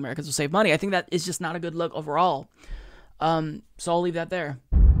and how Americans will save money, I think that is just not a good look overall. So I'll leave that there.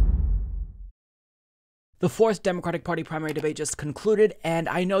 The fourth Democratic Party primary debate just concluded, and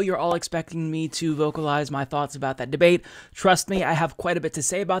I know you're all expecting me to vocalize my thoughts about that debate. Trust me, I have quite a bit to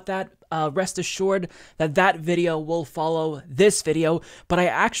say about that. Rest assured that that video will follow this video, but I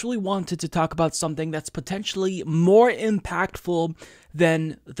actually wanted to talk about something that's potentially more impactful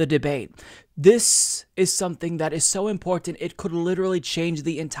than the debate. This is something that is so important, it could literally change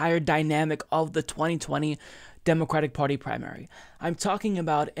the entire dynamic of the 2020 Democratic Party primary. I'm talking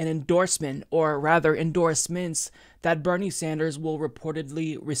about an endorsement, or rather endorsements, that Bernie Sanders will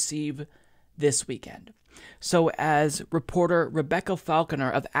reportedly receive this weekend. So as reporter Rebecca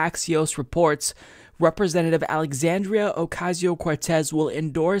Falconer of Axios reports, Representative Alexandria Ocasio-Cortez will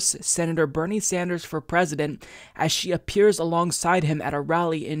endorse Senator Bernie Sanders for president as she appears alongside him at a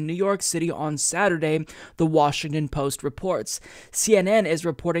rally in New York City on Saturday, the Washington Post reports. CNN is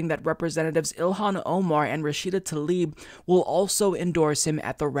reporting that Representatives Ilhan Omar and Rashida Tlaib will also endorse him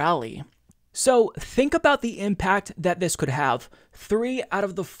at the rally. So think about the impact that this could have. 3 out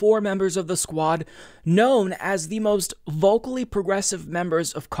of the 4 members of the squad, known as the most vocally progressive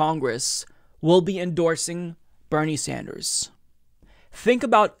members of Congress, will be endorsing Bernie Sanders. Think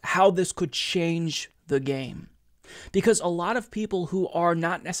about how this could change the game. Because a lot of people who are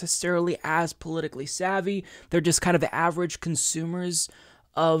not necessarily as politically savvy, they're just kind of average consumers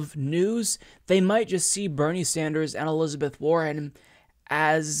of news, they might just see Bernie Sanders and Elizabeth Warren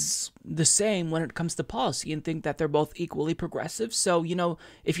as the same when it comes to policy and think that they're both equally progressive. So, you know,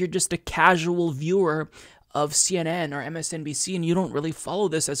 if you're just a casual viewer of CNN or MSNBC and you don't really follow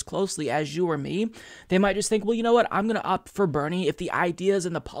this as closely as you or me, they might just think, well, you know what, I'm going to opt for Bernie. If the ideas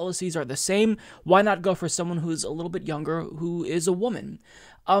and the policies are the same, why not go for someone who's a little bit younger, who is a woman?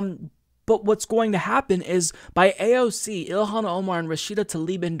 But what's going to happen is by AOC, Ilhan Omar, and Rashida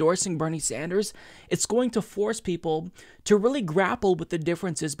Tlaib endorsing Bernie Sanders, it's going to force people to really grapple with the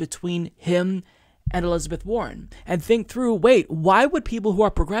differences between him and Elizabeth Warren and think through, wait, why would people who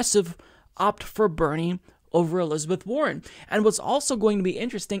are progressive opt for Bernie over Elizabeth Warren? And what's also going to be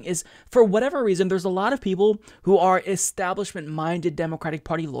interesting is, for whatever reason, there's a lot of people who are establishment-minded Democratic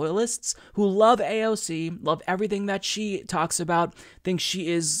Party loyalists who love AOC, love everything that she talks about, think she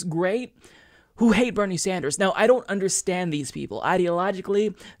is great, who hate Bernie Sanders. Now, I don't understand these people.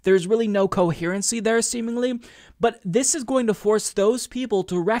 Ideologically, there's really no coherency there, seemingly, but this is going to force those people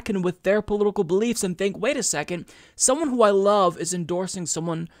to reckon with their political beliefs and think, wait a second, someone who I love is endorsing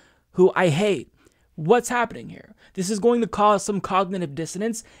someone who I hate. What's happening here? This is going to cause some cognitive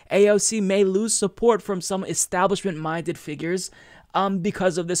dissonance. AOC may lose support from some establishment-minded figures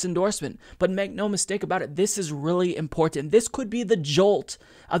because of this endorsement. But make no mistake about it, this is really important. This could be the jolt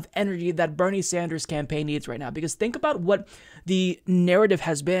of energy that Bernie Sanders' campaign needs right now. Because think about what the narrative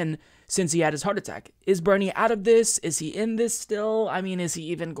has been since he had his heart attack. Is Bernie out of this? Is he in this still? I mean, is he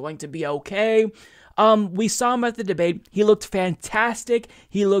even going to be okay? We saw him at the debate. He looked fantastic.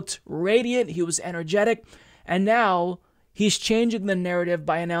 He looked radiant. He was energetic. And now He's changing the narrative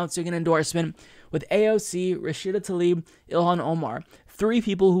by announcing an endorsement with AOC, Rashida Tlaib, Ilhan Omar, 3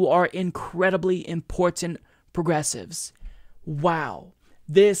 people who are incredibly important progressives. Wow,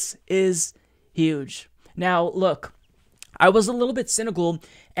 this is huge. Now, look, I was a little bit cynical,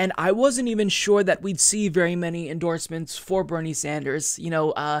 and I wasn't even sure that we'd see very many endorsements for Bernie Sanders.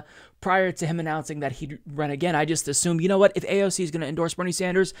 Prior to him announcing that he'd run again, I just assumed, you know what, if AOC is going to endorse Bernie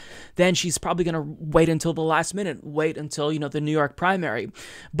Sanders, then she's probably going to wait until the last minute, wait until, the New York primary.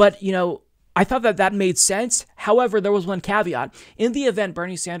 But, I thought that that made sense. However, there was one caveat. In the event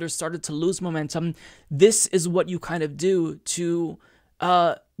Bernie Sanders started to lose momentum, this is what you kind of do to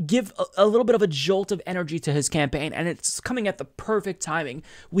give a little bit of a jolt of energy to his campaign, and it's coming at the perfect timing.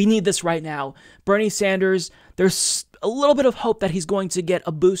 We need this right now. Bernie Sanders, there's a little bit of hope that he's going to get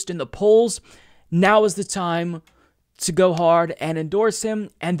a boost in the polls. Now is the time to go hard and endorse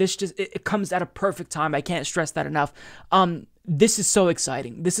him, and this just, it comes at a perfect time. I can't stress that enough. This is so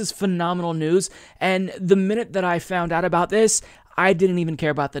exciting. This is phenomenal news, and the minute that I found out about this, I didn't even care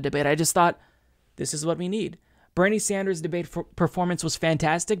about the debate. I just thought, this is what we need. Bernie Sanders' debate performance was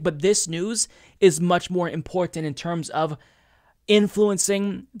fantastic, but this news is much more important in terms of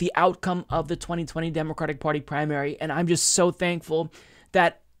influencing the outcome of the 2020 Democratic Party primary, and I'm just so thankful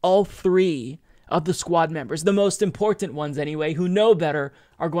that all 3 of the squad members, the most important ones anyway, who know better,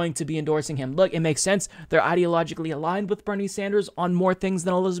 are going to be endorsing him. Look, it makes sense. They're ideologically aligned with Bernie Sanders on more things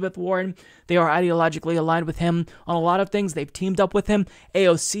than Elizabeth Warren. They are ideologically aligned with him on a lot of things. They've teamed up with him.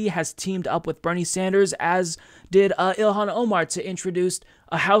 AOC has teamed up with Bernie Sanders, as did Ilhan Omar, to introduce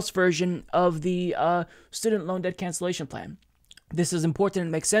a House version of the student loan debt cancellation plan. This is important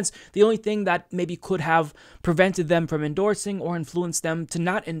and makes sense. The only thing that maybe could have prevented them from endorsing or influenced them to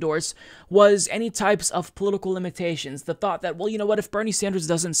not endorse was any types of political limitations. The thought that, well, you know what, if Bernie Sanders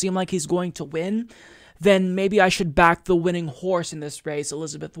doesn't seem like he's going to win, then maybe I should back the winning horse in this race,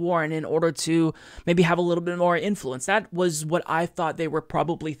 Elizabeth Warren, in order to maybe have a little bit more influence. That was what I thought they were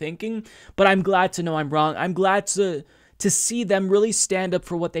probably thinking, but I'm glad to know I'm wrong. I'm glad to see them really stand up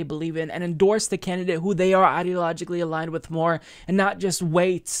for what they believe in and endorse the candidate who they are ideologically aligned with more, and not just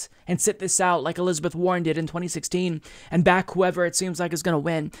wait and sit this out like Elizabeth Warren did in 2016 and back whoever it seems like is going to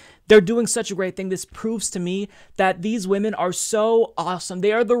win. They're doing such a great thing. This proves to me that these women are so awesome.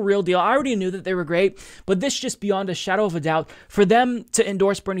 They are the real deal. I already knew that they were great, but this just beyond a shadow of a doubt. For them to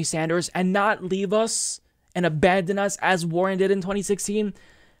endorse Bernie Sanders and not leave us and abandon us as Warren did in 2016,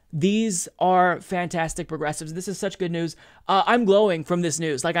 these are fantastic progressives. This is such good news. I'm glowing from this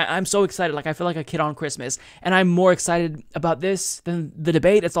news. I'm so excited. I feel like a kid on Christmas. And I'm more excited about this than the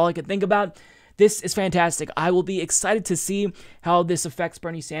debate. It's all I could think about. This is fantastic. I will be excited to see how this affects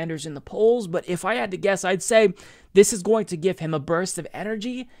Bernie Sanders in the polls. But if I had to guess, I'd say this is going to give him a burst of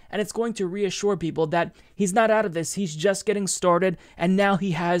energy. And it's going to reassure people that he's not out of this. He's just getting started. And now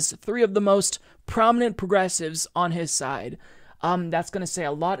he has 3 of the most prominent progressives on his side. That's going to say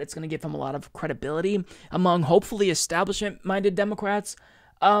a lot. It's going to give him a lot of credibility among hopefully establishment-minded Democrats.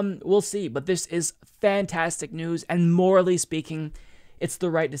 We'll see. But this is fantastic news. And morally speaking, it's the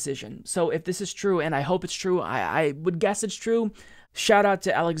right decision. So if this is true, and I hope it's true, I would guess it's true, shout out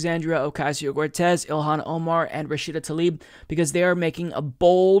to Alexandria Ocasio-Cortez, Ilhan Omar, and Rashida Tlaib, because they are making a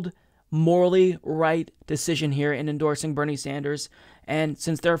bold, morally right decision here in endorsing Bernie Sanders. And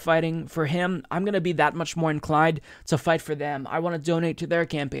since they're fighting for him, I'm going to be that much more inclined to fight for them. I want to donate to their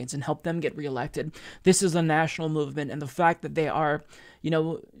campaigns and help them get reelected. This is a national movement, and the fact that they are,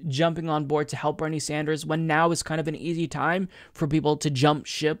 jumping on board to help Bernie Sanders when now is kind of an easy time for people to jump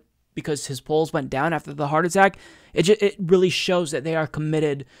ship because his polls went down after the heart attack, it really shows that they are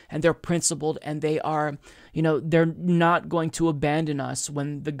committed and they're principled, and they are, they're not going to abandon us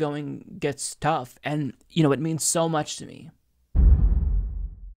when the going gets tough. And, it means so much to me.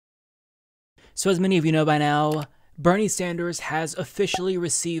 So as many of you know by now, Bernie Sanders has officially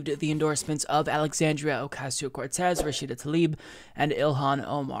received the endorsements of Alexandria Ocasio-Cortez, Rashida Tlaib, and Ilhan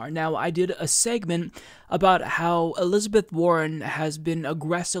Omar. Now, I did a segment about how Elizabeth Warren has been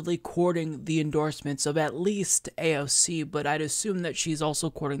aggressively courting the endorsements of at least AOC, but I'd assume that she's also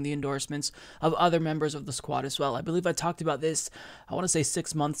courting the endorsements of other members of the squad as well. I believe I talked about this, I want to say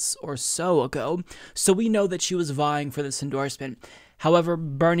 6 months or so ago, so we know that she was vying for this endorsement. However,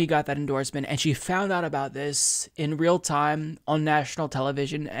 Bernie got that endorsement, and she found out about this in real time on national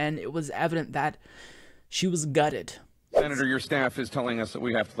television, and it was evident that she was gutted. Senator, your staff is telling us that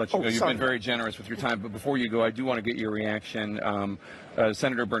we have to let you go. You've been very generous with your time, but before you go, I do want to get your reaction.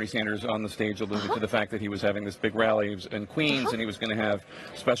 Senator Bernie Sanders on the stage alluded to the fact that he was having this big rally in Queens and he was going to have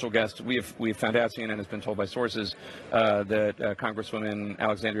special guests. We have found out, CNN has been told by sources, that Congresswoman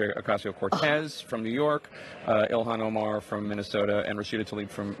Alexandria Ocasio-Cortez from New York, Ilhan Omar from Minnesota, and Rashida Tlaib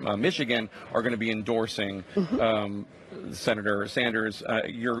from Michigan are going to be endorsing Senator Sanders.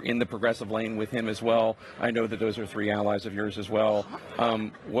 You're in the progressive lane with him as well. I know that those are 3 allies of yours as well.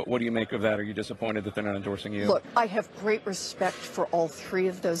 What do you make of that? Are you disappointed that they're not endorsing you? Look, I have great respect for all 3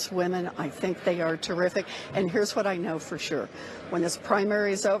 of those women. I think they are terrific. And here's what I know for sure. When this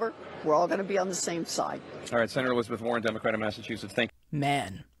primary is over, we're all going to be on the same side. All right, Senator Elizabeth Warren, Democrat of Massachusetts. Thank you.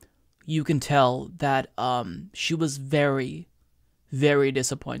 Man, you can tell that she was very, very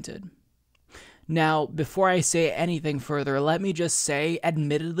disappointed. Now, before I say anything further, let me just say,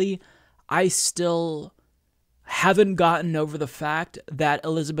 admittedly, I still haven't gotten over the fact that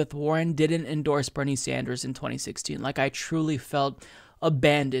Elizabeth Warren didn't endorse Bernie Sanders in 2016. Like, I truly felt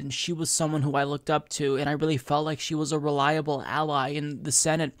abandoned. She was someone who I looked up to, and I really felt like she was a reliable ally in the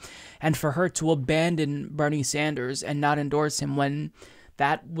Senate. And for her to abandon Bernie Sanders and not endorse him when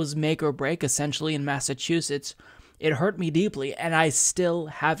that was make or break, essentially, in Massachusetts, it hurt me deeply, and I still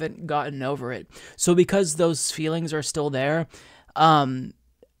haven't gotten over it. So because those feelings are still there,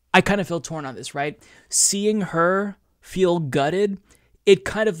 I kind of feel torn on this, right? Seeing her feel gutted, it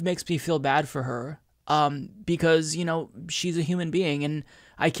kind of makes me feel bad for her, because, you know, she's a human being, and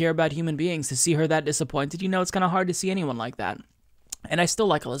I care about human beings. To see her that disappointed, you know, it's kind of hard to see anyone like that. And I still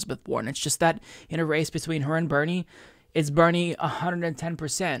like Elizabeth Warren. It's just that in a race between her and Bernie, it's Bernie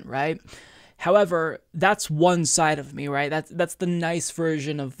 110%, right? However, that's one side of me, right? That's the nice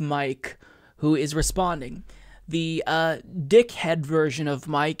version of Mike who is responding. The dickhead version of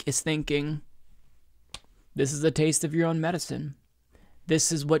Mike is thinking, this is a taste of your own medicine.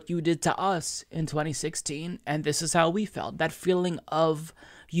 This is what you did to us in 2016, and this is how we felt. That feeling of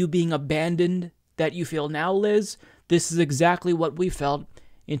you being abandoned that you feel now, Liz, this is exactly what we felt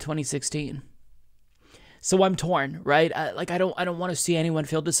in 2016. So I'm torn, right? I don't want to see anyone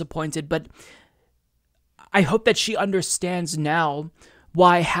feel disappointed, but I hope that she understands now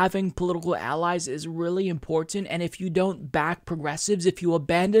why having political allies is really important. And if you don't back progressives, if you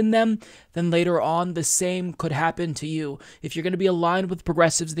abandon them, then later on the same could happen to you. If you're going to be aligned with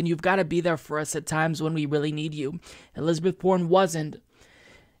progressives, then you've got to be there for us at times when we really need you. Elizabeth Warren wasn't.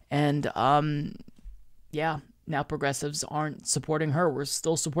 And yeah, now progressives aren't supporting her. We're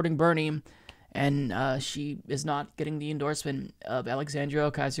still supporting Bernie. And she is not getting the endorsement of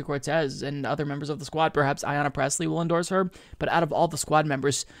Alexandria Ocasio-Cortez and other members of the squad. Perhaps Ayanna Pressley will endorse her, but out of all the squad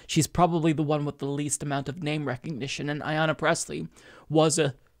members, she's probably the one with the least amount of name recognition. And Ayanna Pressley was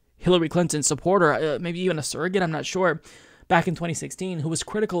a Hillary Clinton supporter, maybe even a surrogate, I'm not sure, back in 2016, who was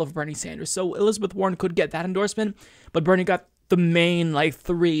critical of Bernie Sanders. So Elizabeth Warren could get that endorsement, but Bernie got the main,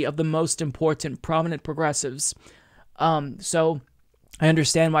 3 of the most important, prominent progressives. So I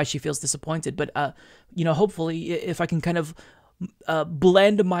understand why she feels disappointed, but, hopefully if I can kind of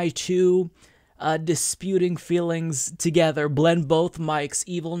blend my 2 disputing feelings together, blend both Mikes,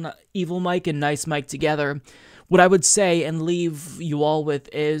 evil Mike and nice Mike together, what I would say and leave you all with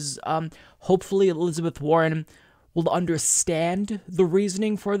is hopefully Elizabeth Warren will understand the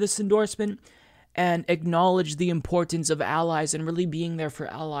reasoning for this endorsement and acknowledge the importance of allies and really being there for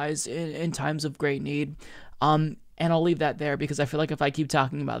allies in times of great need. And I'll leave that there because I feel like if I keep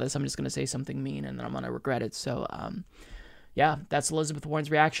talking about this, I'm just going to say something mean and then I'm going to regret it. So, yeah, that's Elizabeth Warren's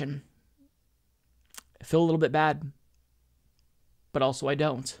reaction. I feel a little bit bad, but also I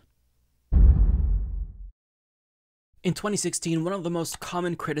don't. In 2016, one of the most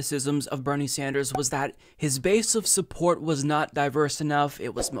common criticisms of Bernie Sanders was that his base of support was not diverse enough.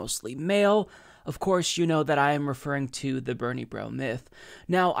 It was mostly male. Of course, you know that I am referring to the Bernie bro myth.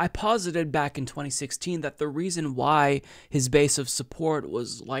 Now, I posited back in 2016 that the reason why his base of support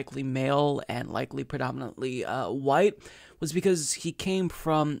was likely male and likely predominantly white was because he came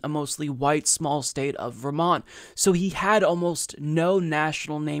from a mostly white small state of Vermont. So he had almost no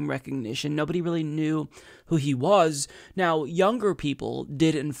national name recognition. Nobody really knew who he was. Now, younger people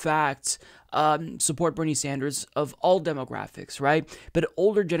did, in fact, support Bernie Sanders of all demographics, right? But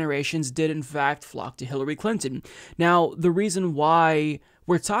older generations did, in fact, flock to Hillary Clinton. Now, the reason why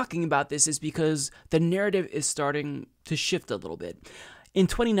we're talking about this is because the narrative is starting to shift a little bit. In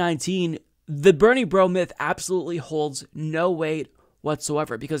 2019, the Bernie bro myth absolutely holds no weight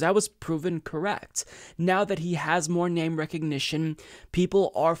whatsoever because I was proven correct. Now that he has more name recognition,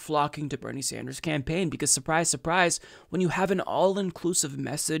 people are flocking to Bernie Sanders' campaign because, surprise, surprise, when you have an all-inclusive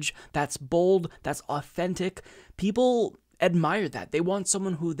message that's bold, that's authentic, people admire that. They want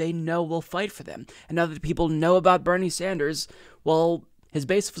someone who they know will fight for them. And now that people know about Bernie Sanders, well, his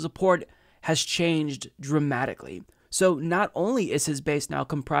base of support has changed dramatically. So not only is his base now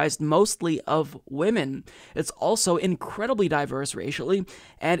comprised mostly of women, it's also incredibly diverse racially,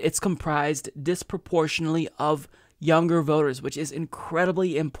 and it's comprised disproportionately of younger voters, which is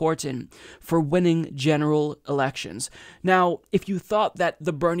incredibly important for winning general elections. Now, if you thought that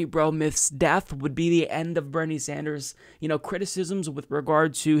the Bernie Bro myth's death would be the end of Bernie Sanders', criticisms with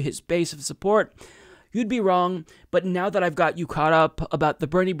regard to his base of support, you'd be wrong. But now that I've got you caught up about the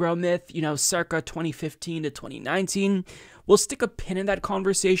Bernie Bro myth, circa 2015 to 2019, we'll stick a pin in that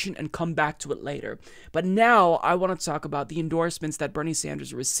conversation and come back to it later. But now I want to talk about the endorsements that Bernie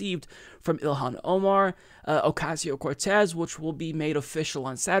Sanders received from Ilhan Omar, Ocasio-Cortez, which will be made official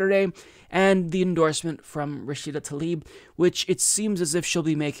on Saturday, and the endorsement from Rashida Tlaib, which it seems as if she'll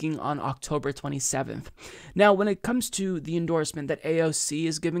be making on October 27th. Now, when it comes to the endorsement that AOC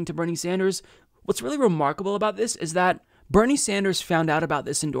is giving to Bernie Sanders, what's really remarkable about this is that Bernie Sanders found out about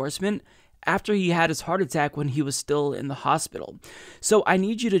this endorsement after he had his heart attack when he was still in the hospital. So I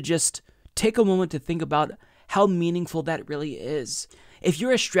need you to just take a moment to think about how meaningful that really is. If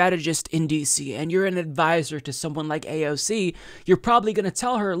you're a strategist in DC and you're an advisor to someone like AOC, you're probably going to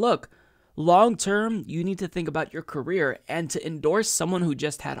tell her, look, long term, you need to think about your career, and to endorse someone who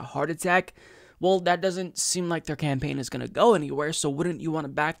just had a heart attack, well, that doesn't seem like their campaign is going to go anywhere, so wouldn't you want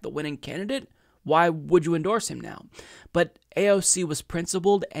to back the winning candidate? Why would you endorse him now? But AOC was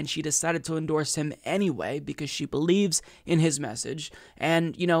principled, and she decided to endorse him anyway because she believes in his message.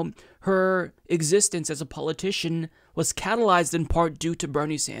 And, her existence as a politician was catalyzed in part due to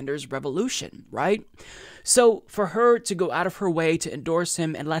Bernie Sanders' revolution, right? So for her to go out of her way to endorse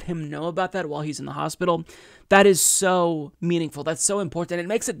him and let him know about that while he's in the hospital, that is so meaningful. That's so important. It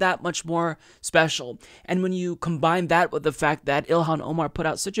makes it that much more special. And when you combine that with the fact that Ilhan Omar put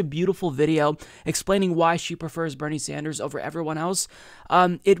out such a beautiful video explaining why she prefers Bernie Sanders over everyone else,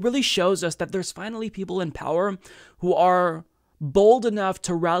 it really shows us that there's finally people in power who are bold enough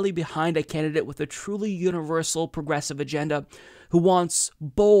to rally behind a candidate with a truly universal progressive agenda, who wants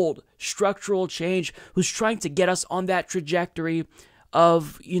bold structural change, who's trying to get us on that trajectory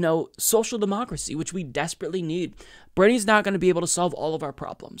of, social democracy, which we desperately need. Bernie's not going to be able to solve all of our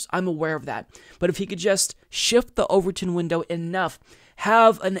problems. I'm aware of that. But if he could just shift the Overton window enough,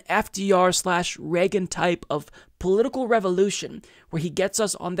 have an FDR/Reagan type of political revolution where he gets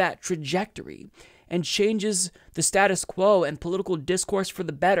us on that trajectory and changes the status quo and political discourse for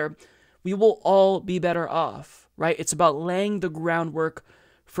the better, we will all be better off, right? It's about laying the groundwork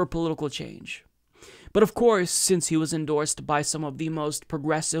for political change. But of course, since he was endorsed by some of the most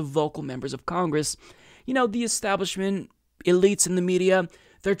progressive vocal members of Congress, the establishment, elites in the media,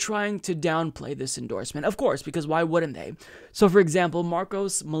 they're trying to downplay this endorsement. Of course, because why wouldn't they? So for example,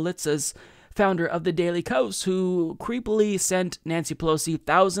 Marcos Militzas, founder of the Daily Kos, who creepily sent Nancy Pelosi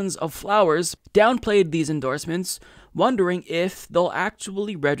thousands of flowers, downplayed these endorsements, wondering if they'll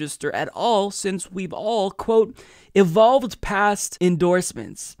actually register at all since we've all, quote, evolved past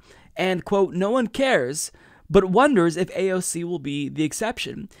endorsements. And, quote, no one cares, but wonders if AOC will be the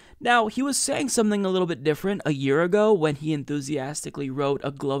exception. Now, he was saying something a little bit different a year ago when he enthusiastically wrote a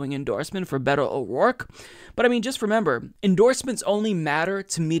glowing endorsement for Beto O'Rourke. But I mean, just remember, endorsements only matter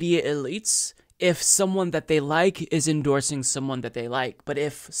to media elites if someone that they like is endorsing someone that they like. But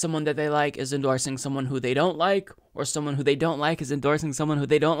if someone that they like is endorsing someone who they don't like, or someone who they don't like is endorsing someone who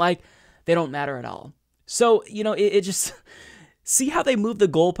they don't like, they don't matter at all. So, it just... See how they move the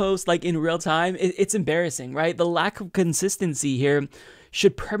goalpost like in real time? It's embarrassing, right? The lack of consistency here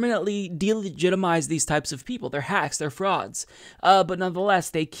should permanently delegitimize these types of people. They're hacks, they're frauds. But nonetheless,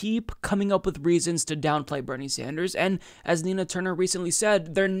 they keep coming up with reasons to downplay Bernie Sanders. And as Nina Turner recently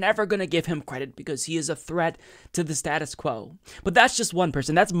said, they're never going to give him credit because he is a threat to the status quo. But that's just one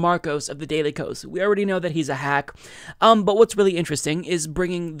person. That's Marcos of the Daily Kos. We already know that he's a hack. But what's really interesting is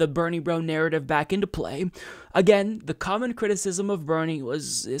bringing the Bernie Bro narrative back into play. Again, the common criticism of Bernie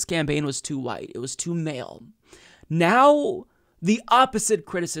was his campaign was too white. It was too male. Now, the opposite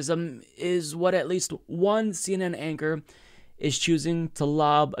criticism is what at least one CNN anchor is choosing to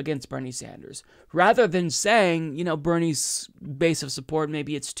lob against Bernie Sanders. Rather than saying, Bernie's base of support,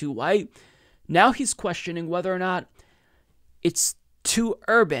 maybe it's too white, now he's questioning whether or not it's too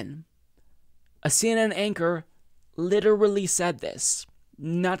urban. A CNN anchor literally said this.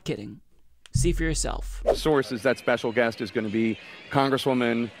 Not kidding. See for yourself. Sources, that special guest is going to be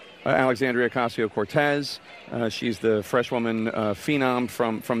Congresswoman Alexandria Ocasio-Cortez. She's the freshwoman phenom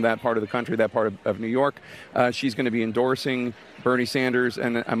from that part of the country, that part of New York. She's going to be endorsing Bernie Sanders,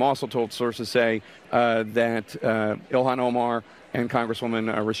 and I'm also told sources say that Ilhan Omar and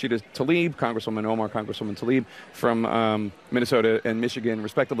Congresswoman Rashida Tlaib, Congresswoman Omar, Congresswoman Tlaib from Minnesota and Michigan,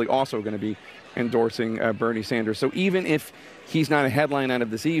 respectively, also going to be endorsing Bernie Sanders. So even if he's not a headline out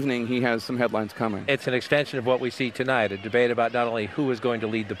of this evening, he has some headlines coming. It's an extension of what we see tonight, a debate about not only who is going to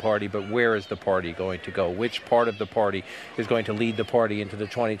lead the party, but where is the party going to go? Which part of the party is going to lead the party into the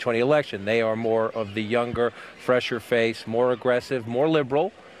 2020 election? They are more of the younger, fresher face, more aggressive, more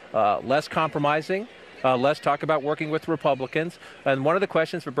liberal, less compromising. Let's talk about working with Republicans. And one of the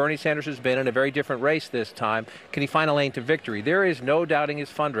questions for Bernie Sanders has been, in a very different race this time, can he find a lane to victory? There is no doubting his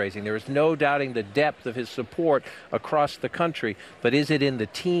fundraising. There is no doubting the depth of his support across the country. But is it in the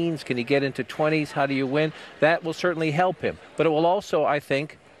teens? Can he get into 20s? How do you win? That will certainly help him. But it will also, I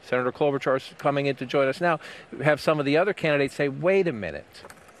think, Senator Klobuchar is coming in to join us now, have some of the other candidates say, wait a minute.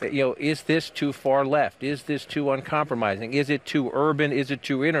 Is this too far left? Is this too uncompromising? Is it too urban? Is it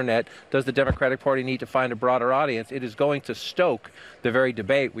too internet? Does the Democratic Party need to find a broader audience? It is going to stoke the very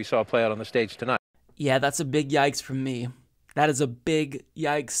debate we saw play out on the stage tonight. Yeah, that's a big yikes from me. That is a big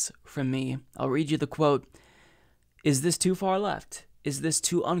yikes from me. I'll read you the quote. Is this too far left? Is this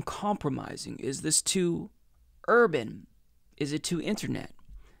too uncompromising? Is this too urban? Is it too internet?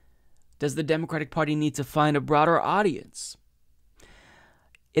 Does the Democratic Party need to find a broader audience?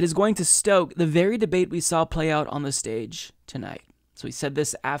 It is going to stoke the very debate we saw play out on the stage tonight. So he said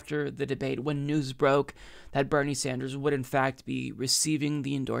this after the debate when news broke that Bernie Sanders would in fact be receiving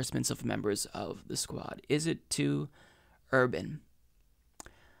the endorsements of members of the squad. Is it too urban?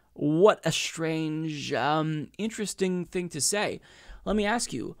 What a strange, interesting thing to say. Let me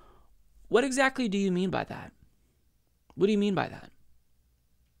ask you, what exactly do you mean by that? What do you mean by that?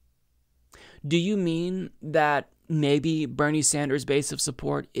 Do you mean that maybe Bernie Sanders' base of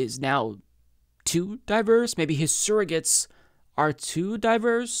support is now too diverse? Maybe his surrogates are too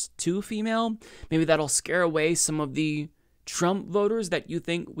diverse, too female? Maybe that'll scare away some of the Trump voters that you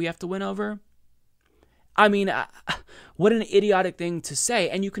think we have to win over? I mean, what an idiotic thing to say.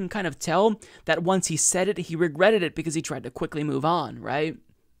 And you can kind of tell that once he said it, he regretted it because he tried to quickly move on, right?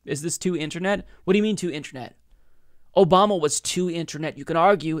 Is this too internet? What do you mean too internet? Obama was too internet, you can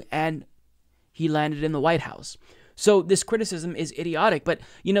argue, and he landed in the White House. So this criticism is idiotic, but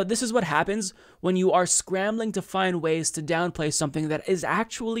this is what happens when you are scrambling to find ways to downplay something that is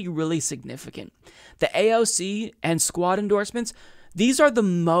actually really significant. The AOC and squad endorsements, these are the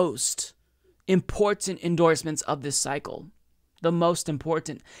most important endorsements of this cycle. The most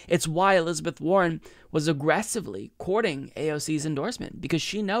important. It's why Elizabeth Warren was aggressively courting AOC's endorsement, because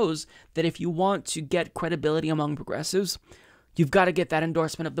she knows that if you want to get credibility among progressives, you've got to get that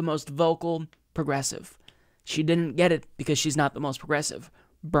endorsement of the most vocal progressive. She didn't get it because she's not the most progressive.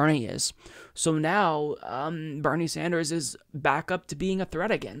 Bernie is. So now Bernie Sanders is back up to being a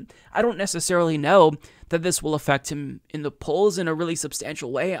threat again. I don't necessarily know that this will affect him in the polls in a really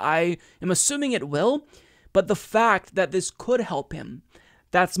substantial way. I am assuming it will, but the fact that this could help him,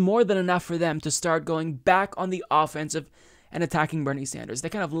 that's more than enough for them to start going back on the offensive and attacking Bernie Sanders. They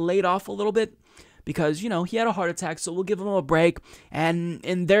kind of laid off a little bit because, he had a heart attack, so we'll give him a break. And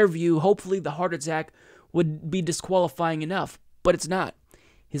in their view, hopefully the heart attack would be disqualifying enough, but it's not.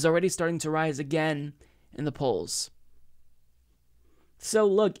 He's already starting to rise again in the polls. So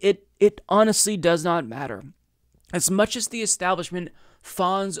look, it honestly does not matter. As much as the establishment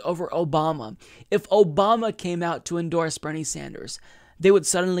fawns over Obama, if Obama came out to endorse Bernie Sanders, they would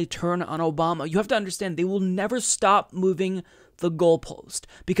suddenly turn on Obama. You have to understand, they will never stop moving the goalpost,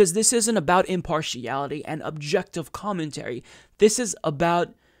 because this isn't about impartiality and objective commentary. This is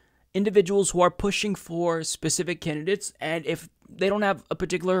about individuals who are pushing for specific candidates, and if they don't have a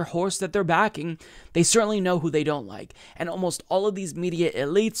particular horse that they're backing, they certainly know who they don't like. And almost all of these media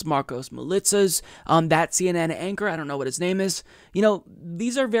elites, Marcos Militzas, that CNN anchor, I don't know what his name is,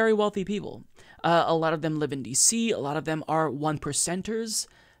 these are very wealthy people. A lot of them live in DC, a lot of them are 1%ers.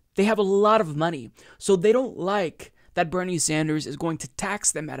 They have a lot of money, so they don't like that Bernie Sanders is going to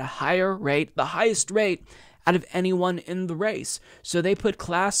tax them at a higher rate, the highest rate out of anyone in the race. So they put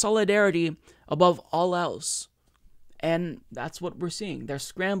class solidarity above all else. And that's what we're seeing. They're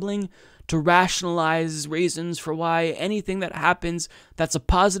scrambling to rationalize reasons for why anything that happens that's a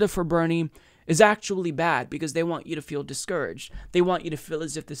positive for Bernie is actually bad, because they want you to feel discouraged. They want you to feel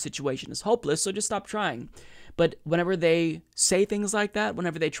as if the situation is hopeless, so just stop trying. But whenever they say things like that,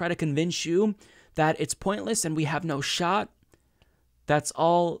 whenever they try to convince you that it's pointless and we have no shot, that's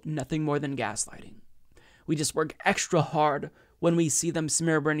all nothing more than gaslighting. We just work extra hard when we see them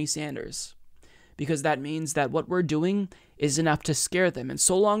smear Bernie Sanders, because that means that what we're doing is enough to scare them. And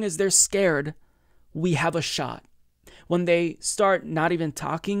so long as they're scared, we have a shot. when they start not even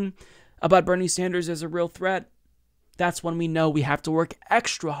talking about Bernie Sanders as a real threat, that's when we know we have to work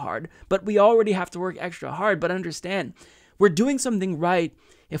extra hard. But we already have to work extra hard. But understand, we're doing something right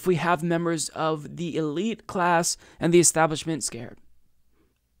if we have members of the elite class and the establishment scared.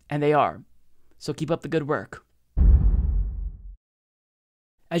 And they are. So keep up the good work.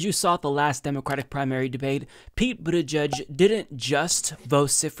 As you saw at the last Democratic primary debate, Pete Buttigieg didn't just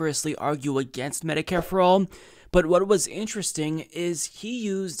vociferously argue against Medicare for All, but what was interesting is he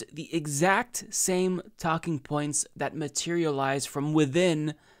used the exact same talking points that materialized from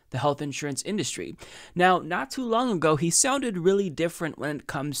within the health insurance industry. Now, not too long ago, he sounded really different when it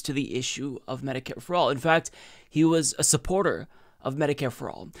comes to the issue of Medicare for All. In fact, he was a supporter of Medicare for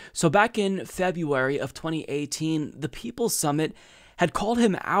All. So back in February of 2018, the People's Summit had called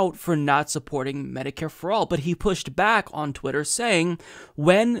him out for not supporting Medicare for All, but he pushed back on Twitter saying,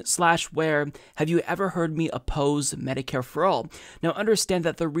 when/where have you ever heard me oppose Medicare for All? Now understand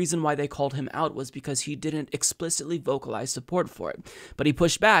that the reason why they called him out was because he didn't explicitly vocalize support for it, but he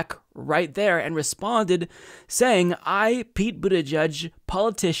pushed back right there and responded saying, I, Pete Buttigieg,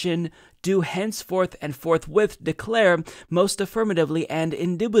 politician, do henceforth and forthwith declare most affirmatively and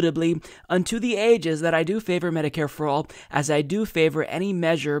indubitably unto the ages that I do favor Medicare for All, as I do favor any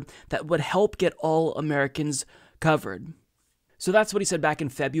measure that would help get all Americans covered. So that's what he said back in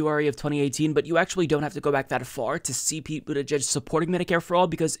February of 2018, but you actually don't have to go back that far to see Pete Buttigieg supporting Medicare for All,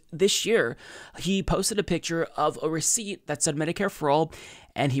 because this year he posted a picture of a receipt that said Medicare for All,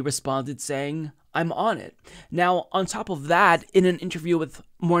 and he responded saying, I'm on it. Now, on top of that, in an interview with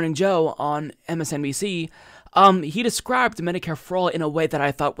Morning Joe on MSNBC, he described Medicare for All in a way that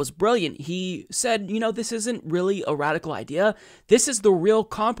I thought was brilliant. He said, this isn't really a radical idea. This is the real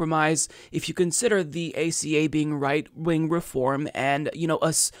compromise if you consider the ACA being right-wing reform and,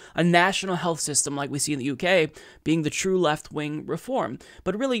 a national health system like we see in the UK being the true left-wing reform.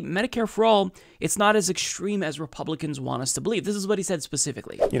 But really, Medicare for All, it's not as extreme as Republicans want us to believe. This is what he said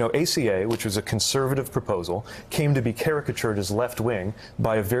specifically. ACA, which was a conservative proposal, came to be caricatured as left-wing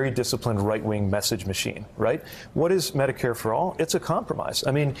by a very disciplined right-wing message machine, right? What is Medicare for All? It's a compromise.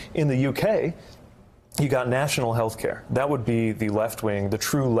 I mean, in the UK, you got national health care. That would be the left-wing, the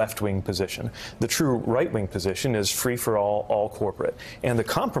true left-wing position. The true right-wing position is free for all corporate. And the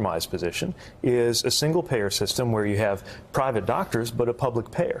compromise position is a single-payer system where you have private doctors but a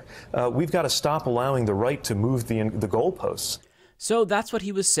public payer. We've got to stop allowing the right to move the goalposts. So that's what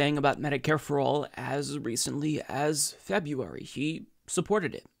he was saying about Medicare for All as recently as February. He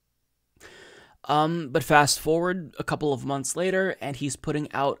supported it. But fast forward a couple of months later, and he's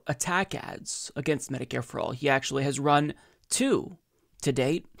putting out attack ads against Medicare for All. He actually has run 2 to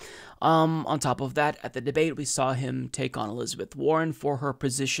date. On top of that, at the debate, we saw him take on Elizabeth Warren for her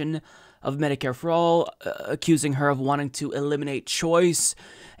position of Medicare for All, accusing her of wanting to eliminate choice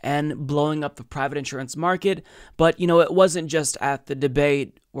and blowing up the private insurance market. But, it wasn't just at the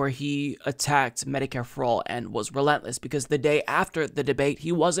debate where he attacked Medicare for All and was relentless, because the day after the debate,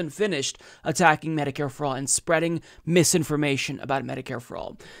 he wasn't finished attacking Medicare for All and spreading misinformation about Medicare for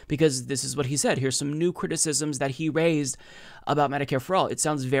All. Because this is what he said. Here's some new criticisms that he raised about Medicare for All. It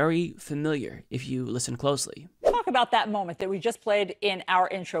sounds very familiar if you listen closely. Talk about that moment that we just played in our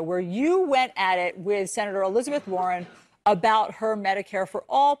intro, where you went at it with Senator Elizabeth Warren about her Medicare for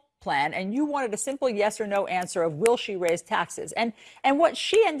All plan, and you wanted a simple yes or no answer of will she raise taxes. And what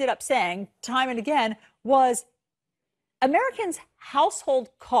she ended up saying time and again was Americans'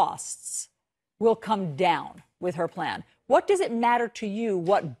 household costs will come down with her plan. What does it matter to you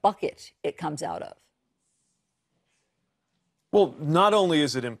what bucket it comes out of? Well, not only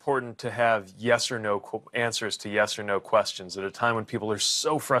is it important to have yes or no answers to yes or no questions at a time when people are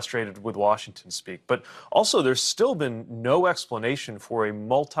so frustrated with Washington speak, but also there's still been no explanation for a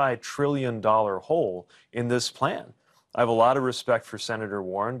multi-trillion-dollar hole in this plan. I have a lot of respect for Senator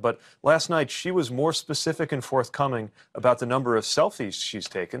Warren, but last night she was more specific and forthcoming about the number of selfies she's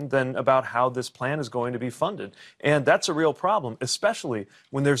taken than about how this plan is going to be funded. And that's a real problem, especially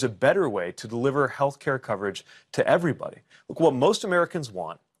when there's a better way to deliver health care coverage to everybody. Look, what most Americans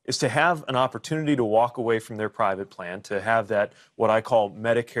want is to have an opportunity to walk away from their private plan, to have that, what I call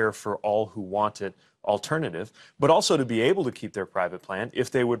Medicare for all who want it, alternative, but also to be able to keep their private plan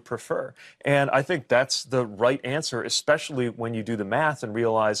if they would prefer. And I think that's the right answer, especially when you do the math and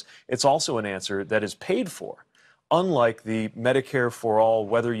realize it's also an answer that is paid for, unlike the Medicare for all,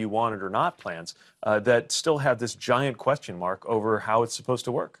 whether you want it or not plans that still have this giant question mark over how it's supposed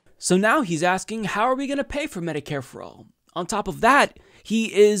to work. So now he's asking, how are we going to pay for Medicare for All? On top of that,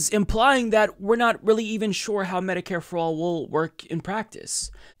 he is implying that we're not really even sure how Medicare for All will work in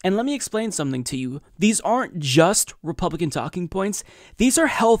practice. And let me explain something to you. These aren't just Republican talking points. These are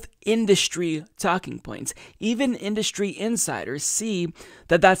health industry talking points. Even industry insiders see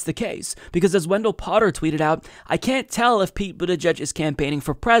that that's the case. Because as Wendell Potter tweeted out, I can't tell if Pete Buttigieg is campaigning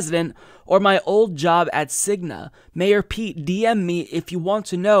for president or my old job at Cigna. Mayor Pete, DM me if you want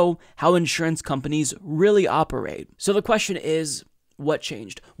to know how insurance companies really operate. So the question is, what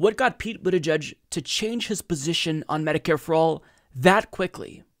changed? What got Pete Buttigieg to change his position on Medicare for All that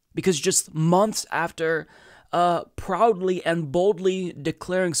quickly? Because just months after proudly and boldly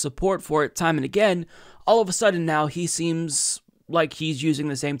declaring support for it time and again, all of a sudden now he seems like he's using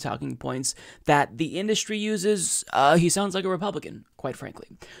the same talking points that the industry uses. He sounds like a Republican, quite frankly.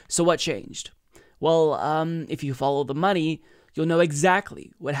 So what changed? Well, if you follow the money, you'll know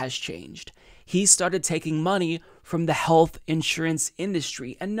exactly what has changed. He started taking money from the health insurance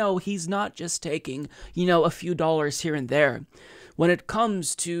industry. And no, he's not just taking, a few dollars here and there. When it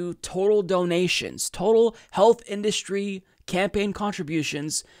comes to total donations, total health industry campaign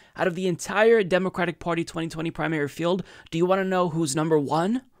contributions out of the entire Democratic Party 2020 primary field, do you want to know who's number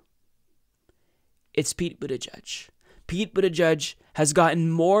one? It's Pete Buttigieg. Pete Buttigieg has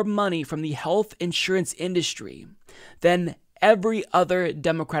gotten more money from the health insurance industry than every other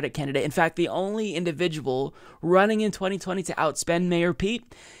Democratic candidate. In fact, the only individual running in 2020 to outspend Mayor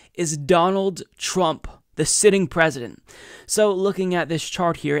Pete is Donald Trump, the sitting president. So looking at this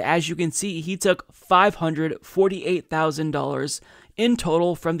chart here, as you can see, he took $548,000 in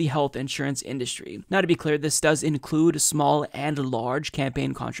total from the health insurance industry. Now, to be clear, this does include small and large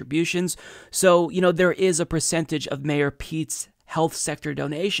campaign contributions. So, there is a percentage of Mayor Pete's health sector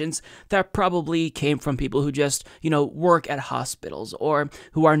donations that probably came from people who just, work at hospitals or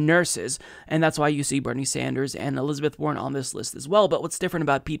who are nurses. And that's why you see Bernie Sanders and Elizabeth Warren on this list as well. But what's different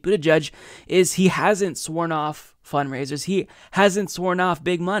about Pete Buttigieg is he hasn't sworn off fundraisers. He hasn't sworn off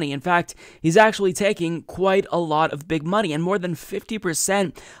big money. In fact, he's actually taking quite a lot of big money, and more than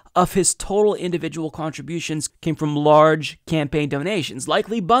 50% of his total individual contributions came from large campaign donations,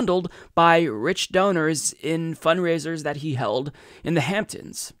 likely bundled by rich donors in fundraisers that he held in the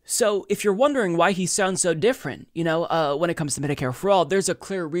Hamptons. So if you're wondering why he sounds so different, when it comes to Medicare for All, there's a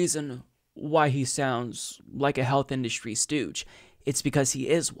clear reason why he sounds like a health industry stooge. It's because he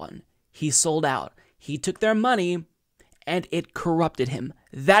is one. He sold out. He took their money, and it corrupted him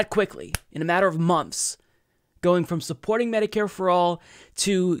that quickly, in a matter of months, going from supporting Medicare for All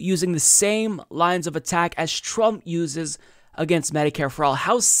to using the same lines of attack as Trump uses against Medicare for All.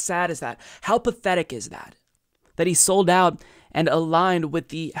 How sad is that? How pathetic is that? That he sold out and aligned with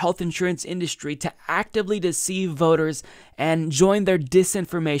the health insurance industry to actively deceive voters and join their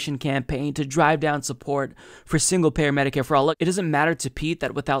disinformation campaign to drive down support for single-payer Medicare for All. Look, it doesn't matter to Pete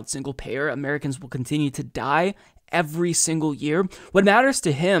that without single-payer, Americans will continue to die every single year. What matters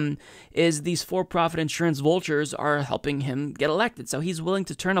to him is these for-profit insurance vultures are helping him get elected. So he's willing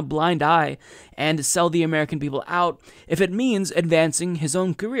to turn a blind eye and sell the American people out if it means advancing his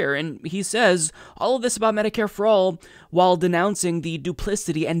own career. And he says all of this about Medicare for All while denouncing the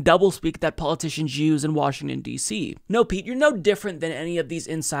duplicity and doublespeak that politicians use in Washington, D.C. No, Pete, you're no different than any of these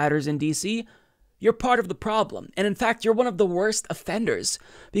insiders in D.C. You're part of the problem. And in fact, you're one of the worst offenders,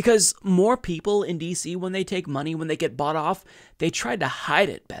 because more people in DC, when they take money, when they get bought off, they try to hide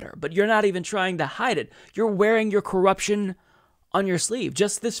it better. But you're not even trying to hide it. You're wearing your corruption on your sleeve.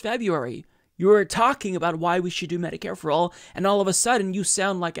 Just this February, you were talking about why we should do Medicare for All, and all of a sudden you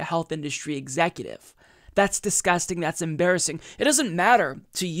sound like a health industry executive. That's disgusting. That's embarrassing. It doesn't matter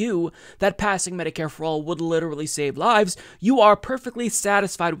to you that passing Medicare for All would literally save lives. You are perfectly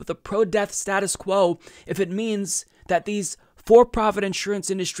satisfied with the pro-death status quo if it means that these for-profit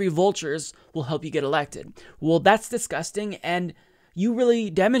insurance industry vultures will help you get elected. Well, that's disgusting, and you really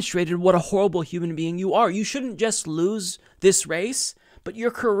demonstrated what a horrible human being you are. You shouldn't just lose this race, but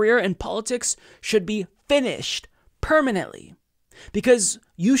your career in politics should be finished permanently. Because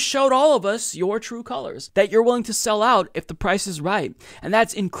you showed all of us your true colors, that you're willing to sell out if the price is right. And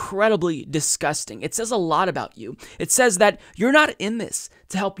that's incredibly disgusting. It says a lot about you. It says that you're not in this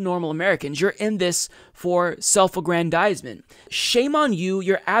to help normal Americans. You're in this for self-aggrandizement. Shame on you.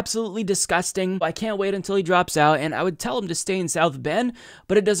 You're absolutely disgusting. I can't wait until he drops out, and I would tell him to stay in South Bend,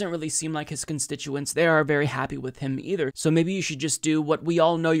 but it doesn't really seem like his constituents there are very happy with him either. So maybe you should just do what we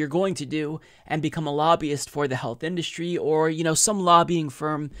all know you're going to do and become a lobbyist for the health industry, or, some lobbying firm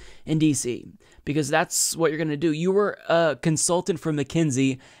firm in D.C., because that's what you're going to do. You were a consultant for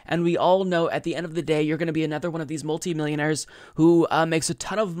McKinsey, and we all know at the end of the day, you're going to be another one of these multimillionaires who makes a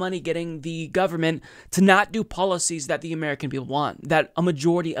ton of money getting the government to not do policies that the American people want, that a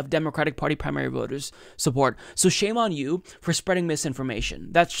majority of Democratic Party primary voters support. So shame on you for spreading misinformation.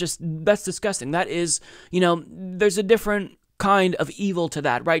 That's disgusting. That is, there's a different kind of evil to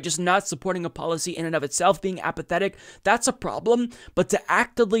that, right? Just not supporting a policy in and of itself, being apathetic, that's a problem. But to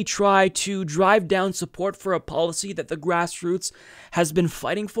actively try to drive down support for a policy that the grassroots has been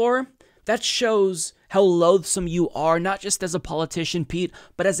fighting for, that shows how loathsome you are, not just as a politician, Pete,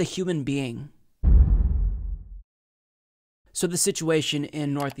 but as a human being. So the situation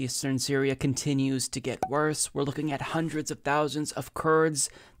in northeastern Syria continues to get worse. We're looking at hundreds of thousands of Kurds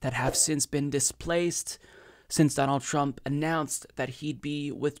that have since been displaced since Donald Trump announced that he'd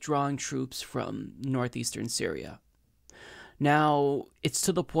be withdrawing troops from northeastern Syria. Now, it's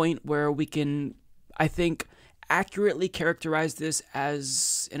to the point where we can, I think, accurately characterize this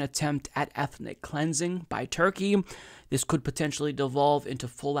as an attempt at ethnic cleansing by Turkey. This could potentially devolve into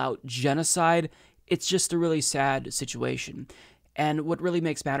full-out genocide. It's just a really sad situation. And what really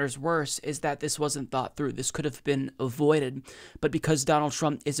makes matters worse is that this wasn't thought through. This could have been avoided. But because Donald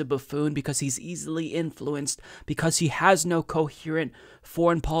Trump is a buffoon, because he's easily influenced, because he has no coherent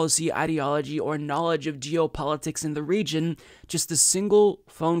foreign policy ideology or knowledge of geopolitics in the region, just a single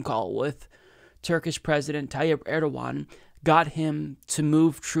phone call with Turkish President Tayyip Erdogan got him to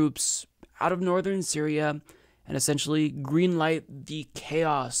move troops out of northern Syria and essentially greenlight the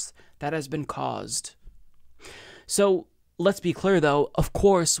chaos that has been caused. So, let's be clear, though, of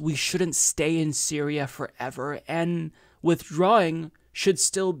course, we shouldn't stay in Syria forever, and withdrawing should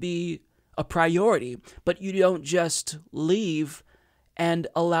still be a priority. But you don't just leave and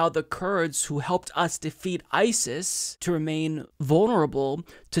allow the Kurds who helped us defeat ISIS to remain vulnerable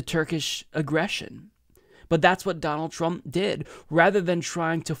to Turkish aggression. But that's what Donald Trump did. Rather than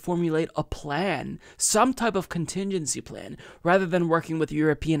trying to formulate a plan, some type of contingency plan, rather than working with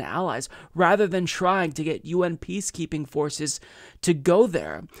European allies, rather than trying to get UN peacekeeping forces to go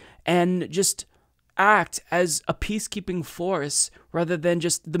there and just act as a peacekeeping force rather than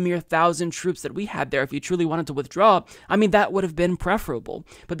just the mere 1,000 troops that we had there. If you truly wanted to withdraw, I mean, that would have been preferable.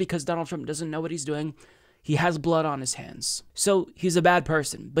 But because Donald Trump doesn't know what he's doing, he has blood on his hands. So he's a bad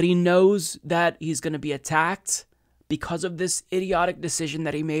person, but he knows that he's going to be attacked because of this idiotic decision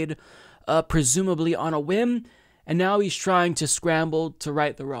that he made, presumably on a whim, and now he's trying to scramble to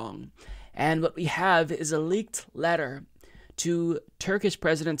right the wrong. And what we have is a leaked letter to Turkish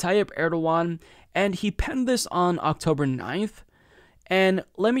President Tayyip Erdogan, and he penned this on October 9th. And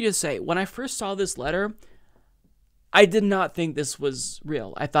let me just say, when I first saw this letter, I did not think this was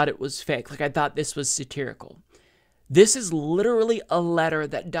real. I thought it was fake. I thought this was satirical. This is literally a letter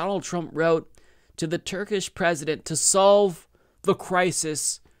that Donald Trump wrote to the Turkish president to solve the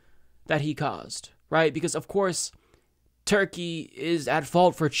crisis that he caused, right? Because, of course, Turkey is at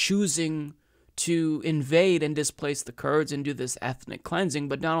fault for choosing to invade and displace the Kurds and do this ethnic cleansing,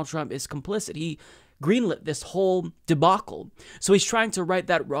 but Donald Trump is complicit. He greenlit this whole debacle. So he's trying to right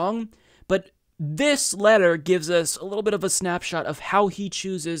that wrong, but this letter gives us a little bit of a snapshot of how he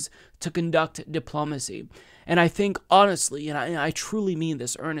chooses to conduct diplomacy. And I think, honestly, and I truly mean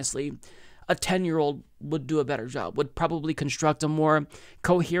this earnestly, a 10-year-old would do a better job, would probably construct a more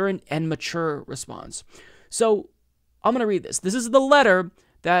coherent and mature response. So I'm going to read this. This is the letter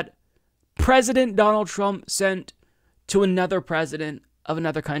that President Donald Trump sent to another president of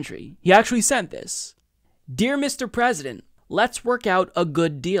another country. He actually sent this. Dear Mr. President, let's work out a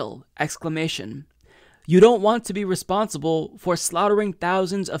good deal! Exclamation. You don't want to be responsible for slaughtering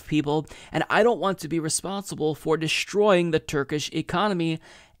thousands of people, and I don't want to be responsible for destroying the Turkish economy,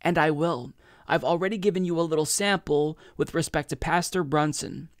 and I will. I've already given you a little sample with respect to Pastor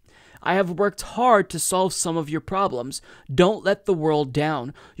Brunson. I have worked hard to solve some of your problems. Don't let the world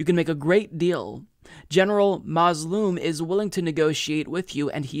down. You can make a great deal. General Mazloum is willing to negotiate with you,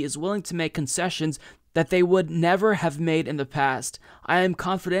 and he is willing to make concessions that they would never have made in the past. I am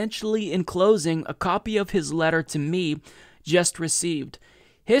confidentially enclosing a copy of his letter to me just received.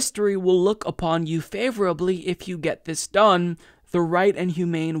 History will look upon you favorably if you get this done the right and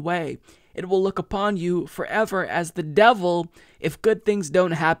humane way. It will look upon you forever as the devil if good things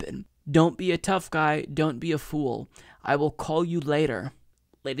don't happen. Don't be a tough guy. Don't be a fool. I will call you later.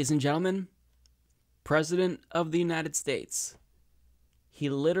 Ladies and gentlemen, President of the United States. He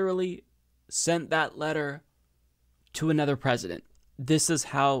literally sent that letter to another president. This is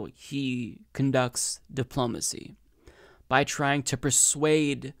how he conducts diplomacy, by trying to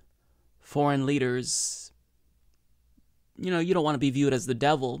persuade foreign leaders you don't want to be viewed as the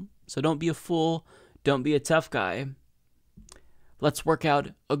devil. So don't be a fool. Don't be a tough guy. Let's work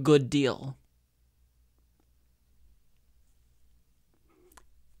out a good deal.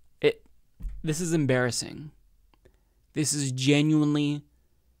 This is embarrassing. This is genuinely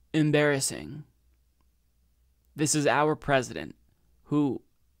embarrassing. This is our president who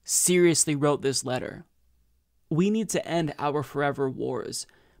seriously wrote this letter. We need to end our forever wars.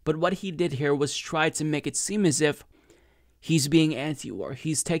 But what he did here was try to make it seem as if he's being anti-war.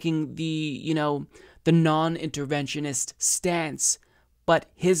 He's taking the non-interventionist stance. But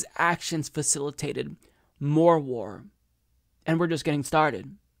his actions facilitated more war. And we're just getting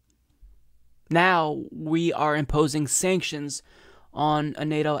started. Now we are imposing sanctions on a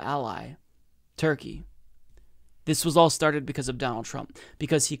NATO ally, Turkey. This was all started because of Donald Trump,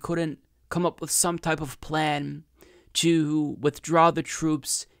 because he couldn't come up with some type of plan to withdraw the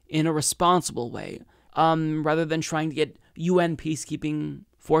troops in a responsible way. Rather than trying to get UN peacekeeping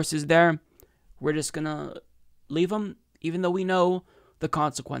forces there, we're just gonna leave them, even though we know the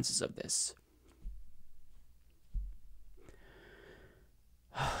consequences of this.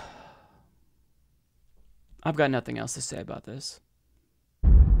 I've got nothing else to say about this.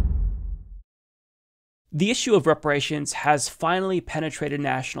 The issue of reparations has finally penetrated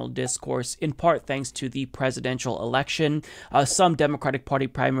national discourse, in part thanks to the presidential election. Some Democratic Party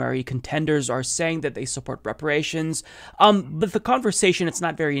primary contenders are saying that they support reparations, but the conversation, it's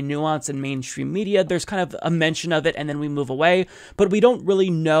not very nuanced in mainstream media. There's kind of a mention of it and then we move away, but we don't really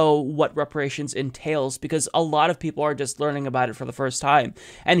know what reparations entails because a lot of people are just learning about it for the first time.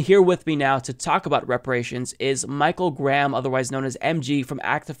 And here with me now to talk about reparations is Michael Graham, otherwise known as MG from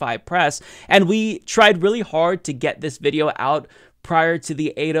Actify Press, and we tried really hard to get this video out prior to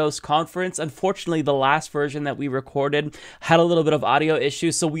the ADOS conference. Unfortunately, the last version that we recorded had a little bit of audio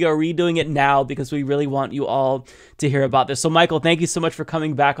issues, so we are redoing it now because we really want you all to hear about this. So Michael, thank you so much for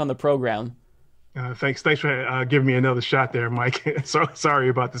coming back on the program. Thanks for giving me another shot there, Mike. So sorry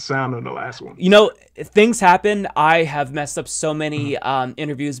about the sound on the last one. Things happen. I have messed up so many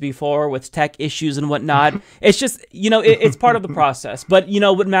interviews before with tech issues and whatnot. It's just, it's part of the process. But,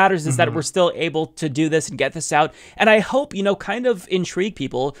 what matters is that we're still able to do this and get this out. And I hope, kind of intrigue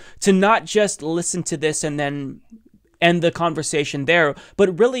people to not just listen to this and then end the conversation there,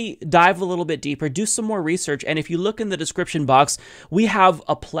 but really dive a little bit deeper, do some more research. And if you look in the description box, we have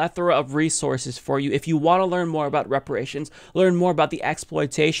a plethora of resources for you. If you want to learn more about reparations, learn more about the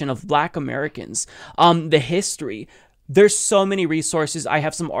exploitation of Black Americans, the history, there's so many resources. I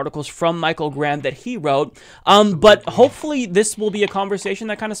have some articles from Michael Graham that he wrote, but hopefully this will be a conversation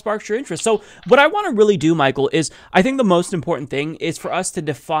that kind of sparks your interest. So what I want to really do, Michael, is I think the most important thing is for us to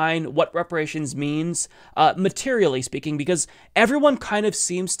define what reparations means, materially speaking, because everyone kind of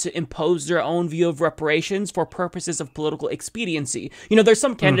seems to impose their own view of reparations for purposes of political expediency. There's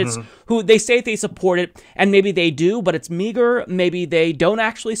some candidates who they say they support it, and maybe they do, but it's meager. Maybe they don't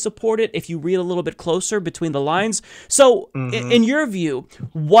actually support it if you read a little bit closer between the lines. So, in your view,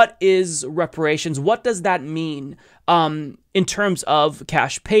 what is reparations? What does that mean in terms of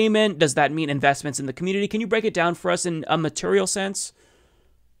cash payment? Does that mean investments in the community? Can you break it down for us in a material sense?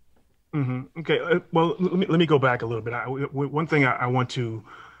 Okay. Well, let me go back a little bit. One thing I want to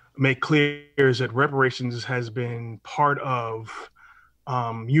make clear is that reparations has been part of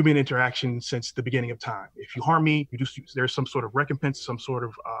human interaction since the beginning of time. If you harm me, there's some sort of recompense, some sort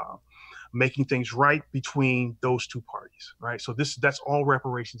of making things right between those two parties, right? So that's all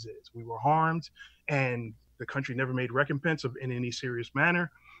reparations is. We were harmed, and the country never made recompense in any serious manner,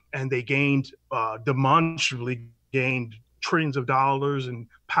 and they demonstrably gained trillions of dollars and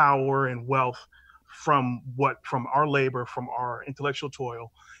power and wealth from our labor, from our intellectual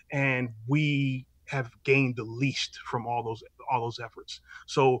toil, and we have gained the least from all those efforts.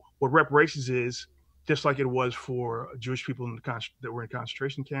 So what reparations is, just like it was for Jewish people that were in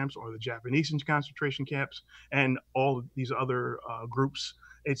concentration camps, or the Japanese in concentration camps, and all of these other groups.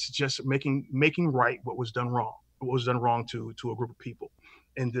 It's just making right what was done wrong, to a group of people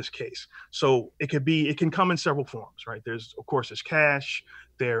in this case. So it can come in several forms, right? There's cash,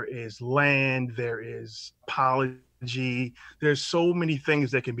 there is land, there is apology. There's so many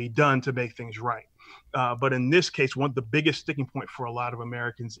things that can be done to make things right. But in this case, one of the biggest sticking point for a lot of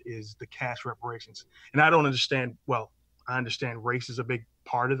Americans is the cash reparations. And I don't understand. Well, I understand race is a big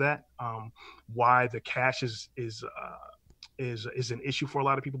part of that. Why the cash is an issue for a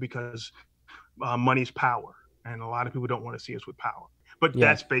lot of people, because money is power, and a lot of people don't want to see us with power. But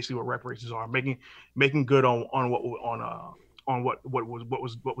that's basically what reparations are: making good on what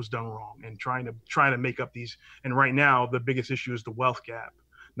was done wrong, and trying to make up these. And right now, the biggest issue is the wealth gap,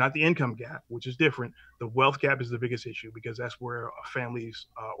 not the income gap, which is different. The wealth gap is the biggest issue because that's where a family's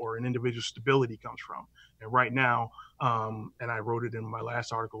or an individual's stability comes from. And right now, and I wrote it in my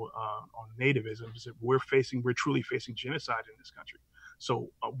last article on nativism, is that we're truly facing genocide in this country.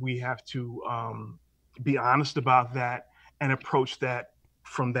 So we have to be honest about that and approach that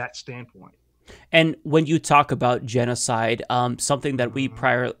from that standpoint. And when you talk about genocide, something that we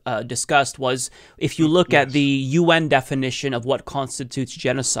prior discussed was if you look at the UN definition of what constitutes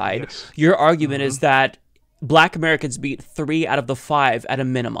genocide, your argument is that Black Americans beat 3 out of the 5 at a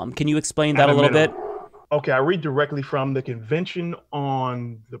minimum. Can you explain that a little bit? Okay, I read directly from the Convention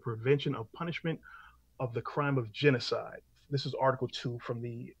on the Prevention of Punishment of the Crime of Genocide. This is Article 2 from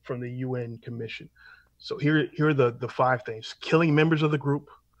the UN Commission. So here are the 5 things: killing members of the group,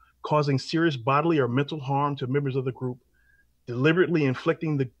 causing serious bodily or mental harm to members of the group, deliberately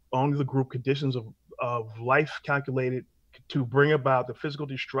inflicting on the group conditions of life calculated to bring about the physical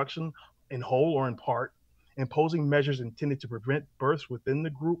destruction in whole or in part, imposing measures intended to prevent births within the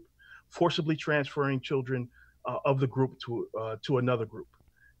group, forcibly transferring children of the group to another group.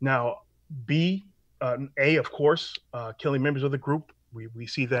 Now, A, of course, killing members of the group. We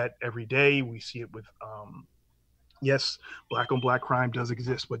see that every day. We see it with yes, black on black crime does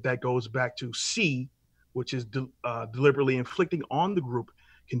exist, but that goes back to C, which is deliberately inflicting on the group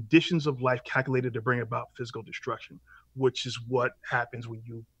conditions of life calculated to bring about physical destruction, which is what happens when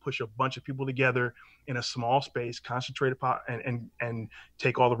you push a bunch of people together in a small space, concentrate and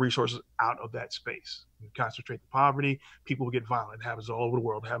take all the resources out of that space. You concentrate the poverty, people will get violent. It happens all over the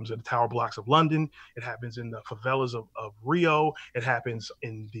world. It happens in the tower blocks of London. It happens in the favelas of Rio. It happens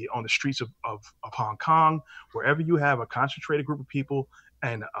on the streets of Hong Kong. Wherever you have a concentrated group of people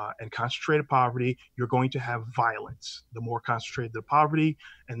and concentrated poverty, you're going to have violence. The more concentrated the poverty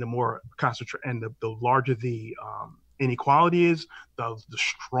and the more concentrated and the larger the inequality is, the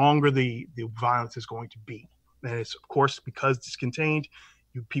stronger the violence is going to be. And it's, of course, because it's contained,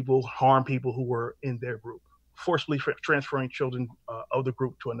 people harm people who were in their group, forcibly transferring children of the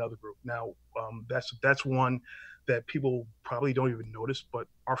group to another group. Now, that's one that people probably don't even notice, but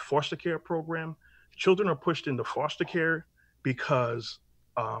our foster care program, children are pushed into foster care because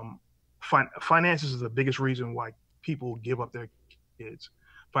finances is the biggest reason why people give up their kids.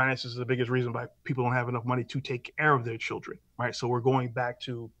 Finances is the biggest reason why people don't have enough money to take care of their children, right? So we're going back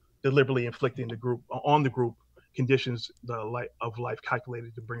to deliberately inflicting on the group conditions of life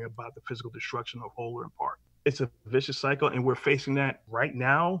calculated to bring about the physical destruction of whole or in part. It's a vicious cycle, and we're facing that right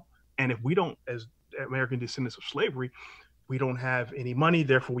now. And if we don't, as American descendants of slavery, we don't have any money,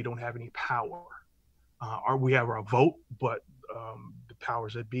 therefore we don't have any power. We have our vote, but the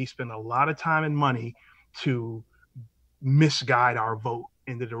powers that be spend a lot of time and money to misguide our vote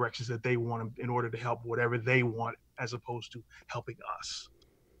in the directions that they want in order to help whatever they want, as opposed to helping us.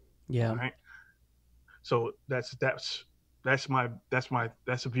 Yeah. Right. So that's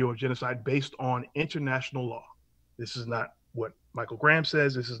a view of genocide based on international law. This is not what Michael Graham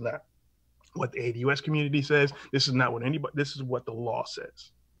says. This is not what the ADUS community says. This is not what anybody. This is what the law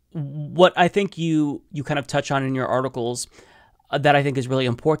says. What I think you kind of touch on in your articles that I think is really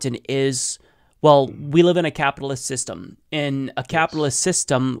important is, well, we live in a capitalist system. In a capitalist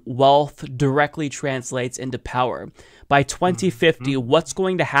system, wealth directly translates into power. By 2050, what's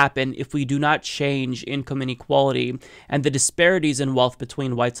going to happen if we do not change income inequality and the disparities in wealth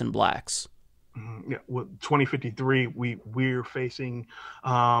between whites and blacks? Yeah, well, 2053, we're facing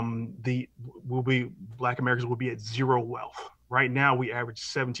Black Americans will be at zero wealth. Right now, we average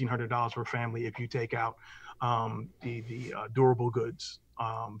 $1,700 per family if you take out the durable goods.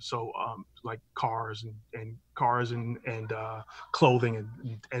 Like cars and clothing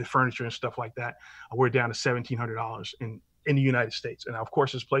and furniture and stuff like that. We're down to $1,700 in the United States. And of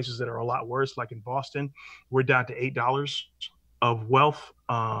course, there's places that are a lot worse, like in Boston, we're down to $8 of wealth.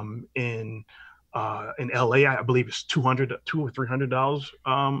 In LA, I believe it's $200 or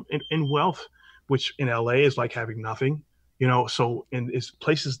 $300 in wealth, which in LA is like having nothing, you know. So in it's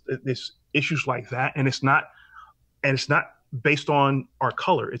places, there's issues like that, and it's not based on our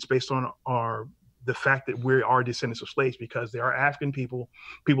color. It's based on the fact that we are descendants of slaves, because there are African people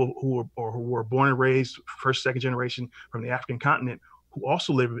who were born and raised first, second generation from the African continent, who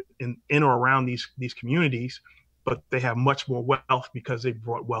also live in or around these communities, but they have much more wealth because they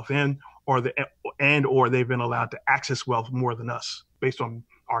brought wealth in, or they've been allowed to access wealth more than us based on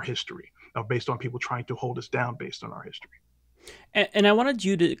our history, based on people trying to hold us down based on our history. And I wanted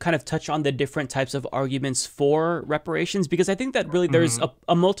you to kind of touch on the different types of arguments for reparations, because I think that really there's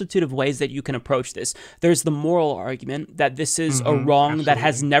a multitude of ways that you can approach this. There's the moral argument that this is a wrong that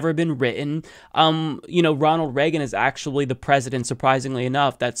has never been written. You know, Ronald Reagan is actually the president, surprisingly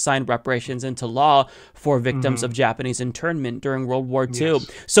enough, that signed reparations into law for victims of Japanese internment during World War II.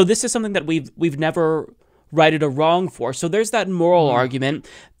 Yes. So this is something that we've never righted a wrong for. So there's that moral argument.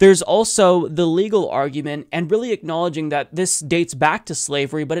 There's also the legal argument, and really acknowledging that this dates back to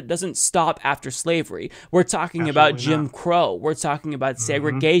slavery, but it doesn't stop after slavery. We're talking about Jim Crow. We're talking about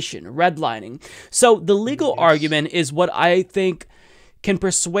segregation, redlining. So the legal argument is what I think can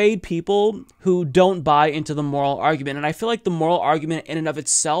persuade people who don't buy into the moral argument. And I feel like the moral argument in and of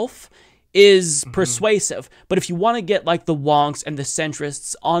itself is persuasive. But if you want to get like the wonks and the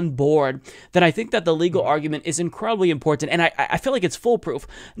centrists on board, then I think that the legal argument is incredibly important. And I feel like it's foolproof.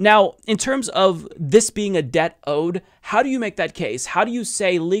 Now, in terms of this being a debt owed, how do you make that case? How do you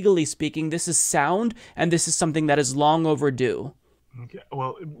say, legally speaking, this is sound and this is something that is long overdue? Okay.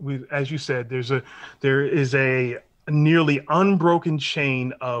 Well, as you said, there is a nearly unbroken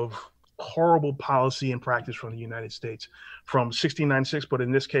chain of horrible policy and practice from the United States from 1696, but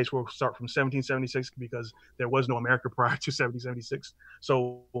in this case we'll start from 1776 because there was no America prior to 1776.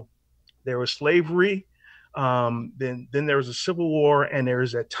 So there was slavery, then there was a civil war, and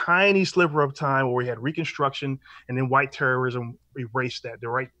there's a tiny sliver of time where we had Reconstruction, and then white terrorism erased that.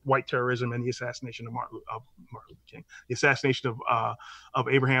 The white terrorism and the assassination of Martin Luther King, the assassination of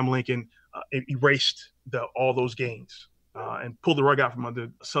Abraham Lincoln erased all those gains. And pulled the rug out from under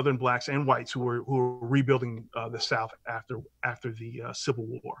Southern blacks and whites who were rebuilding the South after the Civil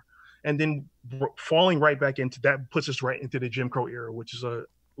War, and then falling right back into that puts us right into the Jim Crow era, which is 100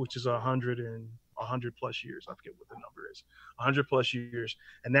 plus years. I forget what the number is, 100 plus years,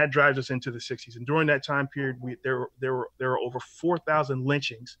 and that drives us into the 60s. And during that time period, there were over 4,000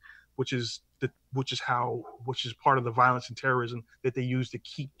 lynchings, which is part of the violence and terrorism that they used to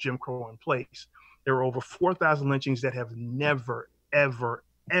keep Jim Crow in place. There are over 4,000 lynchings that have never, ever,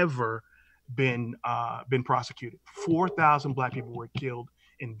 ever been prosecuted. 4,000 black people were killed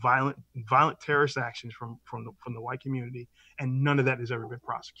in violent terrorist actions from the white community, and none of that has ever been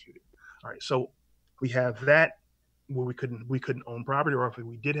prosecuted. All right, so we have that where we couldn't own property, or if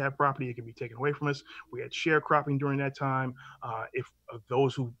we did have property, it could be taken away from us. We had sharecropping during that time. If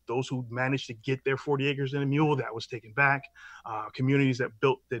those who managed to get their 40 acres and a mule, that was taken back. Communities that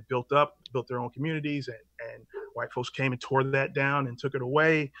built their own communities, and white folks came and tore that down and took it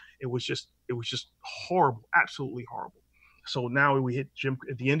away. It was just horrible, absolutely horrible. So now we hit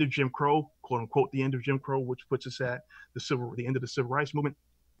at the end of Jim Crow, quote unquote, the end of Jim Crow, which puts us at the end of the civil rights movement.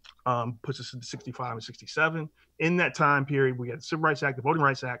 Puts us into 65 and 67. In that time period, we had the Civil Rights Act, the Voting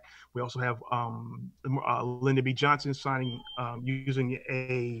Rights Act. We also have Lyndon B. Johnson signing, using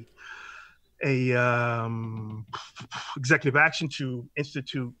a executive action to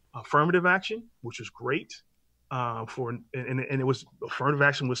institute affirmative action, which is great. And it was affirmative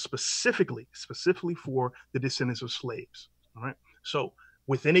action was specifically for the descendants of slaves. All right. So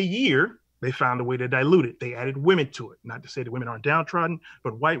within a year, they found a way to dilute it. They added women to it. Not to say that women aren't downtrodden,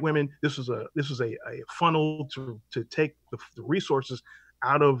 but white women. This was a funnel to take the resources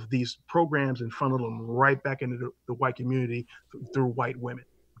out of these programs and funnel them right back into the white community through white women.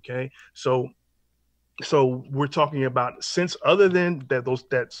 Okay, so we're talking about, since other than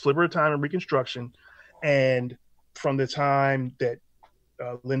that sliver of time in Reconstruction, and from the time that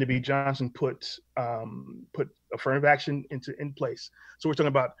Lyndon B. Johnson put affirmative action in place. So we're talking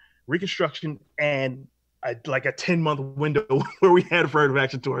about Reconstruction and like a 10-month window where we had affirmative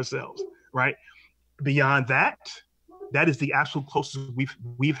action to ourselves, right? Beyond that, that is the absolute closest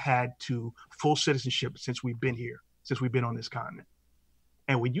we've had to full citizenship since we've been here, since we've been on this continent.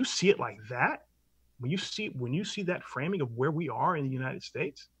 And when you see it like that, when you see that framing of where we are in the United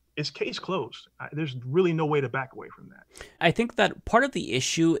States, it's case closed. There's really no way to back away from that. I think that part of the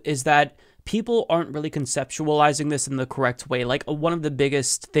issue is that people aren't really conceptualizing this in the correct way. Like, one of the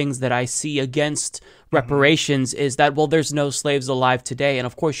biggest things that I see against reparations is that, well, there's no slaves alive today. And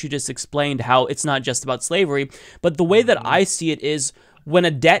of course, you just explained how it's not just about slavery. But the way that I see it is, when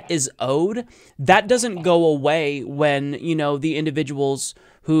a debt is owed, that doesn't go away when, the individuals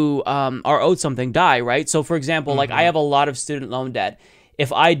who are owed something die, right? So for example, like, I have a lot of student loan debt.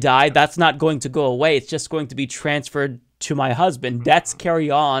 If I die, that's not going to go away. It's just going to be transferred to my husband. Debts carry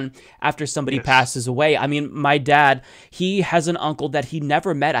on after somebody passes away. I mean, my dad, he has an uncle that he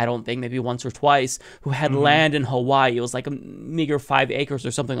never met, I don't think, maybe once or twice, who had land in Hawaii. It was like a meager 5 acres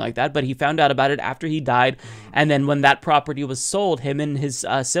or something like that, but he found out about it after he died, and then when that property was sold, him and his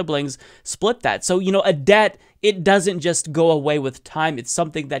siblings split that. So, you know, a debt, it doesn't just go away with time. It's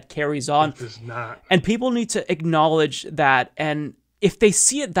something that carries on. It does not. And people need to acknowledge that, and if they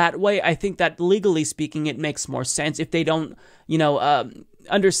see it that way, I think that legally speaking, it makes more sense. If they don't, you know,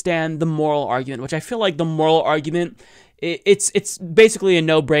 understand the moral argument, which I feel like the moral argument, it's basically a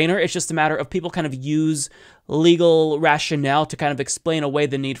no-brainer. It's just a matter of people kind of use legal rationale to kind of explain away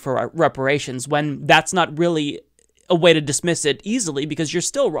the need for reparations, when that's not really a way to dismiss it easily, because you're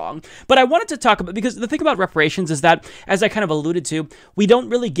still wrong. But I wanted to talk about, because the thing about reparations is that, as I kind of alluded to, we don't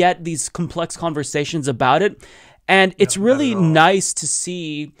really get these complex conversations about it. And it's really nice to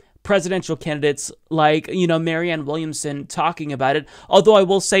see presidential candidates like, you know, Marianne Williamson talking about it. Although I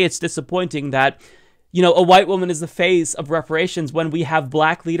will say it's disappointing that, you know, a white woman is the face of reparations when we have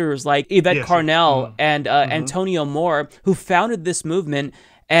black leaders like Yvette Carnell and Antonio Moore, who founded this movement,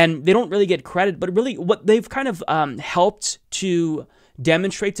 and they don't really get credit. But really what they've kind of helped to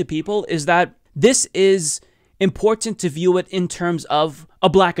demonstrate to people is that this is important to view it in terms of a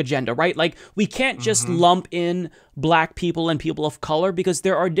black agenda, right? Like, we can't just lump in black people and people of color, because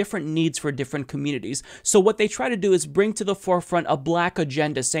there are different needs for different communities. So what they try to do is bring to the forefront a black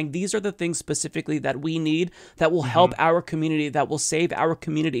agenda, saying these are the things specifically that we need, that will help our community, that will save our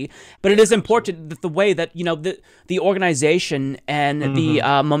community. But it is important that the way that, you know, the organization and the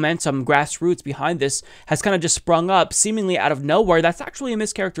momentum, grassroots behind this has kind of just sprung up seemingly out of nowhere. That's actually a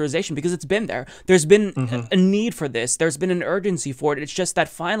mischaracterization, because it's been there. There's been a need for this. There's been an urgency for it. It's just that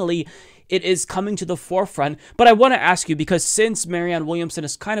finally it is coming to the forefront. But I want to ask you, because since Marianne Williamson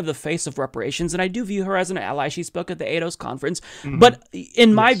is kind of the face of reparations, and I do view her as an ally, she spoke at the ADOS conference, but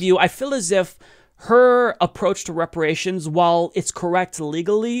in my view, I feel as if her approach to reparations, while it's correct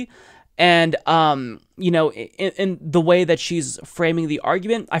legally, and, you know, in the way that she's framing the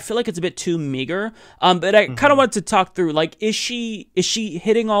argument, I feel like it's a bit too meager. But I kind of wanted to talk through, like, is she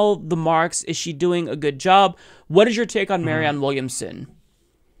hitting all the marks? Is she doing a good job? What is your take on Marianne Williamson?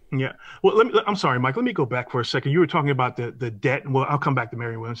 Yeah. Well, I'm sorry, Mike. Let me go back for a second. You were talking about the debt. Well, I'll come back to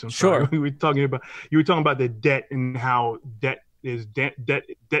Marianne Williamson. Sure. You were talking about the debt, and how debt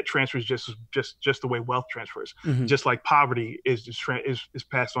transfers just the way wealth transfers, just like poverty is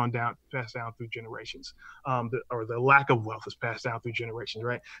passed down through generations, or the lack of wealth is passed down through generations,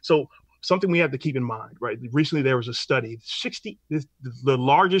 right? So something we have to keep in mind, right? Recently there was a study, the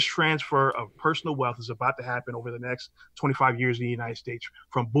largest transfer of personal wealth is about to happen over the next 25 years in the United States,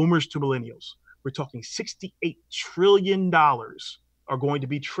 from boomers to millennials. We're talking $68 trillion are going to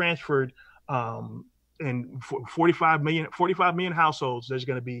be transferred. And 45 million households, there's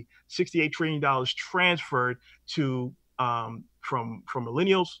going to be $68 trillion transferred to from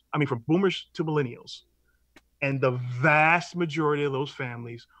boomers to millennials. And the vast majority of those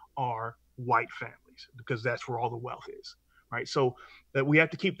families are white families, because that's where all the wealth is, right? So that we have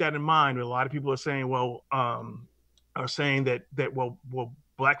to keep that in mind. A lot of people are saying, well,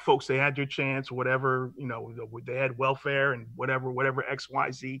 black folks, they had their chance, whatever, you know, they had welfare and whatever X,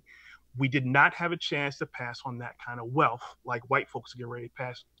 Y, Z. We did not have a chance to pass on that kind of wealth like white folks get ready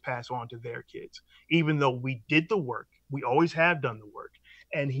to pass on to their kids. Even though we did the work, we always have done the work.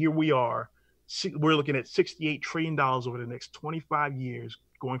 And here we are, we're looking at $68 trillion over the next 25 years,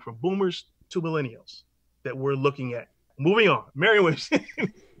 going from boomers to millennials, that we're looking at. Moving on, Marianne Williamson.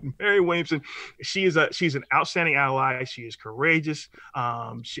 Marianne Williamson, she's an outstanding ally. She is courageous.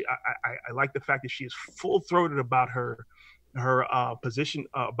 I like the fact that she is full-throated about her position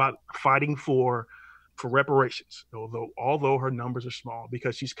about fighting for reparations, although her numbers are small,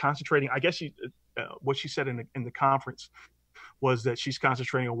 because she's concentrating. I guess what she said in the conference was that she's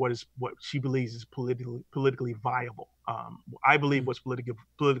concentrating on what she believes is politically viable. I believe what's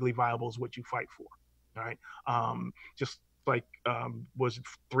politically viable is what you fight for. All right. Just like was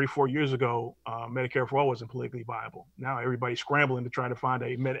 3-4 years ago, Medicare for All wasn't politically viable. Now everybody's scrambling to try to find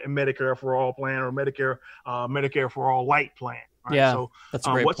a Medicare for All plan, or Medicare for All light plan. Right? Yeah, so that's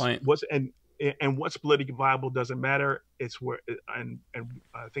a great point. And what's politically viable doesn't matter. It's where, and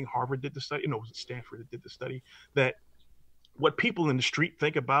I think Harvard did the study. No, Stanford did the study, that what people in the street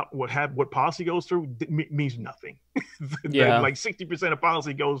think about what policy goes through means nothing. Yeah, like 60% of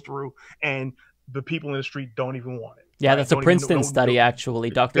policy goes through, and the people in the street don't even want it. Yeah, right? that's a Princeton study, actually.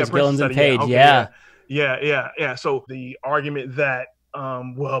 Doctors Gillens and Page. Yeah, okay, yeah. So the argument that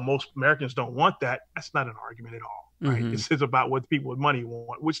well, most Americans don't want that's not an argument at all. right? This is about what people with money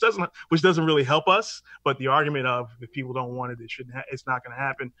want, which doesn't really help us. But the argument of if people don't want it, it's not going to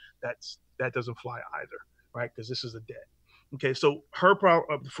happen. That doesn't fly either, right? Because this is a debt. Okay, so her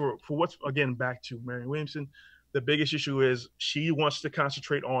problem for what's, again, back to Marianne Williamson, the biggest issue is she wants to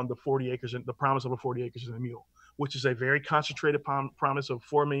concentrate on the 40 acres and the promise of a 40 acres and a mule, which is a very concentrated promise of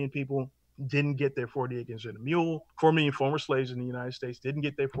 4 million people didn't get their 40 acres and a mule. 4 million former slaves in the United States didn't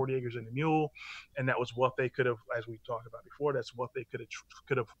get their 40 acres and a mule, and that was what they could have, as we talked about before, that's what they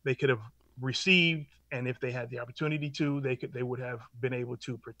could have received. And if they had the opportunity to, they would have been able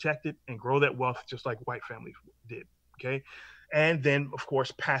to protect it and grow that wealth just like white families did. Okay, and then of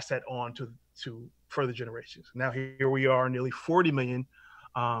course pass that on to further generations. Now here we are, nearly 40 million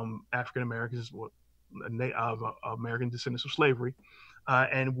African Americans, American descendants of slavery,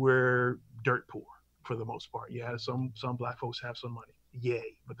 and we're dirt poor for the most part. Yeah, some black folks have some money,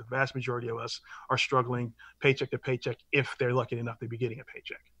 yay, but the vast majority of us are struggling paycheck to paycheck if they're lucky enough to be getting a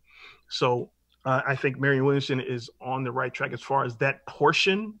paycheck. So I think Marianne Williamson is on the right track as far as that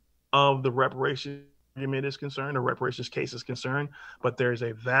portion of the reparations argument is concerned, or reparations case is concerned, but there's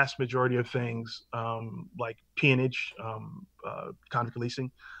a vast majority of things like peonage, convict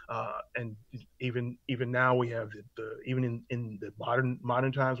leasing, and even now we have even in the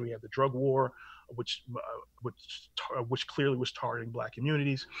modern times we have the drug war, which clearly was targeting Black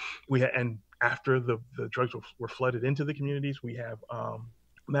communities. And after the drugs were flooded into the communities, we have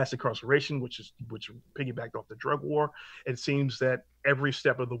mass incarceration, which piggybacked off the drug war. It seems that every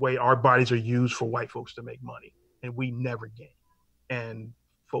step of the way, our bodies are used for white folks to make money, and we never gain. And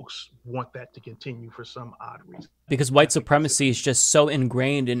folks want that to continue for some odd reason. Because white supremacy is just so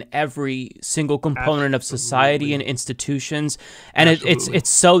ingrained in every single component of society and institutions, and it's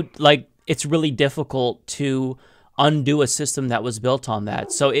so, like, it's really difficult to undo a system that was built on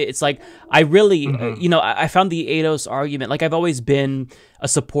that. So it's like, I really, I found the ADOS argument, like, I've always been a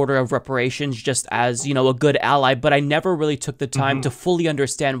supporter of reparations just as, a good ally, but I never really took the time to fully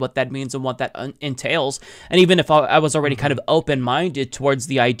understand what that means and what that entails. And even if I was already kind of open-minded towards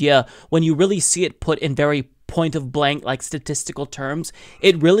the idea, when you really see it put in very point of blank, like, statistical terms,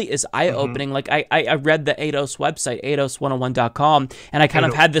 it really is eye-opening. Like, I read the ADOS website, ADOS101.com, and I kind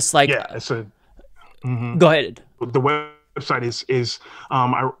of had this, like, go ahead. The website is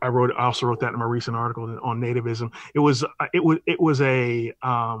I also wrote that in my recent article on nativism. It was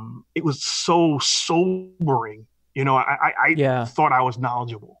so sobering. I thought I was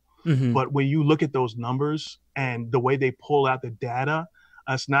knowledgeable, but when you look at those numbers and the way they pull out the data,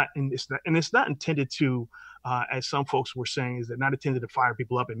 it's not intended to, as some folks were saying, is that not intended to fire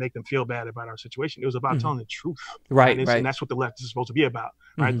people up and make them feel bad about our situation. It was about telling the truth, right? And that's what the left is supposed to be about,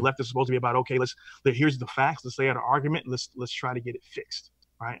 right? The left is supposed to be about, okay, here's the facts, let's lay out an argument, and let's try to get it fixed,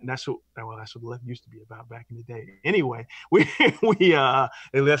 right? And that's what the left used to be about back in the day. Anyway,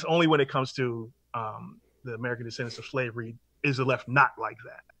 that's only when it comes to the American descendants of slavery is the left not like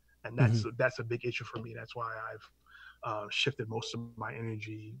that, and that's a big issue for me. That's why I've shifted most of my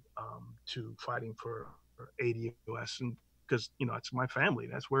energy to fighting for ADOS, and because it's my family.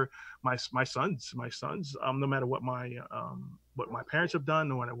 That's where my sons, no matter what my parents have done,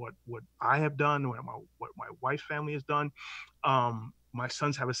 no matter what I have done, no matter what my wife's family has done, my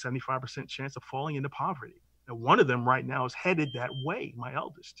sons have a 75% chance of falling into poverty. And one of them right now is headed that way, my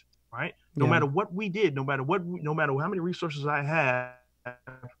eldest, right? No matter what we did, no matter how many resources I have,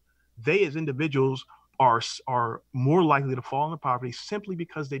 they as individuals are more likely to fall into poverty simply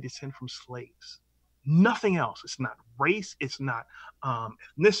because they descend from slaves. Nothing else. It's not race. It's not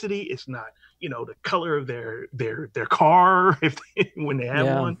ethnicity. It's not the color of their car when they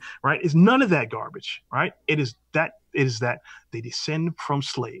have one. Right? It's none of that garbage. Right? It is that they descend from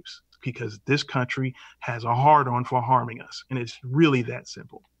slaves because this country has a hard-on for harming us, and it's really that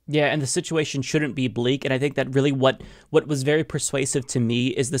simple. Yeah, and the situation shouldn't be bleak, and I think that really what was very persuasive to me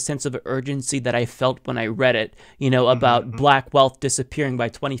is the sense of urgency that I felt when I read it, about Black wealth disappearing by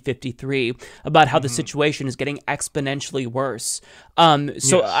 2053, about how the situation is getting exponentially worse.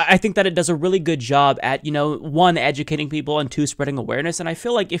 So I think that it does a really good job at, one, educating people, and two, spreading awareness. And I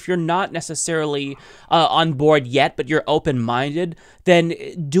feel like if you're not necessarily on board yet, but you're open-minded, then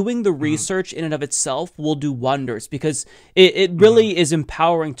doing the research in and of itself will do wonders, because it really is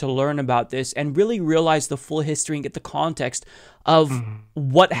empowering to learn about this and really realize the full history and get the context of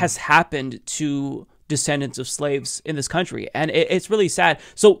what has happened to descendants of slaves in this country. And it's really sad.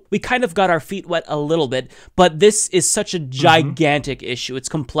 So we kind of got our feet wet a little bit, but this is such a gigantic issue. It's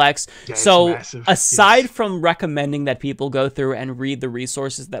complex. So aside from recommending that people go through and read the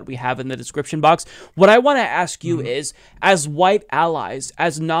resources that we have in the description box, what I want to ask you is, as white allies,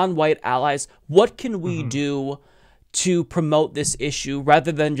 as non-white allies, what can we do to promote this issue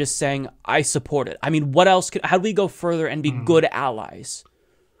rather than just saying, I support it? I mean, what else how do we go further and be good allies?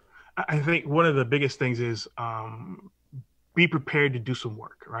 I think one of the biggest things is be prepared to do some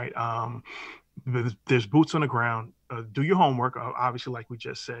work, right? There's boots on the ground. Do your homework, obviously, like we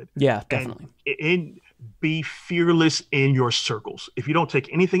just said. Yeah, definitely. And be fearless in your circles. If you don't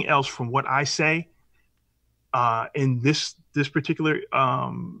take anything else from what I say in this particular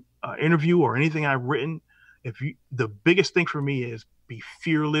interview or anything I've written, the biggest thing for me is be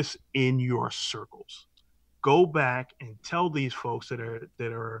fearless in your circles. Go back and tell these folks that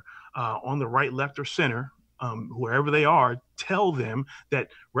are on the right, left, or center, wherever they are, tell them that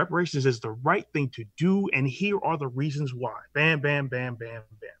reparations is the right thing to do, and here are the reasons why. Bam, bam, bam, bam,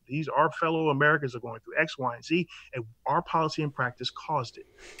 bam. These our fellow Americans are going through X, Y, and Z, and our policy and practice caused it.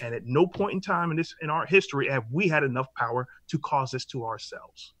 And at no point in time in our history have we had enough power to cause this to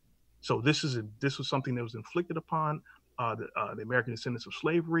ourselves. So this was something that was inflicted upon the American descendants of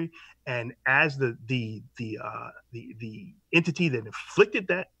slavery, and as the entity that inflicted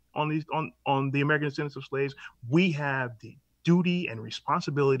that on the American descendants of slaves, we have the duty and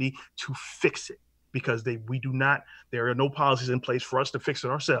responsibility to fix it, because there are no policies in place for us to fix it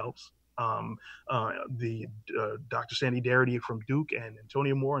ourselves. Dr. Sandy Darity from Duke and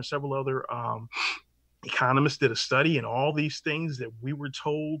Antonio Moore and several other economists did a study, and all these things that we were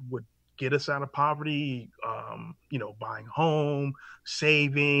told would get us out of poverty, buying a home,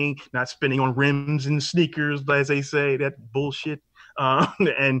 saving, not spending on rims and sneakers, as they say, that bullshit.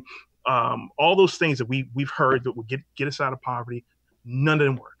 And all those things that we've heard that will get us out of poverty, none of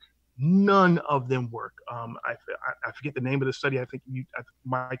them work. None of them work. I forget the name of the study. I think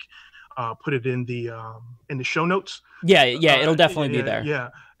Mike put it in the show notes. Yeah, it'll definitely be there. Yeah,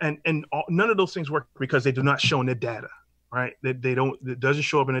 and none of those things work because they do not show in the data, right? They don't. It doesn't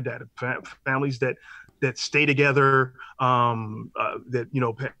show up in the data. Families that stay together, nuclear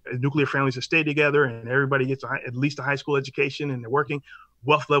families that stay together, and everybody gets at least a high school education, and they're working.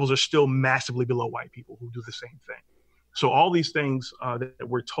 Wealth levels are still massively below white people who do the same thing. So all these things that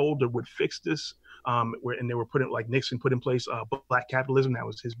we're told that would fix this, and they were put in, like Nixon put in place black capitalism. That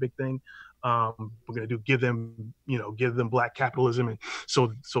was his big thing. We're going to give them black capitalism, and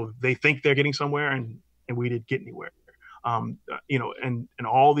so they think they're getting somewhere, and we didn't get anywhere. And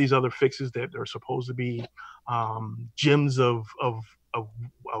all these other fixes that are supposed to be gems of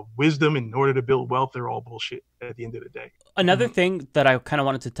wisdom in order to build wealth, they're all bullshit at the end of the day. Another thing that I kind of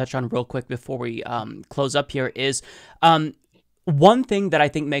wanted to touch on real quick before we close up here is one thing that I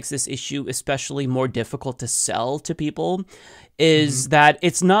think makes this issue especially more difficult to sell to people is that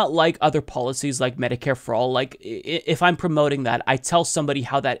it's not like other policies like Medicare for All. Like, if I'm promoting that, I tell somebody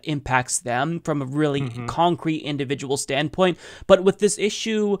how that impacts them from a really concrete individual standpoint. But with this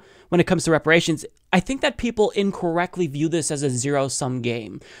issue, when it comes to reparations, I think that people incorrectly view this as a zero-sum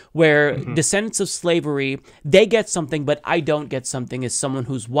game, where descendants of slavery, they get something, but I don't get something as someone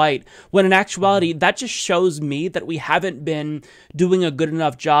who's white, when in actuality, that just shows me that we haven't been doing a good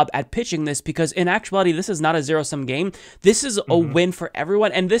enough job at pitching this, because in actuality, this is not a zero-sum game. This is a win for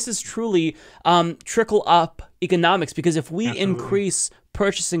everyone, and this is truly trickle-up economics, because if we increase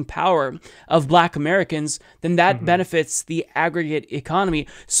purchasing power of Black Americans, then that benefits the aggregate economy.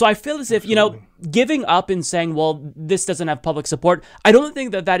 So I feel as if, giving up and saying, well, this doesn't have public support, I don't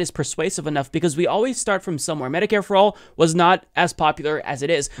think that that is persuasive enough, because we always start from somewhere. Medicare for All was not as popular as it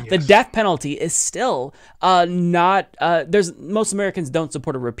is. Yes. The death penalty is still not, most Americans don't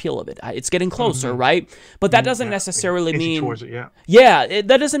support a repeal of it. It's getting closer, right? But that doesn't necessarily mean,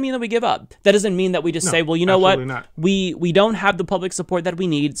 that doesn't mean that we give up. That doesn't mean that we just say, well, you know what, we don't have the public support that we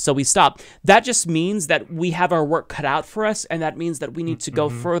need, so we stop. That just means that we have our work cut out for us, and that means that we need to go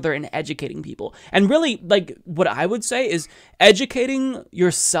further in educating people. And really, like, what I would say is educating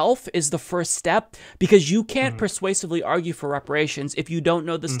yourself is the first step, because you can't persuasively argue for reparations if you don't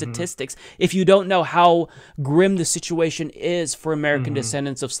know the statistics, if you don't know how grim the situation is for American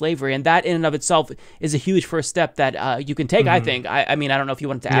descendants of slavery. And that in and of itself is a huge first step that you can take, I think. I mean, I don't know if you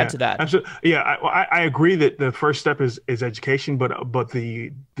wanted to add to that. Absolutely. Yeah, I agree that the first step is education, but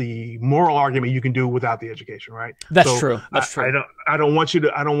the moral argument you can do without the education, right? That's true. That's true. I don't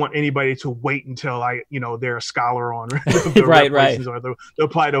want anybody to wait until they're a scholar on the reparations or the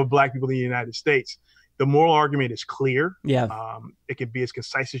plight of Black people in the United States. The moral argument is clear. Yeah. It can be as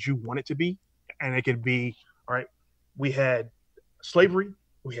concise as you want it to be, and it can be, all right, we had slavery,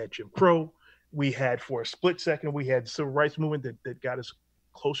 we had Jim Crow, we had, for a split second, we had the civil rights movement that got us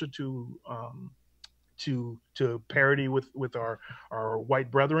closer to parity with our white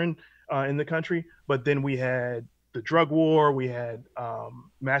brethren in the country. But then we had the drug war, we had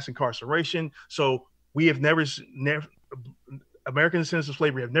mass incarceration. So We have never American descendants of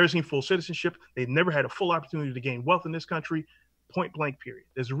slavery have never seen full citizenship. They've never had a full opportunity to gain wealth in this country, point blank, period.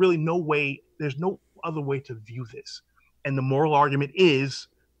 There's really no way, there's no other way to view this. And the moral argument is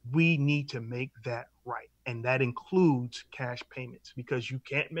we need to make that right. And that includes cash payments, because you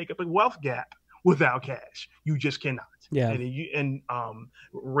can't make up a wealth gap without cash. You just cannot. Yeah. And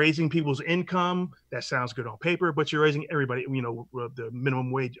raising people's income, that sounds good on paper, but you're raising everybody, the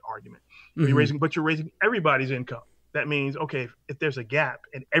minimum wage argument. You're raising everybody's income. That means, okay, if there's a gap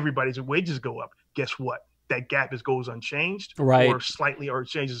and everybody's wages go up, guess what? That gap goes unchanged, right? Or slightly, or it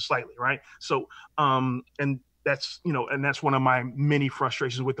changes slightly, right? So, and that's one of my many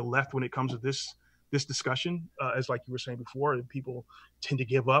frustrations with the left when it comes to this discussion. As like you were saying before, people tend to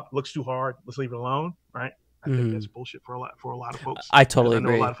give up. Looks too hard. Let's leave it alone, right? I think that's bullshit for a lot of folks. I totally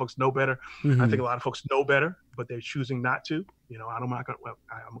agree. I know a lot of folks know better. Mm-hmm. I think a lot of folks know better, but they're choosing not to. I'm gonna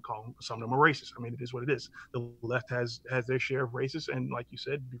call them, some of them are racist. I mean, it is what it is. The left has their share of racists, and like you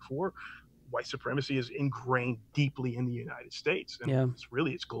said before, white supremacy is ingrained deeply in the United States, and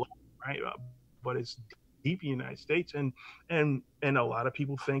it's global, right? But it's deep in the United States, and a lot of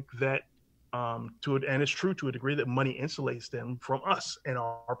people think that and it's true to a degree, that money insulates them from us and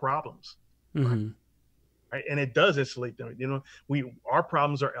our problems. Mm-hmm. Right? And it does insulate them. Our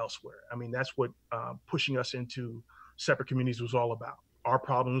problems are elsewhere. I mean, that's what pushing us into separate communities was all about. Our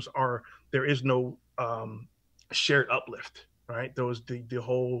problems are, there is no shared uplift, right? There was the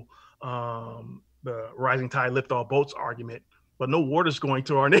whole the rising tide lift all boats argument, but no water's going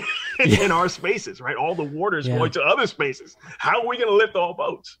to our in our spaces, right? All the water is going to other spaces. How are we going to lift all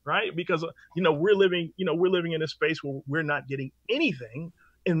boats, right? Because we're living in a space where we're not getting anything.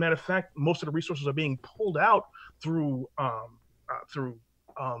 And matter of fact, most of the resources are being pulled out through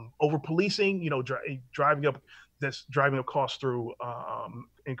over policing, driving up costs through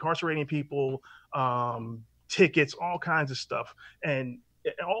incarcerating people, tickets, all kinds of stuff. And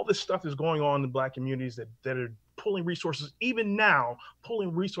all this stuff is going on in Black communities that are pulling resources, even now,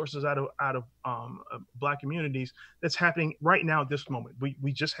 pulling resources out of Black communities. That's happening right now at this moment.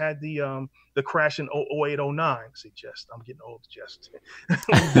 We just had the crash in 0809. See, I'm getting old,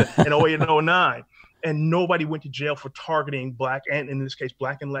 in 08 and 09, and nobody went to jail for targeting Black, and in this case,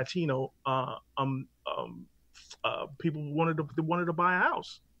 Black and Latino people who wanted to buy a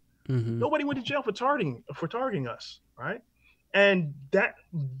house. Mm-hmm. Nobody went to jail for targeting us, right? And that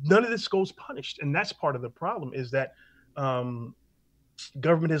none of this goes punished, and that's part of the problem, is that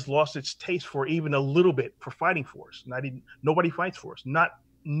government has lost its taste for even a little bit for fighting for us. Nobody fights for us.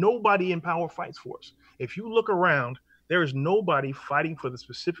 Nobody in power fights for us. If you look around, there is nobody fighting for the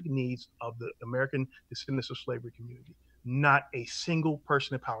specific needs of the American descendants of slavery community. Not a single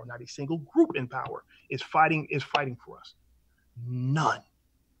person in power, not a single group in power is fighting for us. None.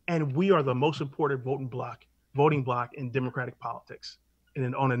 And we are the most important voting bloc in democratic politics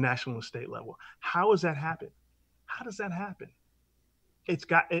and on a national and state level. How does that happen? I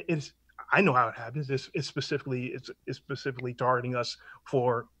know how it happens. It's specifically targeting us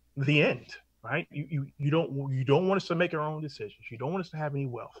for the end, right? You don't want us to make our own decisions. You don't want us to have any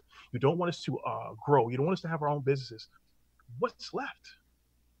wealth. You don't want us to grow. You don't want us to have our own businesses. What's left?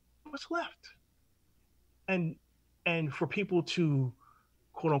 And for people to,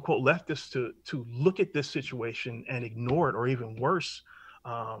 quote unquote, leftists to look at this situation and ignore it, or even worse,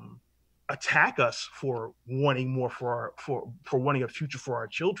 attack us for wanting more for wanting a future for our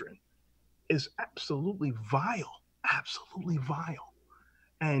children, is absolutely vile.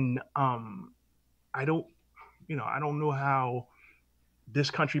 And I don't know how this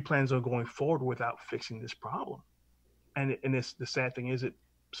country plans on going forward without fixing this problem. And the sad thing is that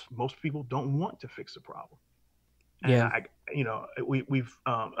most people don't want to fix the problem. And we've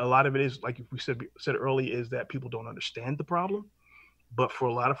a lot of it is, like we said earlier, is that people don't understand the problem. But for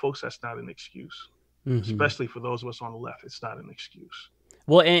a lot of folks, that's not an excuse. Mm-hmm. Especially for those of us on the left, it's not an excuse.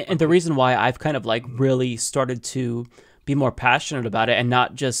 Well, and the reason why I've kind of really started to be more passionate about it, and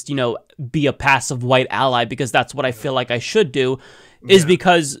not just, be a passive white ally, because that's what I feel like I should do, is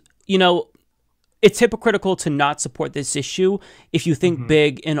because, it's hypocritical to not support this issue if you think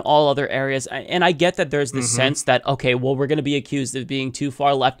big in all other areas. And I get that there's this sense that, okay, well, we're going to be accused of being too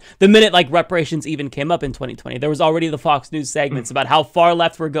far left. The minute reparations even came up in 2020, there was already the Fox News segments about how far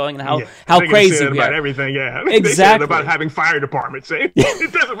left we're going and how crazy we are. About everything, Exactly. They said about having fire departments. It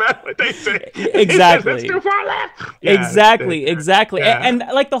doesn't matter what they say. Exactly. It's too far left. Exactly. Yeah. And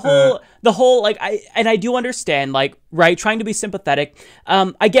the whole I do understand, right, trying to be sympathetic.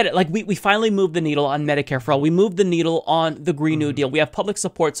 I get it. We finally moved the needle needle on Medicare for All. We moved the needle on the Green New Deal. We have public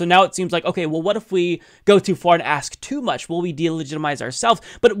support. So now it seems like, okay, well, what if we go too far and ask too much? Will we delegitimize ourselves?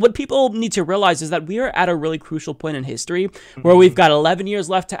 But what people need to realize is that we are at a really crucial point in history where we've got 11 years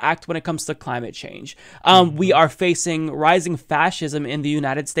left to act when it comes to climate change. We are facing rising fascism in the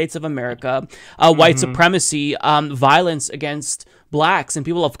United States of America, white supremacy, violence against blacks and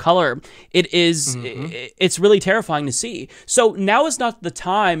people of color. It's really terrifying to see. So now is not the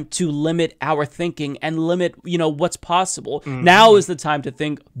time to limit our thinking and limit, what's possible. Now is the time to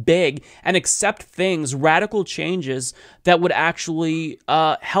think big and accept things, radical changes that would actually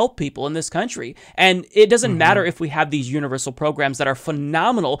help people in this country. And it doesn't matter if we have these universal programs that are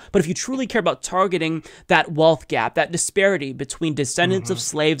phenomenal, but if you truly care about targeting that wealth gap, that disparity between descendants of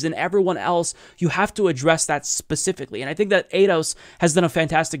slaves and everyone else, you have to address that specifically. And I think that ADOS has done a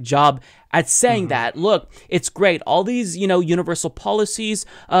fantastic job at saying that. Look, it's great. All these, universal policies,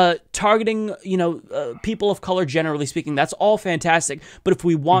 targeting, people of color, generally speaking, that's all fantastic. But if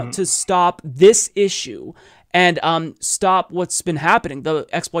we want to stop this issue and stop what's been happening, the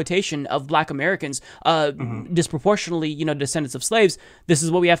exploitation of Black Americans, disproportionately, descendants of slaves, this is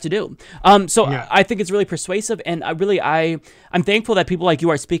what we have to do. I think it's really persuasive, and I'm thankful that people like you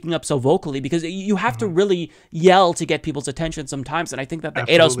are speaking up so vocally, because you have to really yell to get people's attention sometimes, and I think that the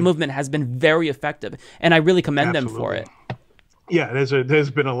ADOS movement has been very effective, and I really commend them for it. Yeah,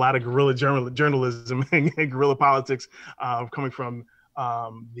 there's been a lot of guerrilla journalism and guerrilla politics coming from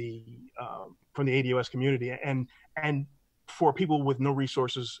the ADOS community, and for people with no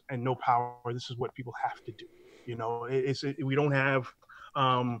resources and no power, this is what people have to do. We don't have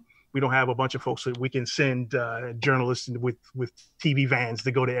a bunch of folks that we can send journalists with TV vans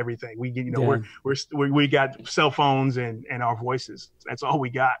to go to everything. We got cell phones and our voices. That's all we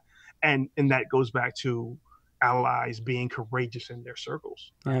got, and that goes back to allies being courageous in their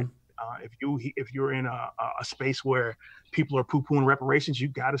circles. Yeah. If you're in a space where people are poo-pooing reparations, you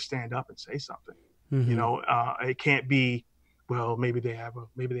got to stand up and say something. It can't be, well, maybe they have a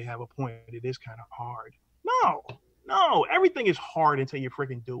point. It is kind of hard. No, everything is hard until you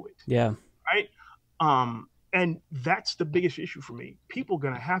freaking do it. Yeah. Right. And that's the biggest issue for me. People are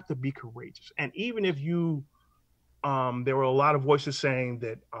gonna have to be courageous. And even if you, there were a lot of voices saying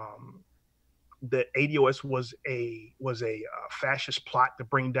that that ADOS was a fascist plot to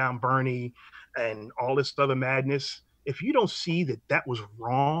bring down Bernie and all this other madness. If you don't see that was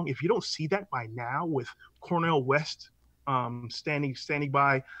wrong, if you don't see that by now, with Cornel West standing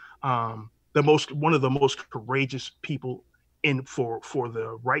by, one of the most courageous people for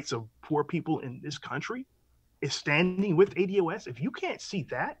the rights of poor people in this country, is standing with ADOS. If you can't see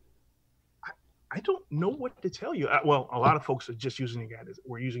that, I don't know what to tell you. Well, a lot of folks are just using it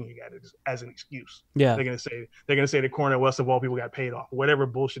as an excuse. Yeah, they're gonna say that Cornel West, of all people, got paid off. Whatever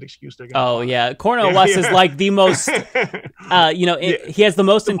bullshit excuse they're gonna. Oh yeah, Cornel West is like the most. He has the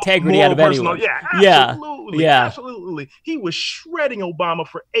most integrity out of anyone. Absolutely. He was shredding Obama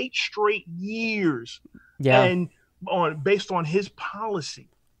for 8 straight years. Yeah, and based on his policy,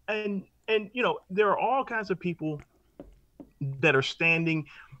 and there are all kinds of people that are standing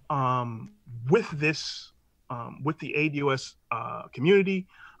with this, with the ADOS community,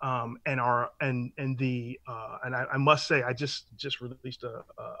 and I must say, I just released a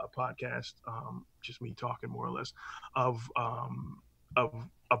podcast, just me talking more or less,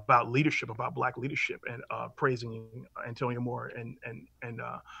 about leadership, about Black leadership, and praising Antonio Moore and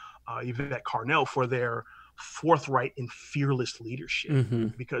Yvette Carnell for their forthright and fearless leadership,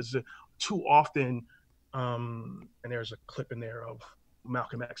 because too often, and there's a clip in there of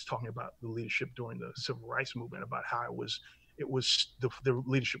Malcolm X talking about the leadership during the Civil Rights Movement, about how the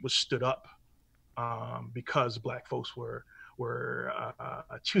leadership was stood up because Black folks were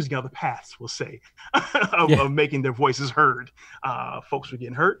choosing other paths, we'll say, of making their voices heard. Folks were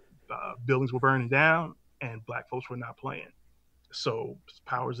getting hurt, buildings were burning down, and Black folks were not playing. So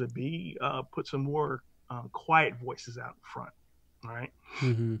powers that be put some more quiet voices out in front, right?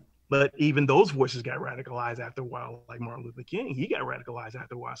 But even those voices got radicalized after a while, like Martin Luther King. He got radicalized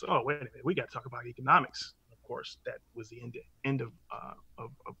after a while. So, oh, wait a minute, we got to talk about economics. Of course, that was the end of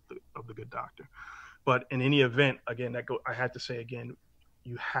the good doctor. But in any event, again, I have to say again,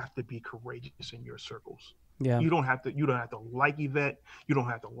 you have to be courageous in your circles. Yeah. You don't have to like Yvette. You don't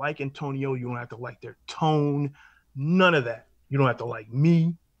have to like Antonio. You don't have to like their tone. None of that. You don't have to like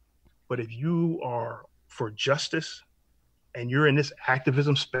me. But if you are for justice, and you're in this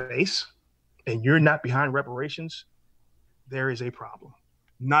activism space, and you're not behind reparations, there is a problem.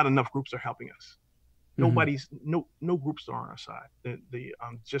 Not enough groups are helping us. No groups are on our side.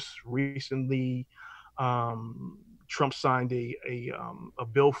 Just recently, Trump signed a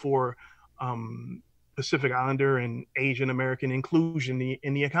bill for Pacific Islander and Asian American inclusion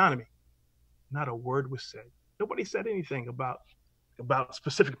in the economy. Not a word was said. Nobody said anything about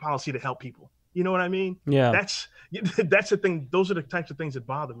specific policy to help people. You know what I mean? Yeah. That's the thing. Those are the types of things that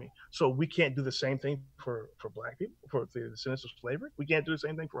bother me. So we can't do the same thing for Black people, for the descendants of slavery. We can't do the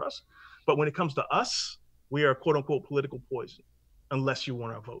same thing for us. But when it comes to us, we are quote unquote political poison, unless you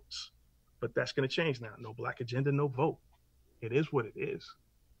want our votes. But that's going to change now. No Black agenda, no vote. It is what it is.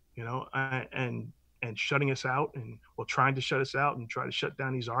 You know, and shutting us out trying to shut us out and try to shut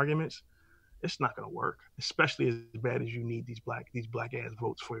down these arguments, it's not going to work, especially as bad as you need these black ass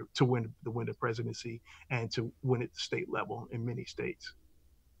votes to win the presidency and to win at the state level in many states.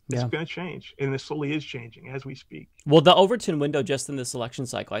 It's going to change, and it slowly is changing as we speak. Well, the Overton window just in this election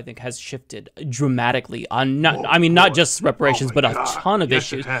cycle, I think, has shifted dramatically on not just reparations, but a ton of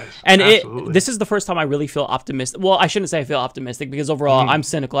issues. And this is the first time I really feel optimistic. Well, I shouldn't say I feel optimistic because overall I'm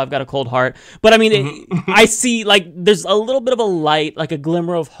cynical. I've got a cold heart. But I mean, I see like there's a little bit of a light, like a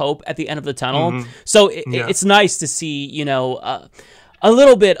glimmer of hope at the end of the tunnel. So it's nice to see, you know, a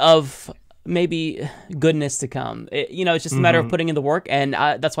little bit of maybe goodness to come. You know, it's just a matter of putting in the work, and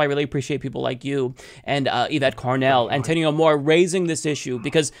that's why I really appreciate people like you and Yvette Carnell, Antonio Moore raising this issue,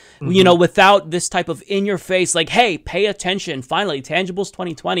 because you know, without this type of in your face, like, hey, pay attention, finally, Tangibles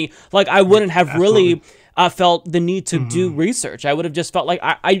 2020, like I wouldn't have really felt the need to do research. I would have just felt like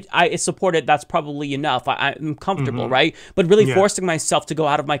I support it. That's probably enough. I'm comfortable, right? But really forcing myself to go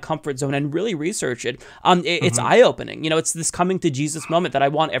out of my comfort zone and really research it, it's eye-opening. You know, it's this coming to Jesus moment that I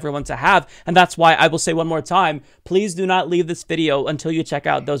want everyone to have. And that's why I will say one more time, please do not leave this video until you check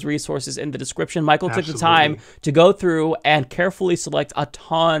out those resources in the description. Michael took the time to go through and carefully select a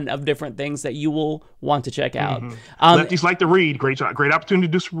ton of different things that you will want to check out. Lefties like to read. Great opportunity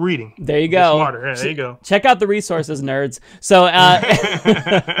to do some reading. There you go. Smarter. Yeah, there you go. Check out the resources, nerds. So I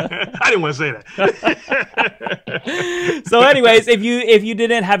didn't want to say that. So anyways, if you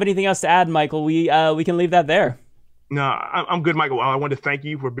didn't have anything else to add, Michael, we can leave that there. No, I'm good, Michael. I want to thank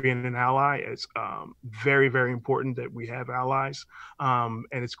you for being an ally. It's very, very important that we have allies, and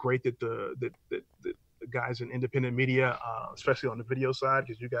it's great that the guys in independent media, especially on the video side,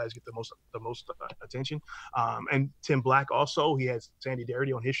 because you guys get the most attention. And Tim Black also, he had Sandy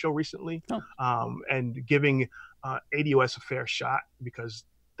Darity on his show recently, and giving ADOS a fair shot, because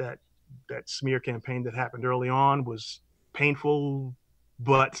that smear campaign that happened early on was painful,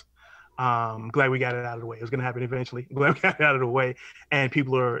 but glad we got it out of the way. It was going to happen eventually. Glad we got it out of the way. And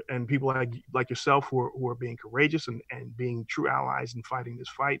people like yourself who are being courageous and being true allies and fighting this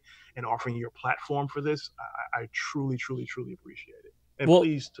fight and offering your platform for this. I truly, truly, truly appreciate it. And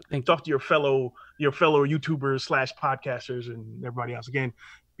please talk to your fellow YouTubers / podcasters and everybody else. Again,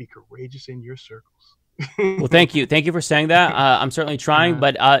 be courageous in your circles. Well, thank you for saying that. I'm certainly trying,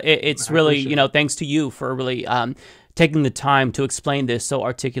 but it's really, you know, thanks to you for really taking the time to explain this so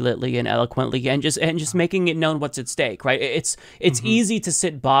articulately and eloquently, and just making it known what's at stake, right? It's easy to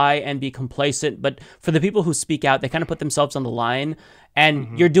sit by and be complacent, but for the people who speak out, they kind of put themselves on the line,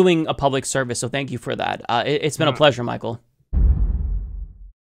 and you're doing a public service, so thank you for that. It's been a pleasure, Michael.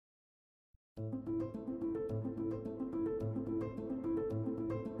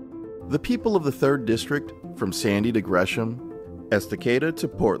 The people of the 3rd District, from Sandy to Gresham, Estacada to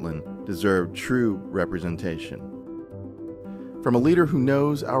Portland, deserve true representation. From a leader who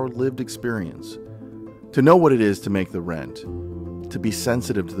knows our lived experience, to know what it is to make the rent, to be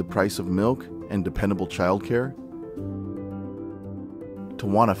sensitive to the price of milk and dependable childcare, to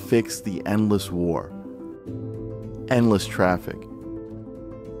want to fix the endless war, endless traffic,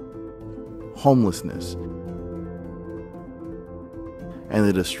 homelessness, and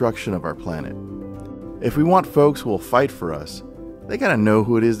the destruction of our planet. If we want folks who will fight for us, they gotta know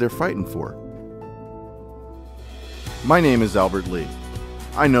who it is they're fighting for. My name is Albert Lee.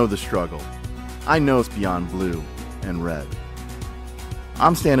 I know the struggle. I know it's beyond blue and red.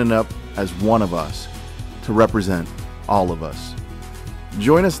 I'm standing up as one of us to represent all of us.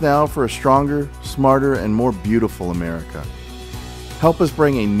 Join us now for a stronger, smarter, and more beautiful America. Help us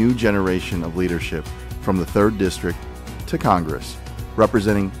bring a new generation of leadership from the 3rd District to Congress,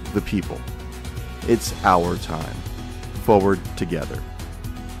 representing the people. It's our time. Forward together.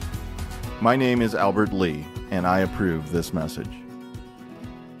 My name is Albert Lee, and I approve this message.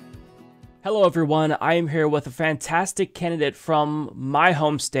 Hello, everyone. I am here with a fantastic candidate from my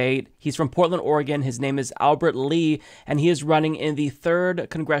home state. He's from Portland, Oregon. His name is Albert Lee, and he is running in the 3rd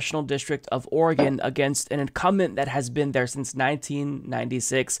Congressional District of Oregon against an incumbent that has been there since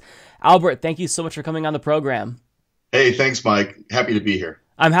 1996. Albert, thank you so much for coming on the program. Hey, thanks, Mike. Happy to be here.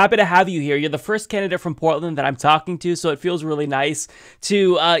 I'm happy to have you here. You're the first candidate from Portland that I'm talking to, so it feels really nice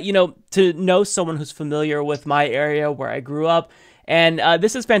to, to know someone who's familiar with my area where I grew up. And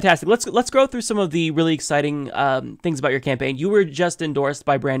this is fantastic. Let's go through some of the really exciting things about your campaign. You were just endorsed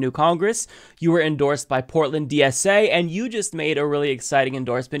by brand new Congress. You were endorsed by Portland DSA, and you just made a really exciting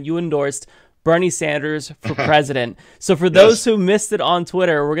endorsement. You endorsed Bernie Sanders for president. So for those who missed it on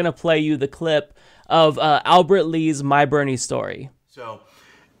Twitter, we're going to play you the clip of Albert Lee's My Bernie story. So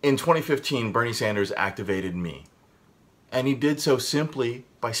in 2015, Bernie Sanders activated me. And he did so simply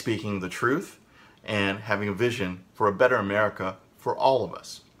by speaking the truth and having a vision for a better America for all of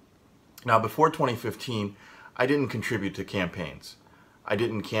us. Now, before 2015, I didn't contribute to campaigns. I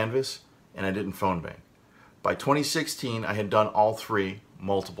didn't canvass, and I didn't phone bank. By 2016, I had done all three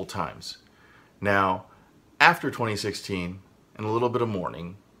multiple times. Now, after 2016, and a little bit of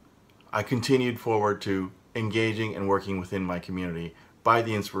mourning, I continued forward to engaging and working within my community by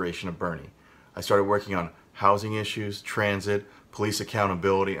the inspiration of Bernie. I started working on housing issues, transit, police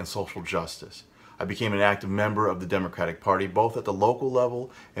accountability, and social justice. I became an active member of the Democratic Party, both at the local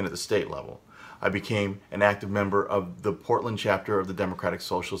level and at the state level. I became an active member of the Portland chapter of the Democratic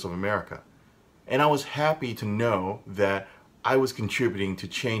Socialists of America. And I was happy to know that I was contributing to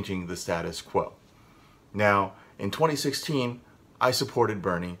changing the status quo. Now, in 2016, I supported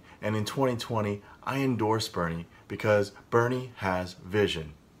Bernie, and in 2020, I endorsed Bernie because Bernie has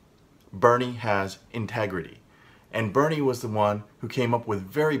vision. Bernie has integrity. And Bernie was the one who came up with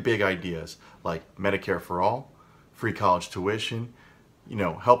very big ideas like Medicare for All, free college tuition,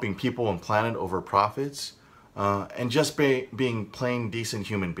 helping people and planet over profits, and just being plain decent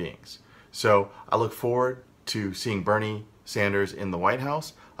human beings. So I look forward to seeing Bernie Sanders in the White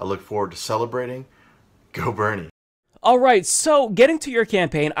House. I look forward to celebrating. Go Bernie. All right, so getting to your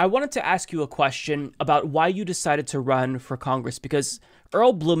campaign, I wanted to ask you a question about why you decided to run for Congress, because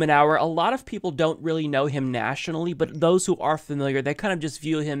Earl Blumenauer, a lot of people don't really know him nationally, but those who are familiar, they kind of just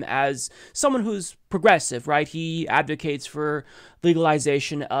view him as someone who's progressive, right? He advocates for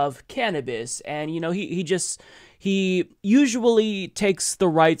legalization of cannabis, and, he usually takes the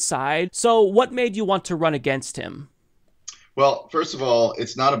right side. So what made you want to run against him? Well, first of all,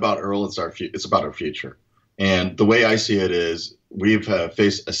 it's not about Earl, it's about our future. And the way I see it is we've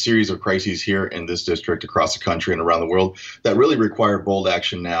faced a series of crises here in this district, across the country and around the world that really require bold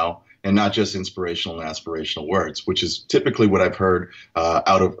action now, and not just inspirational and aspirational words, which is typically what I've heard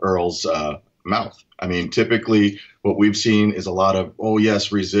out of Earl's mouth. I mean, typically what we've seen is a lot of, oh,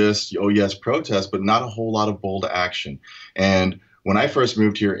 yes, resist, oh, yes, protest, but not a whole lot of bold action. And when I first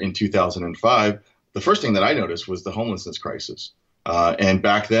moved here in 2005, the first thing that I noticed was the homelessness crisis. And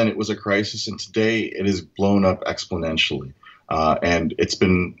back then it was a crisis, and today it has blown up exponentially. And it's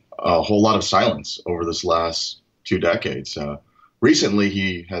been a whole lot of silence over this last 2 decades. Recently,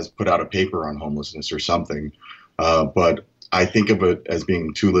 he has put out a paper on homelessness or something, but I think of it as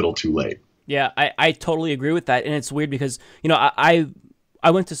being too little too late. Yeah, I totally agree with that. And it's weird because, I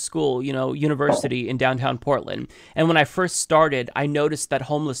went to school, university in downtown Portland. And when I first started, I noticed that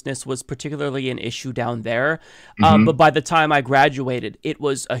homelessness was particularly an issue down there. But by the time I graduated, it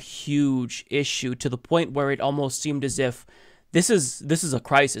was a huge issue, to the point where it almost seemed as if this is a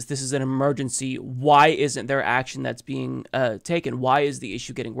crisis. This is an emergency. Why isn't there action that's being taken? Why is the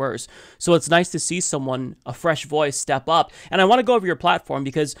issue getting worse? So it's nice to see someone, a fresh voice, step up. And I want to go over your platform,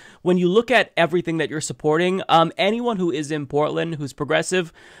 because when you look at everything that you're supporting, anyone who is in Portland who's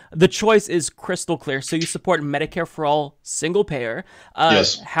progressive, the choice is crystal clear. So you support Medicare for All, single payer,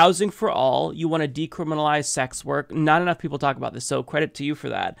 housing for all. You want to decriminalize sex work. Not enough people talk about this, so credit to you for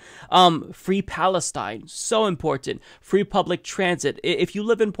that. Free Palestine, so important. Free public transit. If you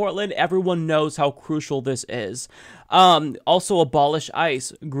live in Portland, everyone knows how crucial this is. Also abolish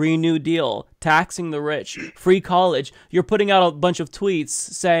ICE, Green New Deal, taxing the rich, free college. You're putting out a bunch of tweets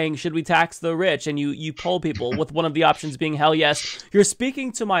saying, should we tax the rich? And you poll people with one of the options being hell yes. You're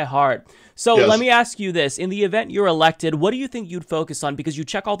speaking to my heart. So let me ask you this. In the event you're elected, what do you think you'd focus on? Because you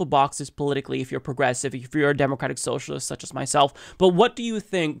check all the boxes politically if you're progressive, if you're a democratic socialist such as myself. But what do you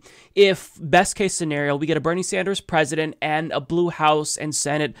think if, best case scenario, we get a Bernie Sanders president and a blue House and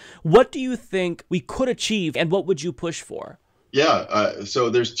Senate? What do you think we could achieve, and what would you push for? Yeah, so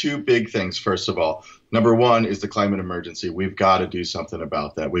there's two big things. First of all, Number one is the climate emergency. We've got to do something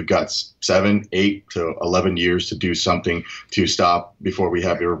about that. We've got 7, 8 to 11 years to do something to stop before we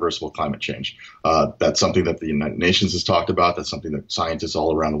have irreversible climate change. That's something that the United Nations has talked about. That's something that scientists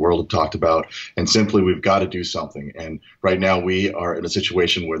all around the world have talked about. And simply, we've got to do something. And right now, we are in a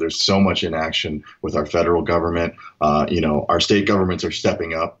situation where there's so much inaction with our federal government. Our state governments are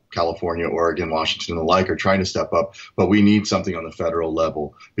stepping up. California, Oregon, Washington, and the like are trying to step up, but we need something on the federal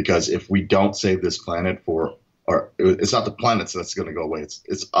level, because if we don't save this planet it's not the planets that's going to go away,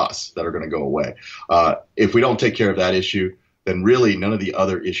 it's us that are going to go away. If we don't take care of that issue, then really none of the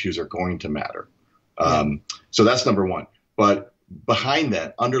other issues are going to matter. So that's number one. But behind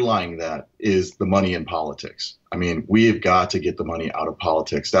that, underlying that, is the money in politics. I mean, we have got to get the money out of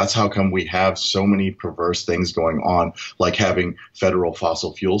politics. That's how come we have so many perverse things going on, like having federal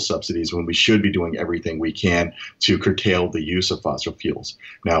fossil fuel subsidies, when we should be doing everything we can to curtail the use of fossil fuels.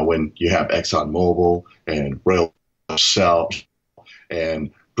 Now, when you have ExxonMobil and Royal Shell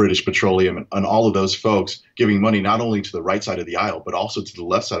and British Petroleum and all of those folks giving money not only to the right side of the aisle, but also to the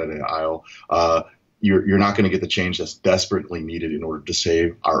left side of the aisle, you're not going to get the change that's desperately needed in order to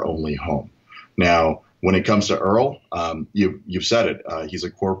save our only home. Now, when it comes to Earl, you've said it. He's a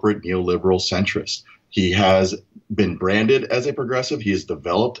corporate neoliberal centrist. He has been branded as a progressive. He has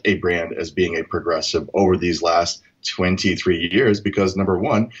developed a brand as being a progressive over these last 23 years because, number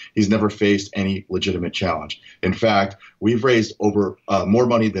one, he's never faced any legitimate challenge. In fact, we've raised over more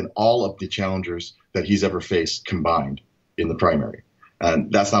money than all of the challengers that he's ever faced combined in the primary.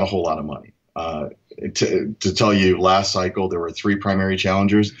 And that's not a whole lot of money. To tell you, last cycle there were 3 primary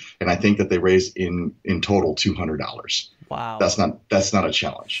challengers, and I think that they raised in total $200. Wow, that's not a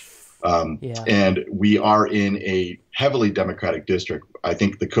challenge. And we are in a heavily Democratic district. I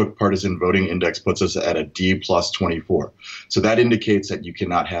think the Cook Partisan Voting Index puts us at a D+24. So that indicates that you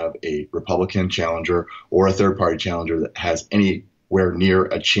cannot have a Republican challenger or a third-party challenger that has anywhere near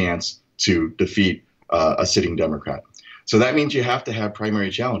a chance to defeat a sitting Democrat. So that means you have to have primary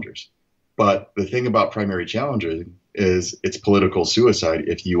challengers. But the thing about primary challengers is it's political suicide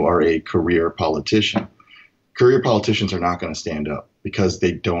if you are a career politician. Career politicians are not going to stand up because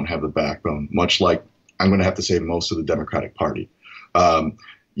they don't have the backbone, much like I'm going to have to say most of the Democratic Party.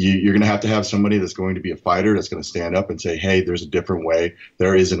 You're going to have somebody that's going to be a fighter, that's going to stand up and say, hey, there's a different way.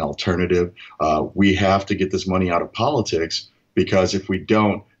 There is an alternative. We have to get this money out of politics, because if we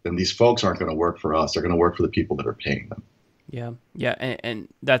don't, then these folks aren't going to work for us. They're going to work for the people that are paying them. Yeah, and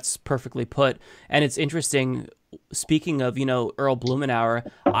that's perfectly put. And it's interesting, speaking of, Earl Blumenauer,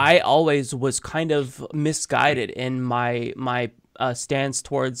 I always was kind of misguided in my stance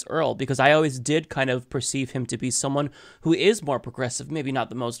towards Earl, because I always did kind of perceive him to be someone who is more progressive, maybe not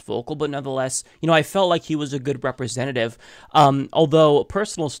the most vocal, but nonetheless, I felt like he was a good representative. Although,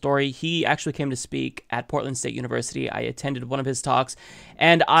 personal story, he actually came to speak at Portland State University. I attended one of his talks,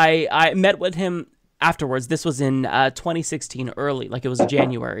 and I met with him afterwards. This was in 2016, early, like it was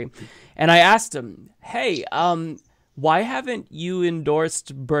January. And I asked him, hey, why haven't you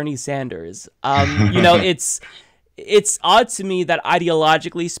endorsed Bernie Sanders? It's odd to me that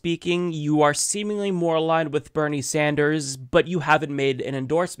ideologically speaking, you are seemingly more aligned with Bernie Sanders, but you haven't made an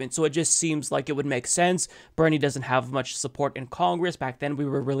endorsement. So it just seems like it would make sense. Bernie doesn't have much support in Congress. Back then, we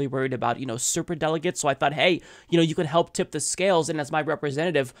were really worried about, superdelegates. So I thought, hey, you could help tip the scales. And as my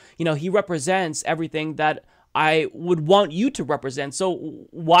representative, he represents everything that I would want you to represent, so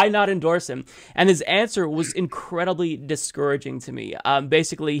why not endorse him? And his answer was incredibly discouraging to me.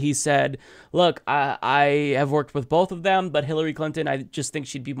 Basically, he said, look, I have worked with both of them, but Hillary Clinton, I just think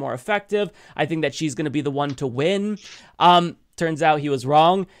she'd be more effective. I think that she's going to be the one to win. Turns out he was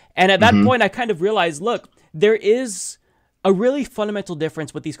wrong. And at that point, I kind of realized, look, there is a really fundamental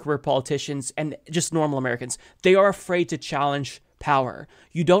difference with these career politicians and just normal Americans. They are afraid to challenge power.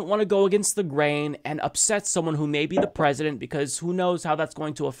 You don't want to go against the grain and upset someone who may be the president, because who knows how that's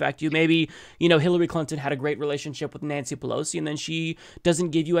going to affect you. Maybe, Hillary Clinton had a great relationship with Nancy Pelosi, and then she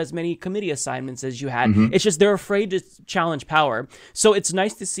doesn't give you as many committee assignments as you had. It's just they're afraid to challenge power. So it's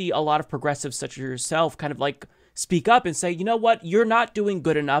nice to see a lot of progressives such as yourself kind of like speak up and say, you know what, you're not doing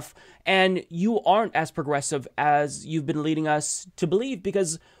good enough, and you aren't as progressive as you've been leading us to believe,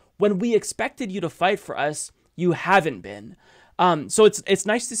 because when we expected you to fight for us, you haven't been. So it's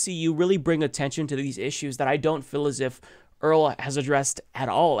nice to see you really bring attention to these issues that I don't feel as if Earl has addressed at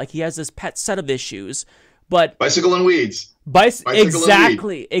all. Like, he has this pet set of issues, But bicycle and weeds.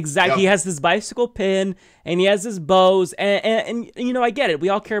 Exactly. Yep. He has this bicycle pin and he has his bows and you know, I get it. We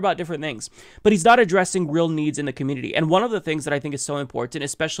all care about different things, but he's not addressing real needs in the community. And one of the things that I think is so important,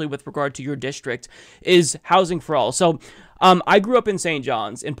 especially with regard to your district, is housing for all. So I grew up in St.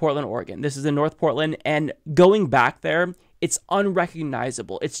 John's in Portland, Oregon. This is in North Portland, and going back there, it's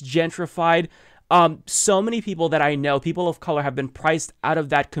unrecognizable. It's gentrified. So many people that I know, people of color, have been priced out of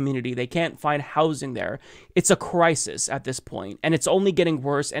that community. They can't find housing there. It's a crisis at this point, and it's only getting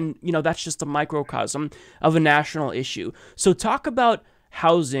worse. And, you know, that's just a microcosm of a national issue. So talk about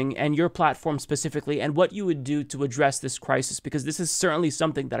housing and your platform specifically and what you would do to address this crisis, because this is certainly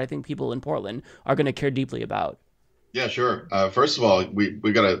something that I think people in Portland are going to care deeply about. Yeah, sure. First of all, we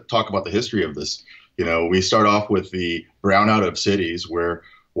got to talk about the history of this. You know, we start off with the brownout of cities where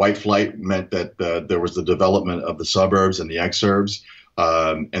white flight meant that there was the development of the suburbs and the exurbs.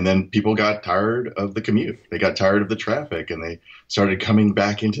 And then people got tired of the commute. They got tired of the traffic and they started coming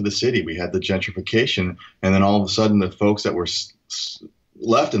back into the city. We had the gentrification. And then all of a sudden, the folks that were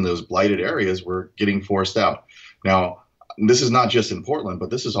left in those blighted areas were getting forced out. Now, this is not just in Portland, but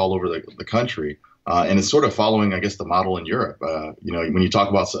this is all over the country. And it's sort of following, I guess, the model in Europe. You know, when you talk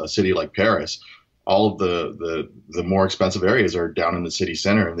about a city like Paris, all of the more expensive areas are down in the city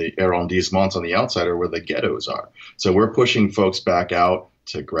center, and the arrondissements on the outside are where the ghettos are. So we're pushing folks back out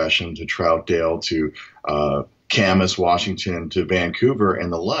to Gresham, to Troutdale, to Camas, Washington, to Vancouver,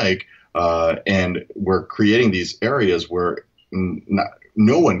 and the like. And we're creating these areas where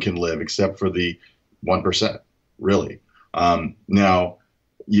no one can live except for the 1%, really. Now,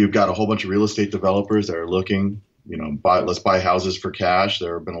 you've got a whole bunch of real estate developers that are looking, you know, let's buy houses for cash.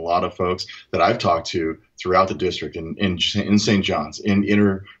 There have been a lot of folks that I've talked to throughout the district in St. John's, in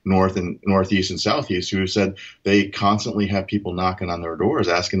inner north and northeast and southeast, who said they constantly have people knocking on their doors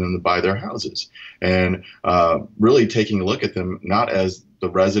asking them to buy their houses, and really taking a look at them not as the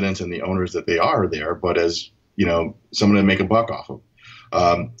residents and the owners that they are there, but as, you know, someone to make a buck off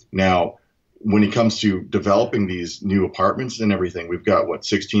of. Now, when it comes to developing these new apartments and everything, we've got,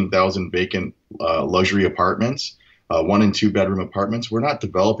 16,000 vacant luxury apartments, 1 and 2 bedroom apartments. We're not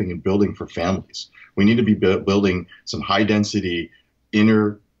developing and building for families. We need to be building some high density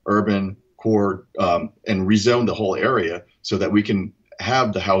inner urban core and rezone the whole area so that we can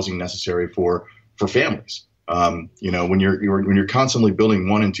have the housing necessary for families. You know, when you're constantly building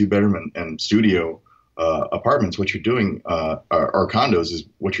 1 and 2 bedroom and studio apartments, what you're doing, or condos, is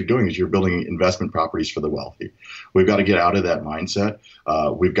what you're doing is you're building investment properties for the wealthy. We've got to get out of that mindset.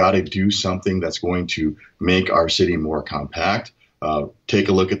 We've got to do something that's going to make our city more compact. Take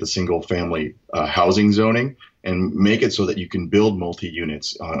a look at the single family housing zoning and make it so that you can build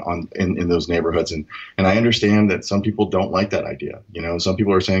multi-units in those neighborhoods. And I understand that some people don't like that idea. You know, some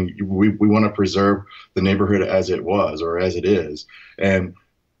people are saying we want to preserve the neighborhood as it was or as it is. And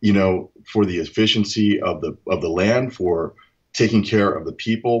you know, for the efficiency of the land, for taking care of the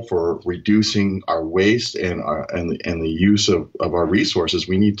people, for reducing our waste and the use of our resources,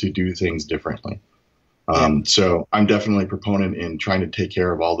 we need to do things differently. So I'm definitely a proponent in trying to take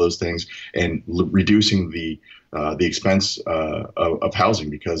care of all those things and reducing the expense of housing,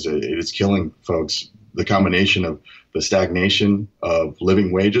 because it is killing folks. The combination of the stagnation of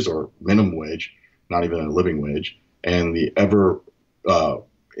living wages, or minimum wage, not even a living wage, and the ever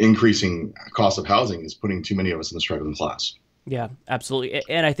increasing cost of housing is putting too many of us in the struggling class. Yeah, absolutely.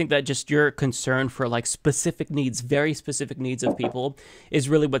 And I think that just your concern for like specific needs, very specific needs of people, is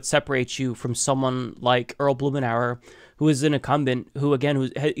really what separates you from someone like Earl Blumenauer, who is an incumbent, who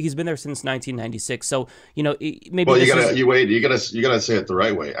again, he's been there since 1996. So, you know, maybe. Well, you gotta say it the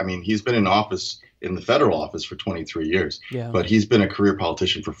right way. I mean, he's been in office, in the federal office, for 23 years, but he's been a career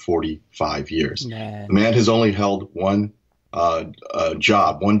politician for 45 years. The man has only held one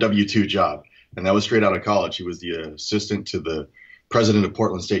job, one W-2 job, and that was straight out of college. He was the assistant to the president of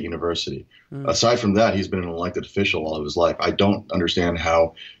Portland State University. Aside from that, he's been an elected official all of his life. I don't understand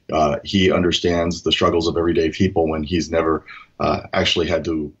how he understands the struggles of everyday people when he's never actually had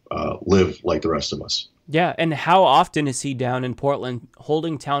to live like the rest of us. Yeah, and how often is he down in Portland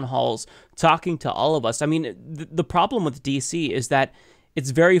holding town halls, talking to all of us? I mean, the problem with D.C. is that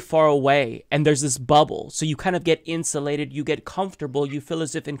it's very far away and there's this bubble. So you kind of get insulated, you get comfortable, you feel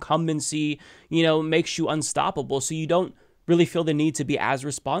as if incumbency, you know, makes you unstoppable. So you don't really feel the need to be as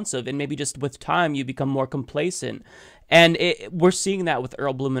responsive, and maybe just with time you become more complacent. And we're seeing that with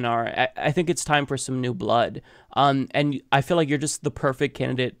Earl Blumenauer. I think it's time for some new blood. And I feel like you're just the perfect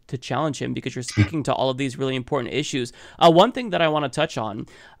candidate to challenge him, because you're speaking to all of these really important issues. One thing that I want to touch on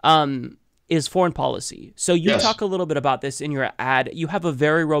is foreign policy. So you talk a little bit about this in your ad. You have a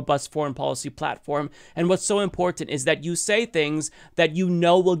very robust foreign policy platform. And what's so important is that you say things that you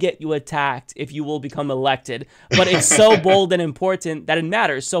know will get you attacked if you will become elected. But it's so bold and important that it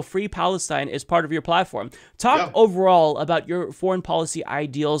matters. So Free Palestine is part of your platform. Talk overall about your foreign policy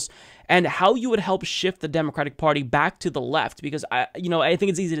ideals and how you would help shift the Democratic Party back to the left, because I think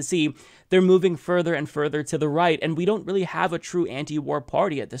it's easy to see they're moving further and further to the right, and we don't really have a true anti-war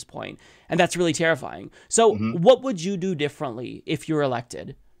party at this point, and that's really terrifying. So what would you do differently if you're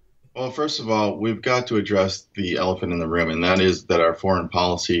elected? Well, first of all, we've got to address the elephant in the room, and that is that our foreign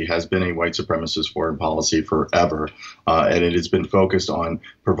policy has been a white supremacist foreign policy forever, and it has been focused on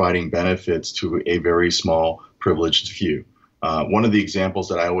providing benefits to a very small, privileged few. One of the examples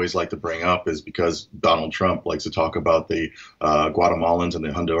that I always like to bring up is because Donald Trump likes to talk about the Guatemalans and the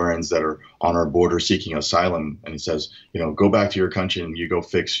Hondurans that are on our border seeking asylum. And he says, go back to your country and you go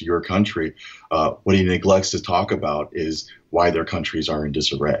fix your country. What he neglects to talk about is why their countries are in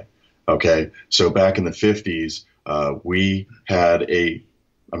disarray. OK, so back in the 50s, we had a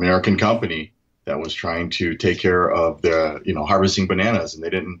American company that was trying to take care of the, harvesting bananas, and they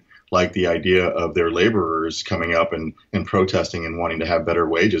didn't like the idea of their laborers coming up and protesting and wanting to have better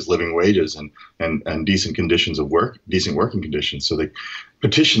wages, living wages, and decent conditions of work, decent working conditions. So they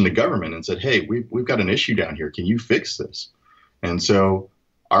petitioned the government and said, hey, we've got an issue down here. Can you fix this? And so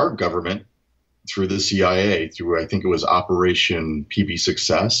our government, through the CIA, through I think it was Operation PB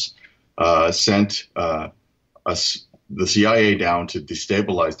Success, sent the CIA down to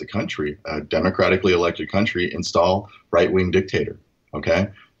destabilize the country, a democratically elected country, install right-wing dictator. Okay.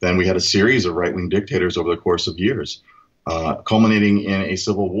 Then we had a series of right-wing dictators over the course of years, culminating in a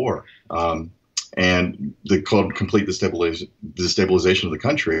civil war and the complete destabilization of the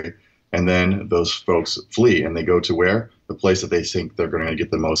country. And then those folks flee, and they go to where? The place that they think they're going to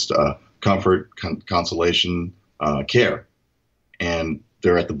get the most comfort, consolation, care. And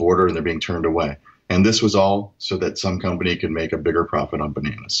they're at the border, and they're being turned away. And this was all so that some company could make a bigger profit on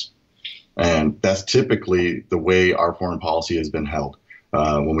bananas. And that's typically the way our foreign policy has been held.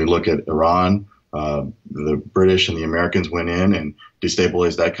 When we look at Iran, the British and the Americans went in and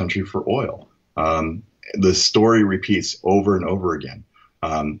destabilized that country for oil. The story repeats over and over again.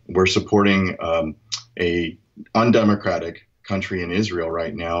 We're supporting a undemocratic country in Israel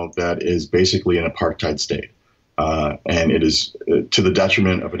right now that is basically an apartheid state. And it is to the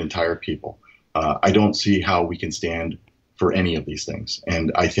detriment of an entire people. I don't see how we can stand for any of these things.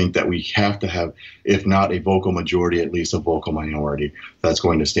 And I think that we have to have, if not a vocal majority, at least a vocal minority that's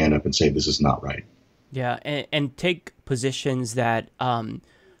going to stand up and say this is not right. Yeah, and take positions that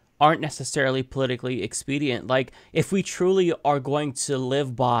aren't necessarily politically expedient. Like, if we truly are going to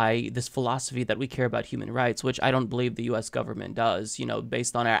live by this philosophy that we care about human rights, which I don't believe the U.S. government does,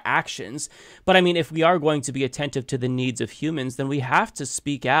 based on our actions. But I mean, if we are going to be attentive to the needs of humans, then we have to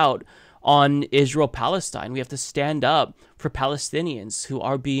speak out on Israel-Palestine. We have to stand up for Palestinians who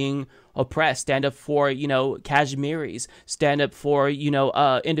are being oppressed, stand up for, Kashmiris, stand up for,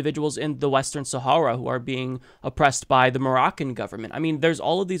 individuals in the Western Sahara who are being oppressed by the Moroccan government. I mean, there's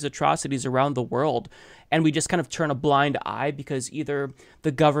all of these atrocities around the world, and we just kind of turn a blind eye because either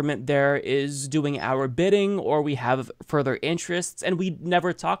the government there is doing our bidding or we have further interests, and we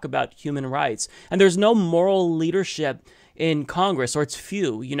never talk about human rights. And there's no moral leadership in Congress, or it's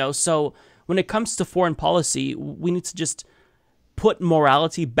few, so when it comes to foreign policy, we need to just put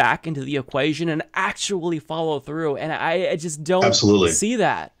morality back into the equation and actually follow through. And I just don't see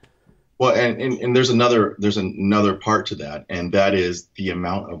that. Well, and there's another part to that, and that is the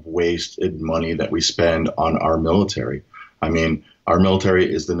amount of wasted money that we spend on our military. I mean, our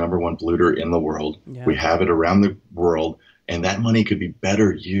military is the #1 polluter in the world. Yeah. We have it around the world. And that money could be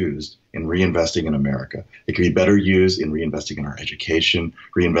better used in reinvesting in America. It could be better used in reinvesting in our education,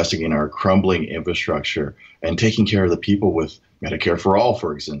 reinvesting in our crumbling infrastructure, and taking care of the people with Medicare for All,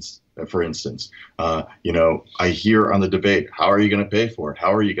 for instance. I hear on the debate, how are you going to pay for it?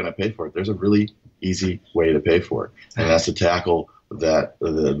 How are you going to pay for it? There's a really easy way to pay for it, and that's to tackle the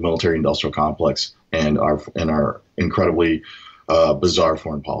military-industrial complex and our incredibly bizarre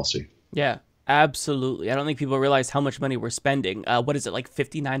foreign policy. Yeah. Absolutely. I don't think people realize how much money we're spending. What is it, like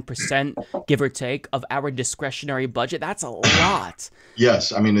 59%, give or take, of our discretionary budget? That's a lot.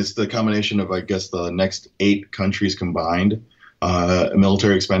 Yes. I mean, it's the combination of, I guess, the next 8 countries combined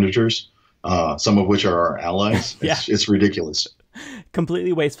military expenditures, some of which are our allies. It's ridiculous.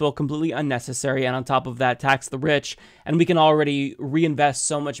 Completely wasteful, completely unnecessary, and on top of that, tax the rich, and we can already reinvest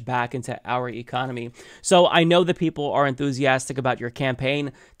so much back into our economy. So I know that people are enthusiastic about your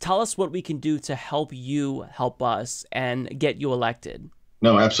campaign. Tell us what we can do to help you help us and get you elected.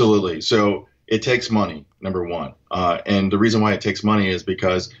 No, absolutely. So it takes money, number one. And the reason why it takes money is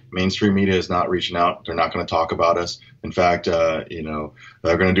because mainstream media is not reaching out. They're not going to talk about us. In fact, you know,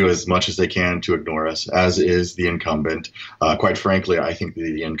 they're going to do as much as they can to ignore us, as is the incumbent. Quite frankly, I think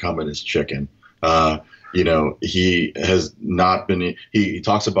the incumbent is chicken. You know, he has not been, he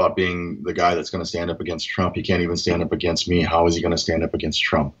talks about being the guy that's going to stand up against Trump. He can't even stand up against me. How is he going to stand up against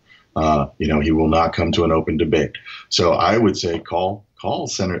Trump? You know, he will not come to an open debate. So I would say call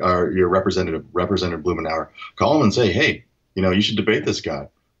Senator or your Representative Blumenauer, call him and say, hey, you know, you should debate this guy.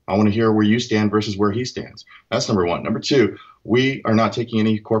 I want to hear where you stand versus where he stands. That's number one. Number two, we are not taking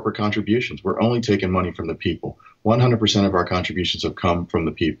any corporate contributions. We're only taking money from the people. 100% of our contributions have come from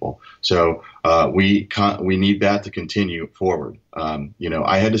the people. So we need that to continue forward. You know,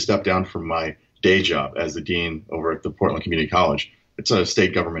 I had to step down from my day job as the dean over at the Portland Community College. It's a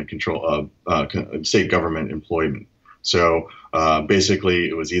state government state government employment. So basically,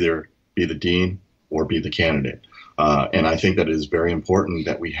 it was either be the dean or be the candidate. And I think that it is very important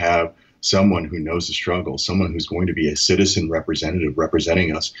that we have someone who knows the struggle, someone who's going to be a citizen representative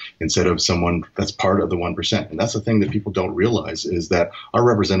representing us instead of someone that's part of the 1%. And that's the thing that people don't realize is that our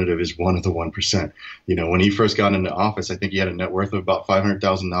representative is one of the 1%. You know, when he first got into office, I think he had a net worth of about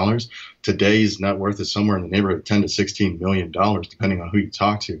 $500,000. Today's net worth is somewhere in the neighborhood of $10 to $16 million, depending on who you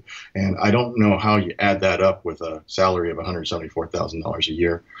talk to. And I don't know how you add that up with a salary of $174,000 a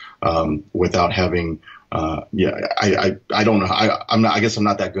year without having I don't know. I guess I'm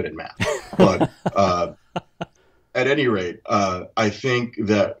not that good at math, but at any rate, I think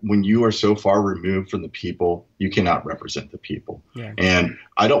that when you are so far removed from the people, you cannot represent the people. Yeah. And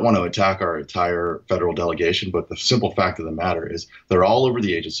I don't want to attack our entire federal delegation, but the simple fact of the matter is they're all over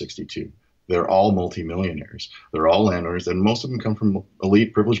the age of 62. They're all multimillionaires. They're all landowners, and most of them come from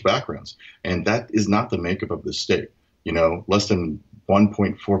elite privileged backgrounds. And that is not the makeup of the state. You know, less than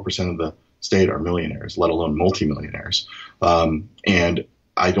 1.4% of the state are millionaires, let alone multimillionaires. And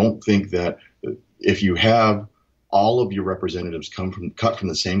I don't think that if you have all of your representatives cut from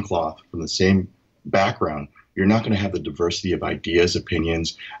the same cloth, from the same background, you're not going to have the diversity of ideas,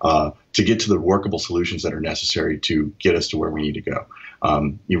 opinions, to get to the workable solutions that are necessary to get us to where we need to go.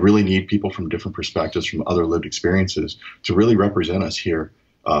 You really need people from different perspectives, from other lived experiences, to really represent us here,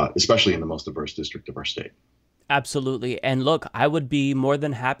 especially in the most diverse district of our state. Absolutely. And look, I would be more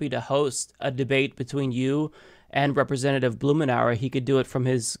than happy to host a debate between you and Representative Blumenauer. He could do it from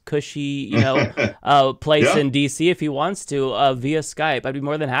his cushy, you know, place in D.C. if he wants to, via Skype. I'd be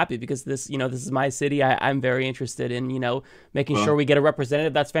more than happy because this, you know, this is my city. I'm very interested in, you know, making sure we get a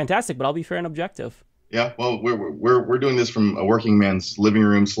representative. That's fantastic, but I'll be fair and objective. Yeah, well, we're doing this from a working man's living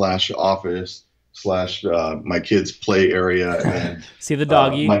room / office / my kids' play area and see the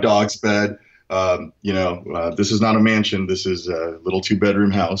doggy, my dog's bed. You know, this is not a mansion. This is a little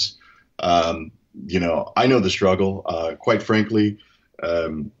 2-bedroom house. You know, I know the struggle. Quite frankly,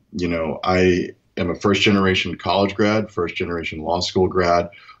 you know, I am a first-generation college grad, first-generation law school grad.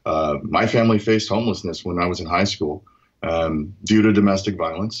 My family faced homelessness when I was in high school due to domestic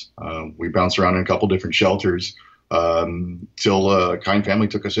violence. We bounced around in a couple different shelters till a kind family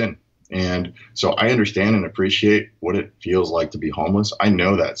took us in. And so I understand and appreciate what it feels like to be homeless. I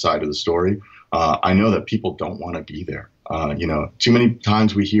know that side of the story. I know that people don't want to be there. You know, too many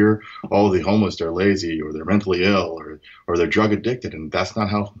times we hear, oh, the homeless are lazy or they're mentally ill or they're drug addicted. And that's not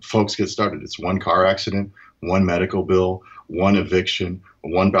how folks get started. It's one car accident, one medical bill, one eviction,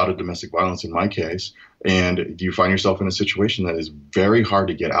 one bout of domestic violence in my case. And you find yourself in a situation that is very hard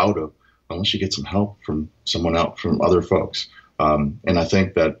to get out of unless you get some help from someone else, from other folks. And I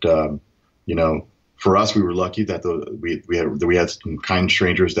think that, you know, for us, we were lucky that we had some kind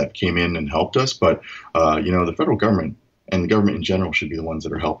strangers that came in and helped us. But, you know, the federal government and the government in general should be the ones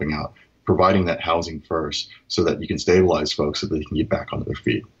that are helping out, providing that housing first so that you can stabilize folks so that they can get back onto their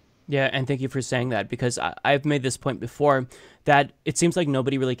feet. Yeah, and thank you for saying that, because I've made this point before that it seems like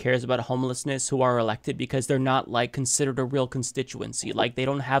nobody really cares about homelessness who are elected because they're not like considered a real constituency. Like they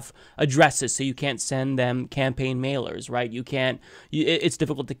don't have addresses, so you can't send them campaign mailers, right? You can't. It's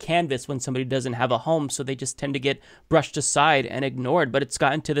difficult to canvass when somebody doesn't have a home, so they just tend to get brushed aside and ignored. But it's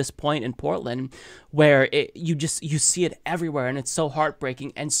gotten to this point in Portland where you see it everywhere, and it's so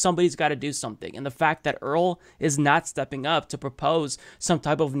heartbreaking. And somebody's got to do something. And the fact that Earl is not stepping up to propose some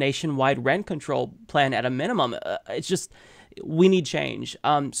type of nationwide rent control plan at a minimum, it's just. We need change.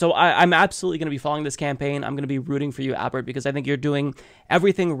 So I'm absolutely going to be following this campaign. I'm going to be rooting for you, Albert, because I think you're doing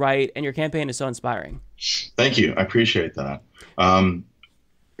everything right, and your campaign is so inspiring. Thank you. I appreciate that. Go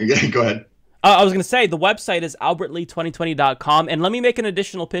ahead. I was going to say, the website is albertlee2020.com, and let me make an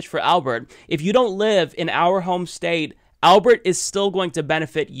additional pitch for Albert. If you don't live in our home state, Albert is still going to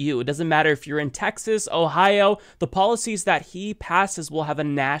benefit you. It doesn't matter if you're in Texas, Ohio, the policies that he passes will have a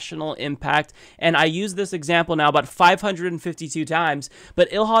national impact. And I use this example now about 552 times,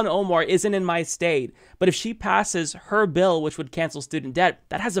 but Ilhan Omar isn't in my state. But if she passes her bill, which would cancel student debt,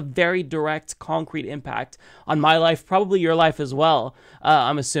 that has a very direct, concrete impact on my life, probably your life as well,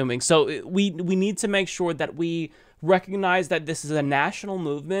 I'm assuming. So we need to make sure that we recognize that this is a national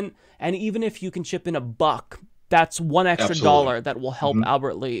movement. And even if you can chip in $1, that's one extra dollar that will help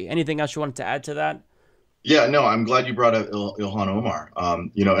Albert Lee. Anything else you wanted to add to that? Yeah, no, I'm glad you brought up Ilhan Omar.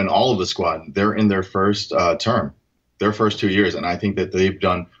 You know, and all of the squad, they're in their first term, their first 2 years. And I think that they've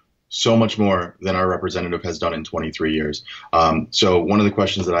done so much more than our representative has done in 23 years. So one of the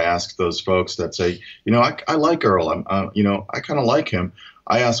questions that I ask those folks that say, you know, I like Earl, you know, I kind of like him.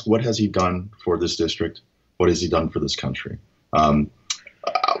 I ask, what has he done for this district? What has he done for this country?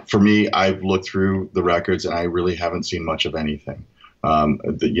 For me, I've looked through the records and I really haven't seen much of anything.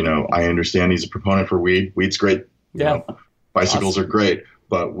 You know, I understand he's a proponent for weed. Weed's great. Yeah. You know, bicycles are great,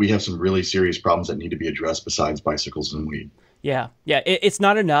 but we have some really serious problems that need to be addressed besides bicycles and weed. Yeah. It's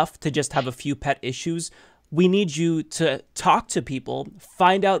not enough to just have a few pet issues. We need you to talk to people,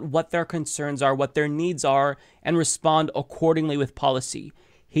 find out what their concerns are, what their needs are, and respond accordingly with policy.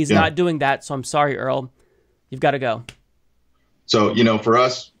 He's not doing that, so I'm sorry, Earl. You've got to go. So, you know, for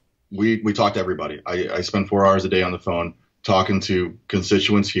us, we talk to everybody. I spend 4 hours a day on the phone talking to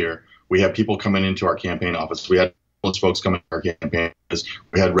constituents here. We have people coming into our campaign office. We had folks come into our campaign office.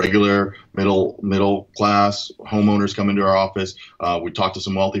 We had regular middle class homeowners come into our office. We talked to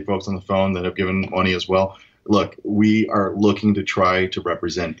some wealthy folks on the phone that have given money as well. Look, we are looking to try to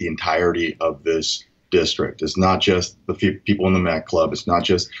represent the entirety of this district. It's not just the people in the Mac Club. It's not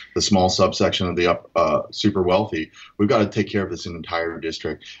just the small subsection of the super wealthy. We've got to take care of this entire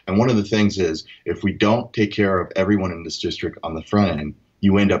district. And one of the things is, if we don't take care of everyone in this district on the front end,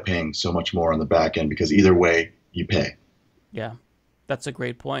 you end up paying so much more on the back end, because either way you pay. Yeah, that's a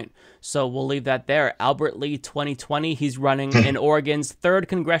great point. So we'll leave that there. Albert Lee 2020, he's running in Oregon's 3rd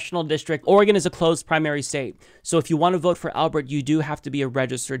congressional district. Oregon is a closed primary state. So if you want to vote for Albert, you do have to be a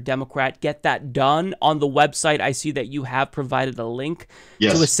registered Democrat. Get that done on the website. I see that you have provided a link to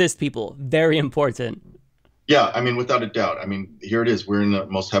assist people. Very important. Yeah, I mean, without a doubt. I mean, here it is. We're in the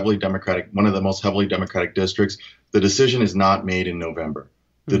most heavily Democratic, one of the most heavily Democratic districts. The decision is not made in November.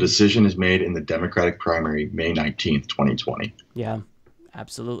 The decision is made in the Democratic primary, May 19th, 2020. Yeah,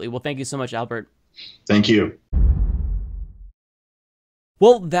 absolutely. Well, thank you so much, Albert. Thank you.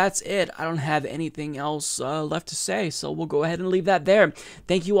 Well, that's it. I don't have anything else left to say, so we'll go ahead and leave that there.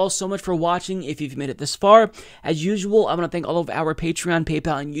 Thank you all so much for watching. If you've made it this far, as usual, I want to thank all of our Patreon,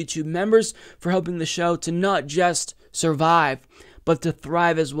 PayPal, and YouTube members for helping the show to not just survive, but to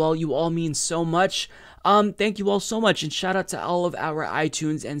thrive as well. You all mean so much. Thank you all so much, and shout out to all of our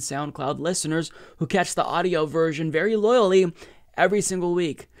iTunes and SoundCloud listeners who catch the audio version very loyally every single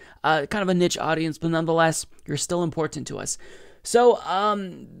week. Kind of a niche audience, but nonetheless, you're still important to us. So,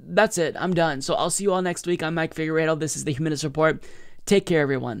 that's it. I'm done. So I'll see you all next week. I'm Mike Figueredo. This is the Humanist Report. Take care,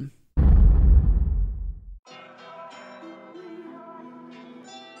 everyone.